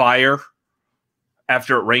 Rain fire.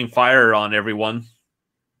 After it rained fire on everyone.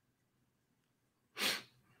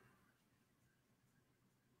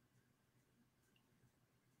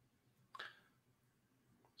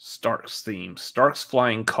 Stark's theme. Stark's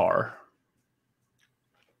flying car.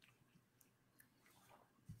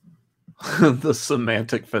 The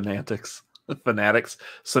semantic fanatics.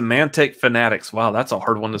 Semantic fanatics. Wow, that's a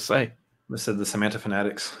hard one to say. I said the semantic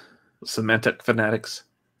fanatics. Semantic fanatics.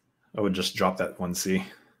 I would just drop that one C.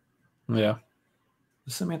 Yeah.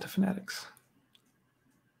 The semantic fanatics.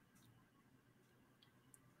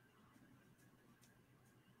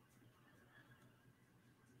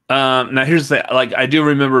 Now here's the like I do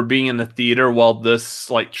remember being in the theater while this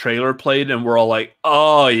like trailer played, and we're all like,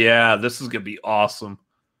 "Oh yeah, this is gonna be awesome."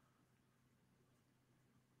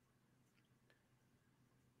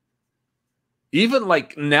 Even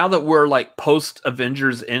like now that we're like post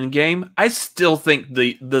Avengers Endgame, I still think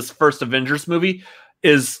this first Avengers movie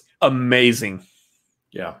is amazing.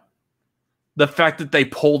 Yeah, the fact that they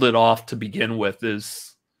pulled it off to begin with is.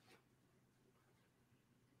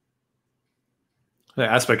 The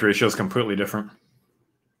aspect ratio is completely different.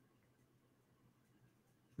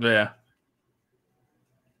 Yeah.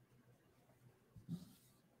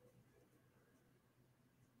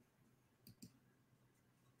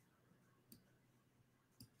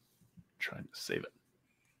 Trying to save it.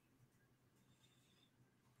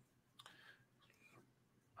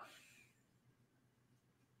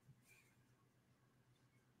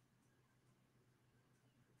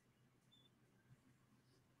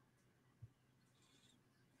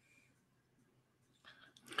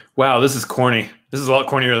 Wow, this is corny. This is a lot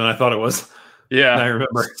cornier than I thought it was. Yeah, I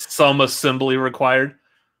remember. Some assembly required.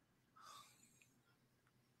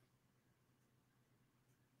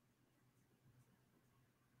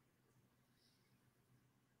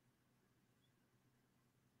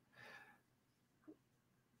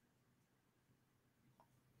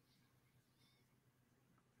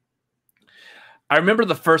 I remember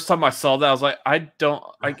the first time I saw that, I was like, I don't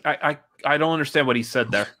understand what he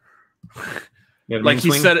said there. Like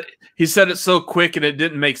he said it so quick and it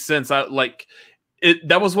didn't make sense. That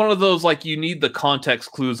was one of those like you need the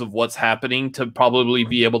context clues of what's happening to probably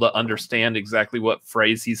be able to understand exactly what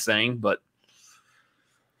phrase he's saying, but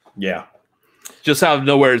yeah, just out of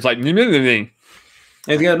nowhere it's like he's got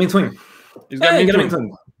a mean swing. He's got a mean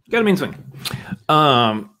swing. Got a mean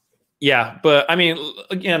swing. Yeah, but I mean,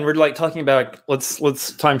 again, we're like talking about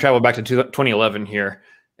let's time travel back to 2011 here,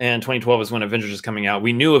 and 2012 is when Avengers is coming out.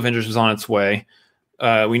 We knew Avengers was on its way.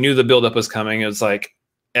 We knew the buildup was coming. It was like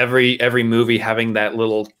every movie having that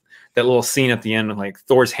little scene at the end, like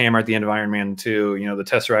Thor's hammer at the end of Iron Man 2. You know, the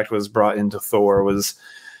Tesseract was brought into Thor. Was,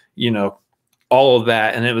 you know, all of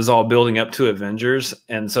that, and it was all building up to Avengers.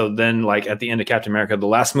 And so then, like at the end of Captain America, the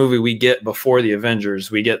last movie we get before the Avengers,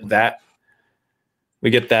 we get that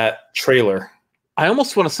trailer. I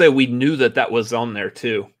almost want to say we knew that was on there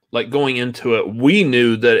too. Like going into it, we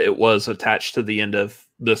knew that it was attached to the end of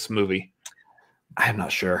this movie. I'm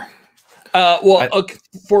not sure.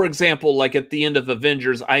 For example, like at the end of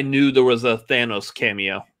Avengers, I knew there was a Thanos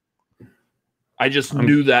cameo. I just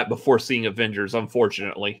knew that before seeing Avengers,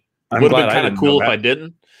 unfortunately. It would have been kind of cool if I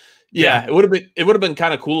didn't. Yeah, it would have been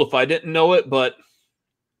kind of cool if I didn't know it, but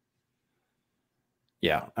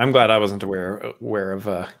yeah, I'm glad I wasn't aware of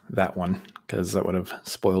that one because that would have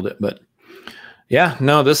spoiled it. But yeah,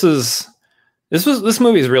 no, this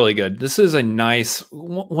movie is really good. This is a nice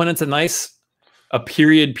a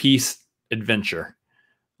period piece adventure.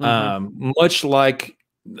 Much like,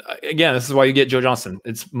 again, this is why you get Joe Johnston.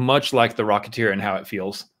 It's much like The Rocketeer and how it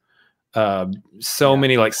feels.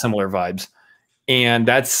 Many like similar vibes, and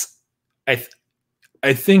that's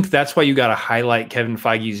I think that's why you got to highlight Kevin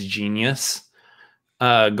Feige's genius.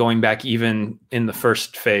 Going back even in the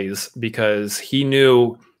first phase, because he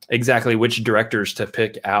knew exactly which directors to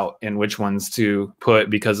pick out and which ones to put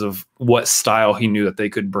because of what style he knew that they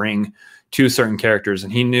could bring to certain characters.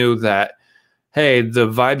 And he knew that, hey, the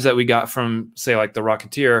vibes that we got from, say, like The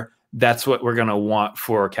Rocketeer, that's what we're going to want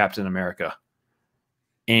for Captain America.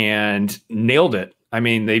 And nailed it. I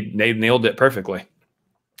mean, they nailed it perfectly.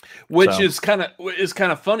 Which is kind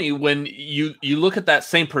of funny when you look at that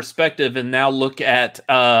same perspective and now look at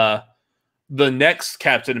the next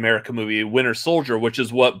Captain America movie, Winter Soldier, which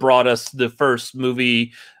is what brought us the first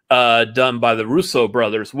movie done by the Russo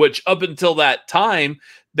brothers, which up until that time,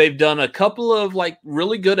 they've done a couple of like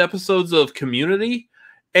really good episodes of Community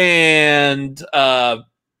and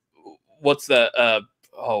what's that?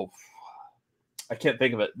 I can't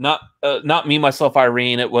think of it. Not Me, Myself,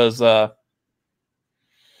 Irene. It was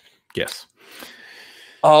yes.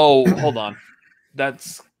 Oh, hold on.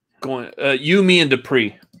 That's going. You, Me, and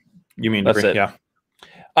Dupree. You mean That's Dupree? it. Yeah.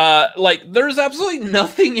 Like, there's absolutely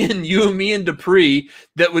nothing in You and Me and Dupree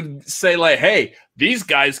that would say, like, hey, these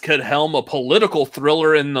guys could helm a political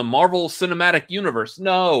thriller in the Marvel Cinematic Universe.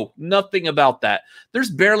 No, nothing about that. There's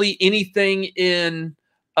barely anything in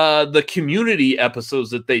the Community episodes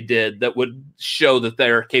that they did that would show that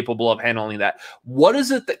they're capable of handling that. What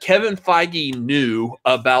is it that Kevin Feige knew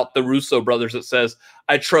about the Russo brothers that says,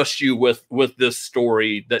 I trust you with this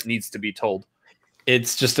story that needs to be told?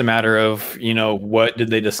 It's just a matter of, what did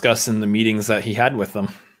they discuss in the meetings that he had with them?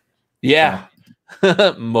 Yeah.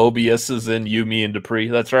 So. Mobius is in You, Me, and Dupree.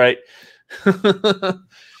 That's right.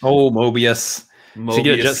 Oh, Mobius. Does he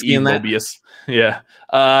get a jet ski in that? Mobius. Yeah.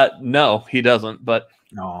 No, he doesn't, but.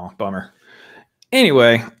 Oh, bummer.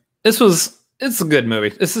 Anyway, it's a good movie.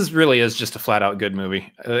 This really is just a flat out good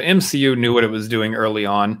movie. MCU knew what it was doing early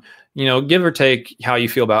on. Give or take how you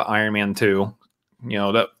feel about Iron Man 2.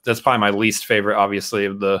 That's probably my least favorite, obviously,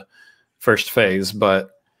 of the first phase,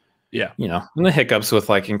 but yeah, and the hiccups with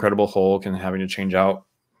like Incredible Hulk and having to change out,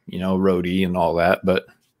 Rhodey and all that. But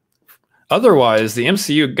otherwise, the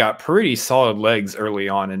MCU got pretty solid legs early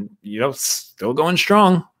on, and still going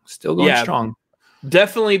strong, strong.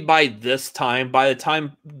 Definitely by the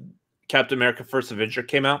time Captain America: First Avenger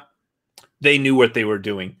came out, they knew what they were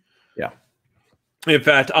doing. Yeah. In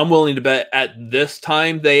fact, I'm willing to bet at this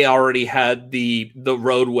time they already had the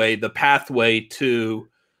roadway, the pathway to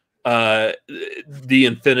the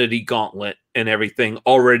Infinity Gauntlet and everything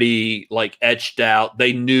already like etched out.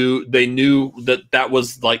 They knew that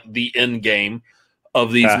was like the end game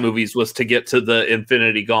of these movies was to get to the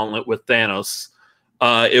Infinity Gauntlet with Thanos.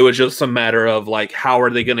 It was just a matter of like, how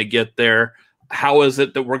are they going to get there? How is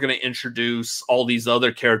it that we're going to introduce all these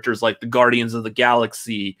other characters like the Guardians of the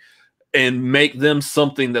Galaxy and make them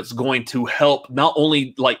something that's going to help not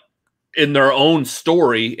only like in their own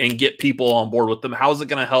story and get people on board with them. How is it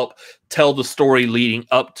going to help tell the story leading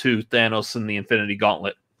up to Thanos and the Infinity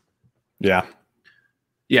Gauntlet? Yeah.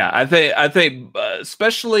 Yeah. I think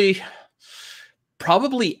especially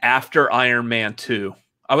probably after Iron Man 2,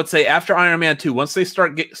 I would say after Iron Man 2, once they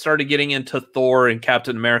started getting into Thor and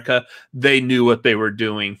Captain America, they knew what they were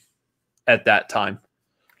doing at that time.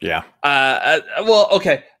 Yeah. Well,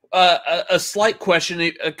 okay. A slight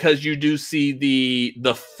question, because you do see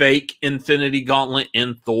the fake Infinity Gauntlet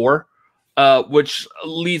in Thor, which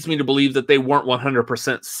leads me to believe that they weren't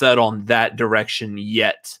 100% set on that direction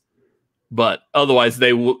yet. But otherwise,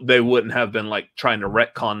 they wouldn't have been like trying to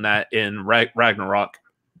retcon that in Ragnarok.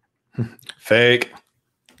 Fake.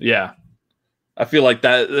 Yeah, I feel like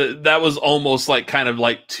that was almost like kind of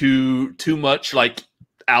like too much like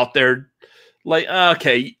out there. Like,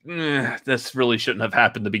 okay, this really shouldn't have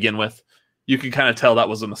happened to begin with. You can kind of tell that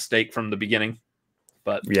was a mistake from the beginning.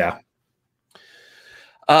 But yeah.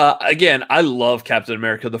 Again, I love Captain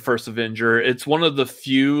America: The First Avenger. It's one of the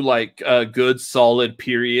few like good, solid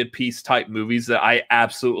period piece type movies that I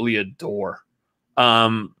absolutely adore.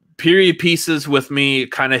 Period pieces with me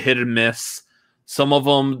kind of hit and miss. Some of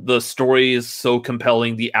them, the story is so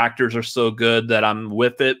compelling, the actors are so good that I'm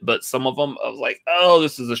with it. But some of them, I was like, oh,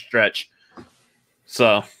 this is a stretch.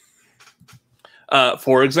 So,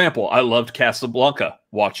 for example, I loved Casablanca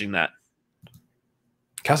watching that.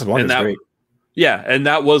 Casablanca is great. Yeah, and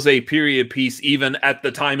that was a period piece even at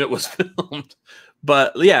the time it was filmed.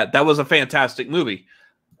 But yeah, that was a fantastic movie.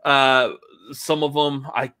 Some of them,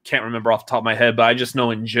 I can't remember off the top of my head, but I just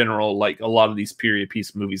know in general, like a lot of these period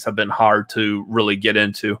piece movies have been hard to really get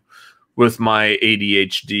into with my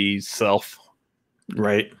ADHD self.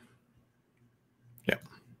 Right.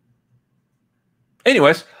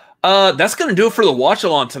 Anyways, that's going to do it for the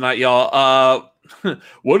watch-along tonight, y'all.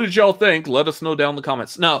 What did y'all think? Let us know down in the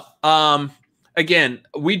comments. Now, again,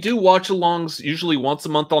 we do watch-alongs usually once a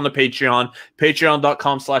month on the Patreon,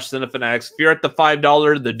 patreon.com/cinefanatics. If you're at the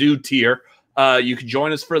 $5, the dude tier, you can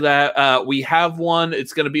join us for that. We have one.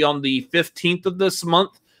 It's going to be on the 15th of this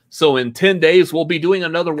month. So in 10 days, we'll be doing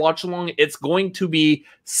another watch-along. It's going to be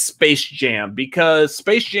Space Jam because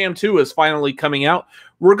Space Jam 2 is finally coming out.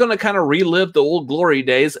 We're going to kind of relive the old glory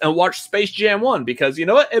days and watch Space Jam 1 because, you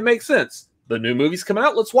know what? It makes sense. The new movie's coming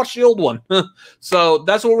out. Let's watch the old one. So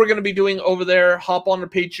that's what we're going to be doing over there. Hop on the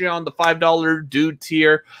Patreon, the $5 dude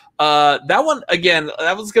tier. That one, again,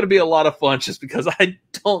 that was going to be a lot of fun just because I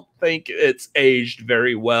don't think it's aged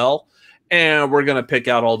very well. And we're going to pick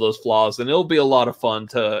out all those flaws, and it'll be a lot of fun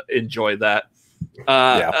to enjoy that.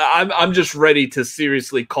 I'm just ready to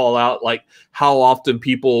seriously call out like how often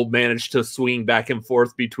people manage to swing back and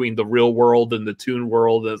forth between the real world and the toon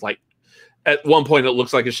world. And it's like at one point it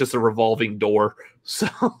looks like it's just a revolving door. So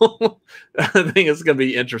I think it's going to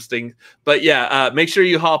be interesting. But yeah, make sure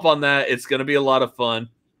you hop on that. It's going to be a lot of fun.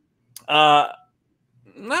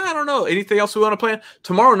 I don't know. Anything else we want to plan?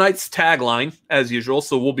 Tomorrow night's tagline, as usual.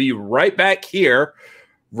 So we'll be right back here,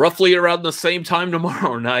 roughly around the same time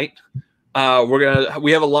tomorrow night.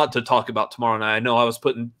 We have a lot to talk about tomorrow night. I know I was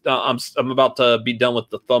putting. I'm about to be done with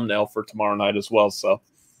the thumbnail for tomorrow night as well. So,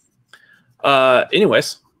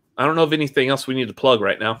 anyways, I don't know of anything else we need to plug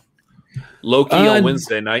right now. Loki on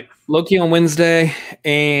Wednesday night. Loki on Wednesday,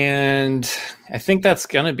 and I think that's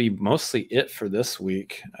going to be mostly it for this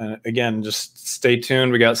week. Again, just stay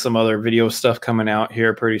tuned. We got some other video stuff coming out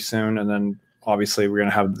here pretty soon, and then obviously we're going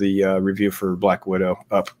to have the review for Black Widow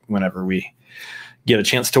up whenever we get a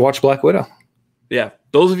chance to watch Black Widow. Yeah,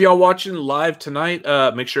 those of y'all watching live tonight,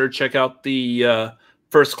 make sure to check out the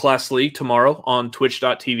First Class League tomorrow on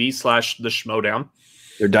twitch.tv/theschmodown.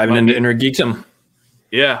 They're diving into Inner Geekdom.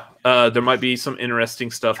 Yeah, there might be some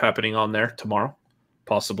interesting stuff happening on there tomorrow,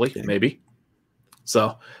 possibly, maybe.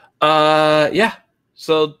 So, yeah.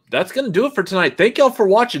 So that's gonna do it for tonight. Thank y'all for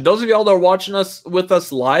watching. Those of y'all that are watching us with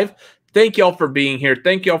us live, thank y'all for being here.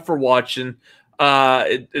 Thank y'all for watching.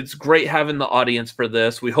 It's great having the audience for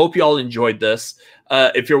this. We hope y'all enjoyed this.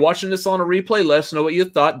 If you're watching this on a replay, let us know what you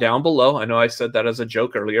thought down below. I know I said that as a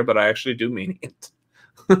joke earlier, but I actually do mean it.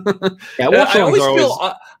 Yeah,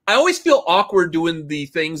 I always feel awkward doing the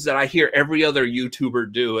things that I hear every other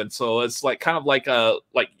YouTuber do, and so it's like kind of like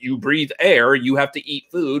you breathe air, you have to eat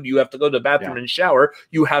food, you have to go to the bathroom and shower,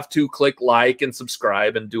 you have to click like and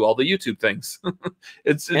subscribe and do all the YouTube things.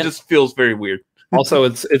 It just feels very weird. Also,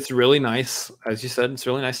 it's really nice, as you said, it's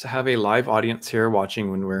really nice to have a live audience here watching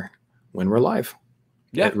when we're live.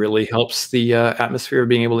 Yeah, it really helps the atmosphere of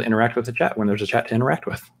being able to interact with the chat when there's a chat to interact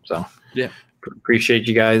with. So yeah. Appreciate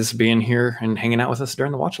you guys being here and hanging out with us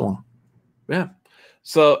during the watch along. Yeah.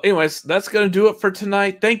 So anyways, that's going to do it for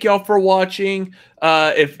tonight. Thank y'all for watching.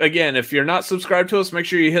 If you're not subscribed to us, make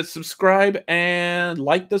sure you hit subscribe and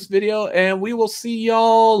like this video, and we will see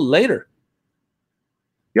y'all later.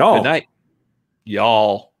 Y'all. Good night.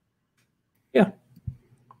 Y'all. Yeah.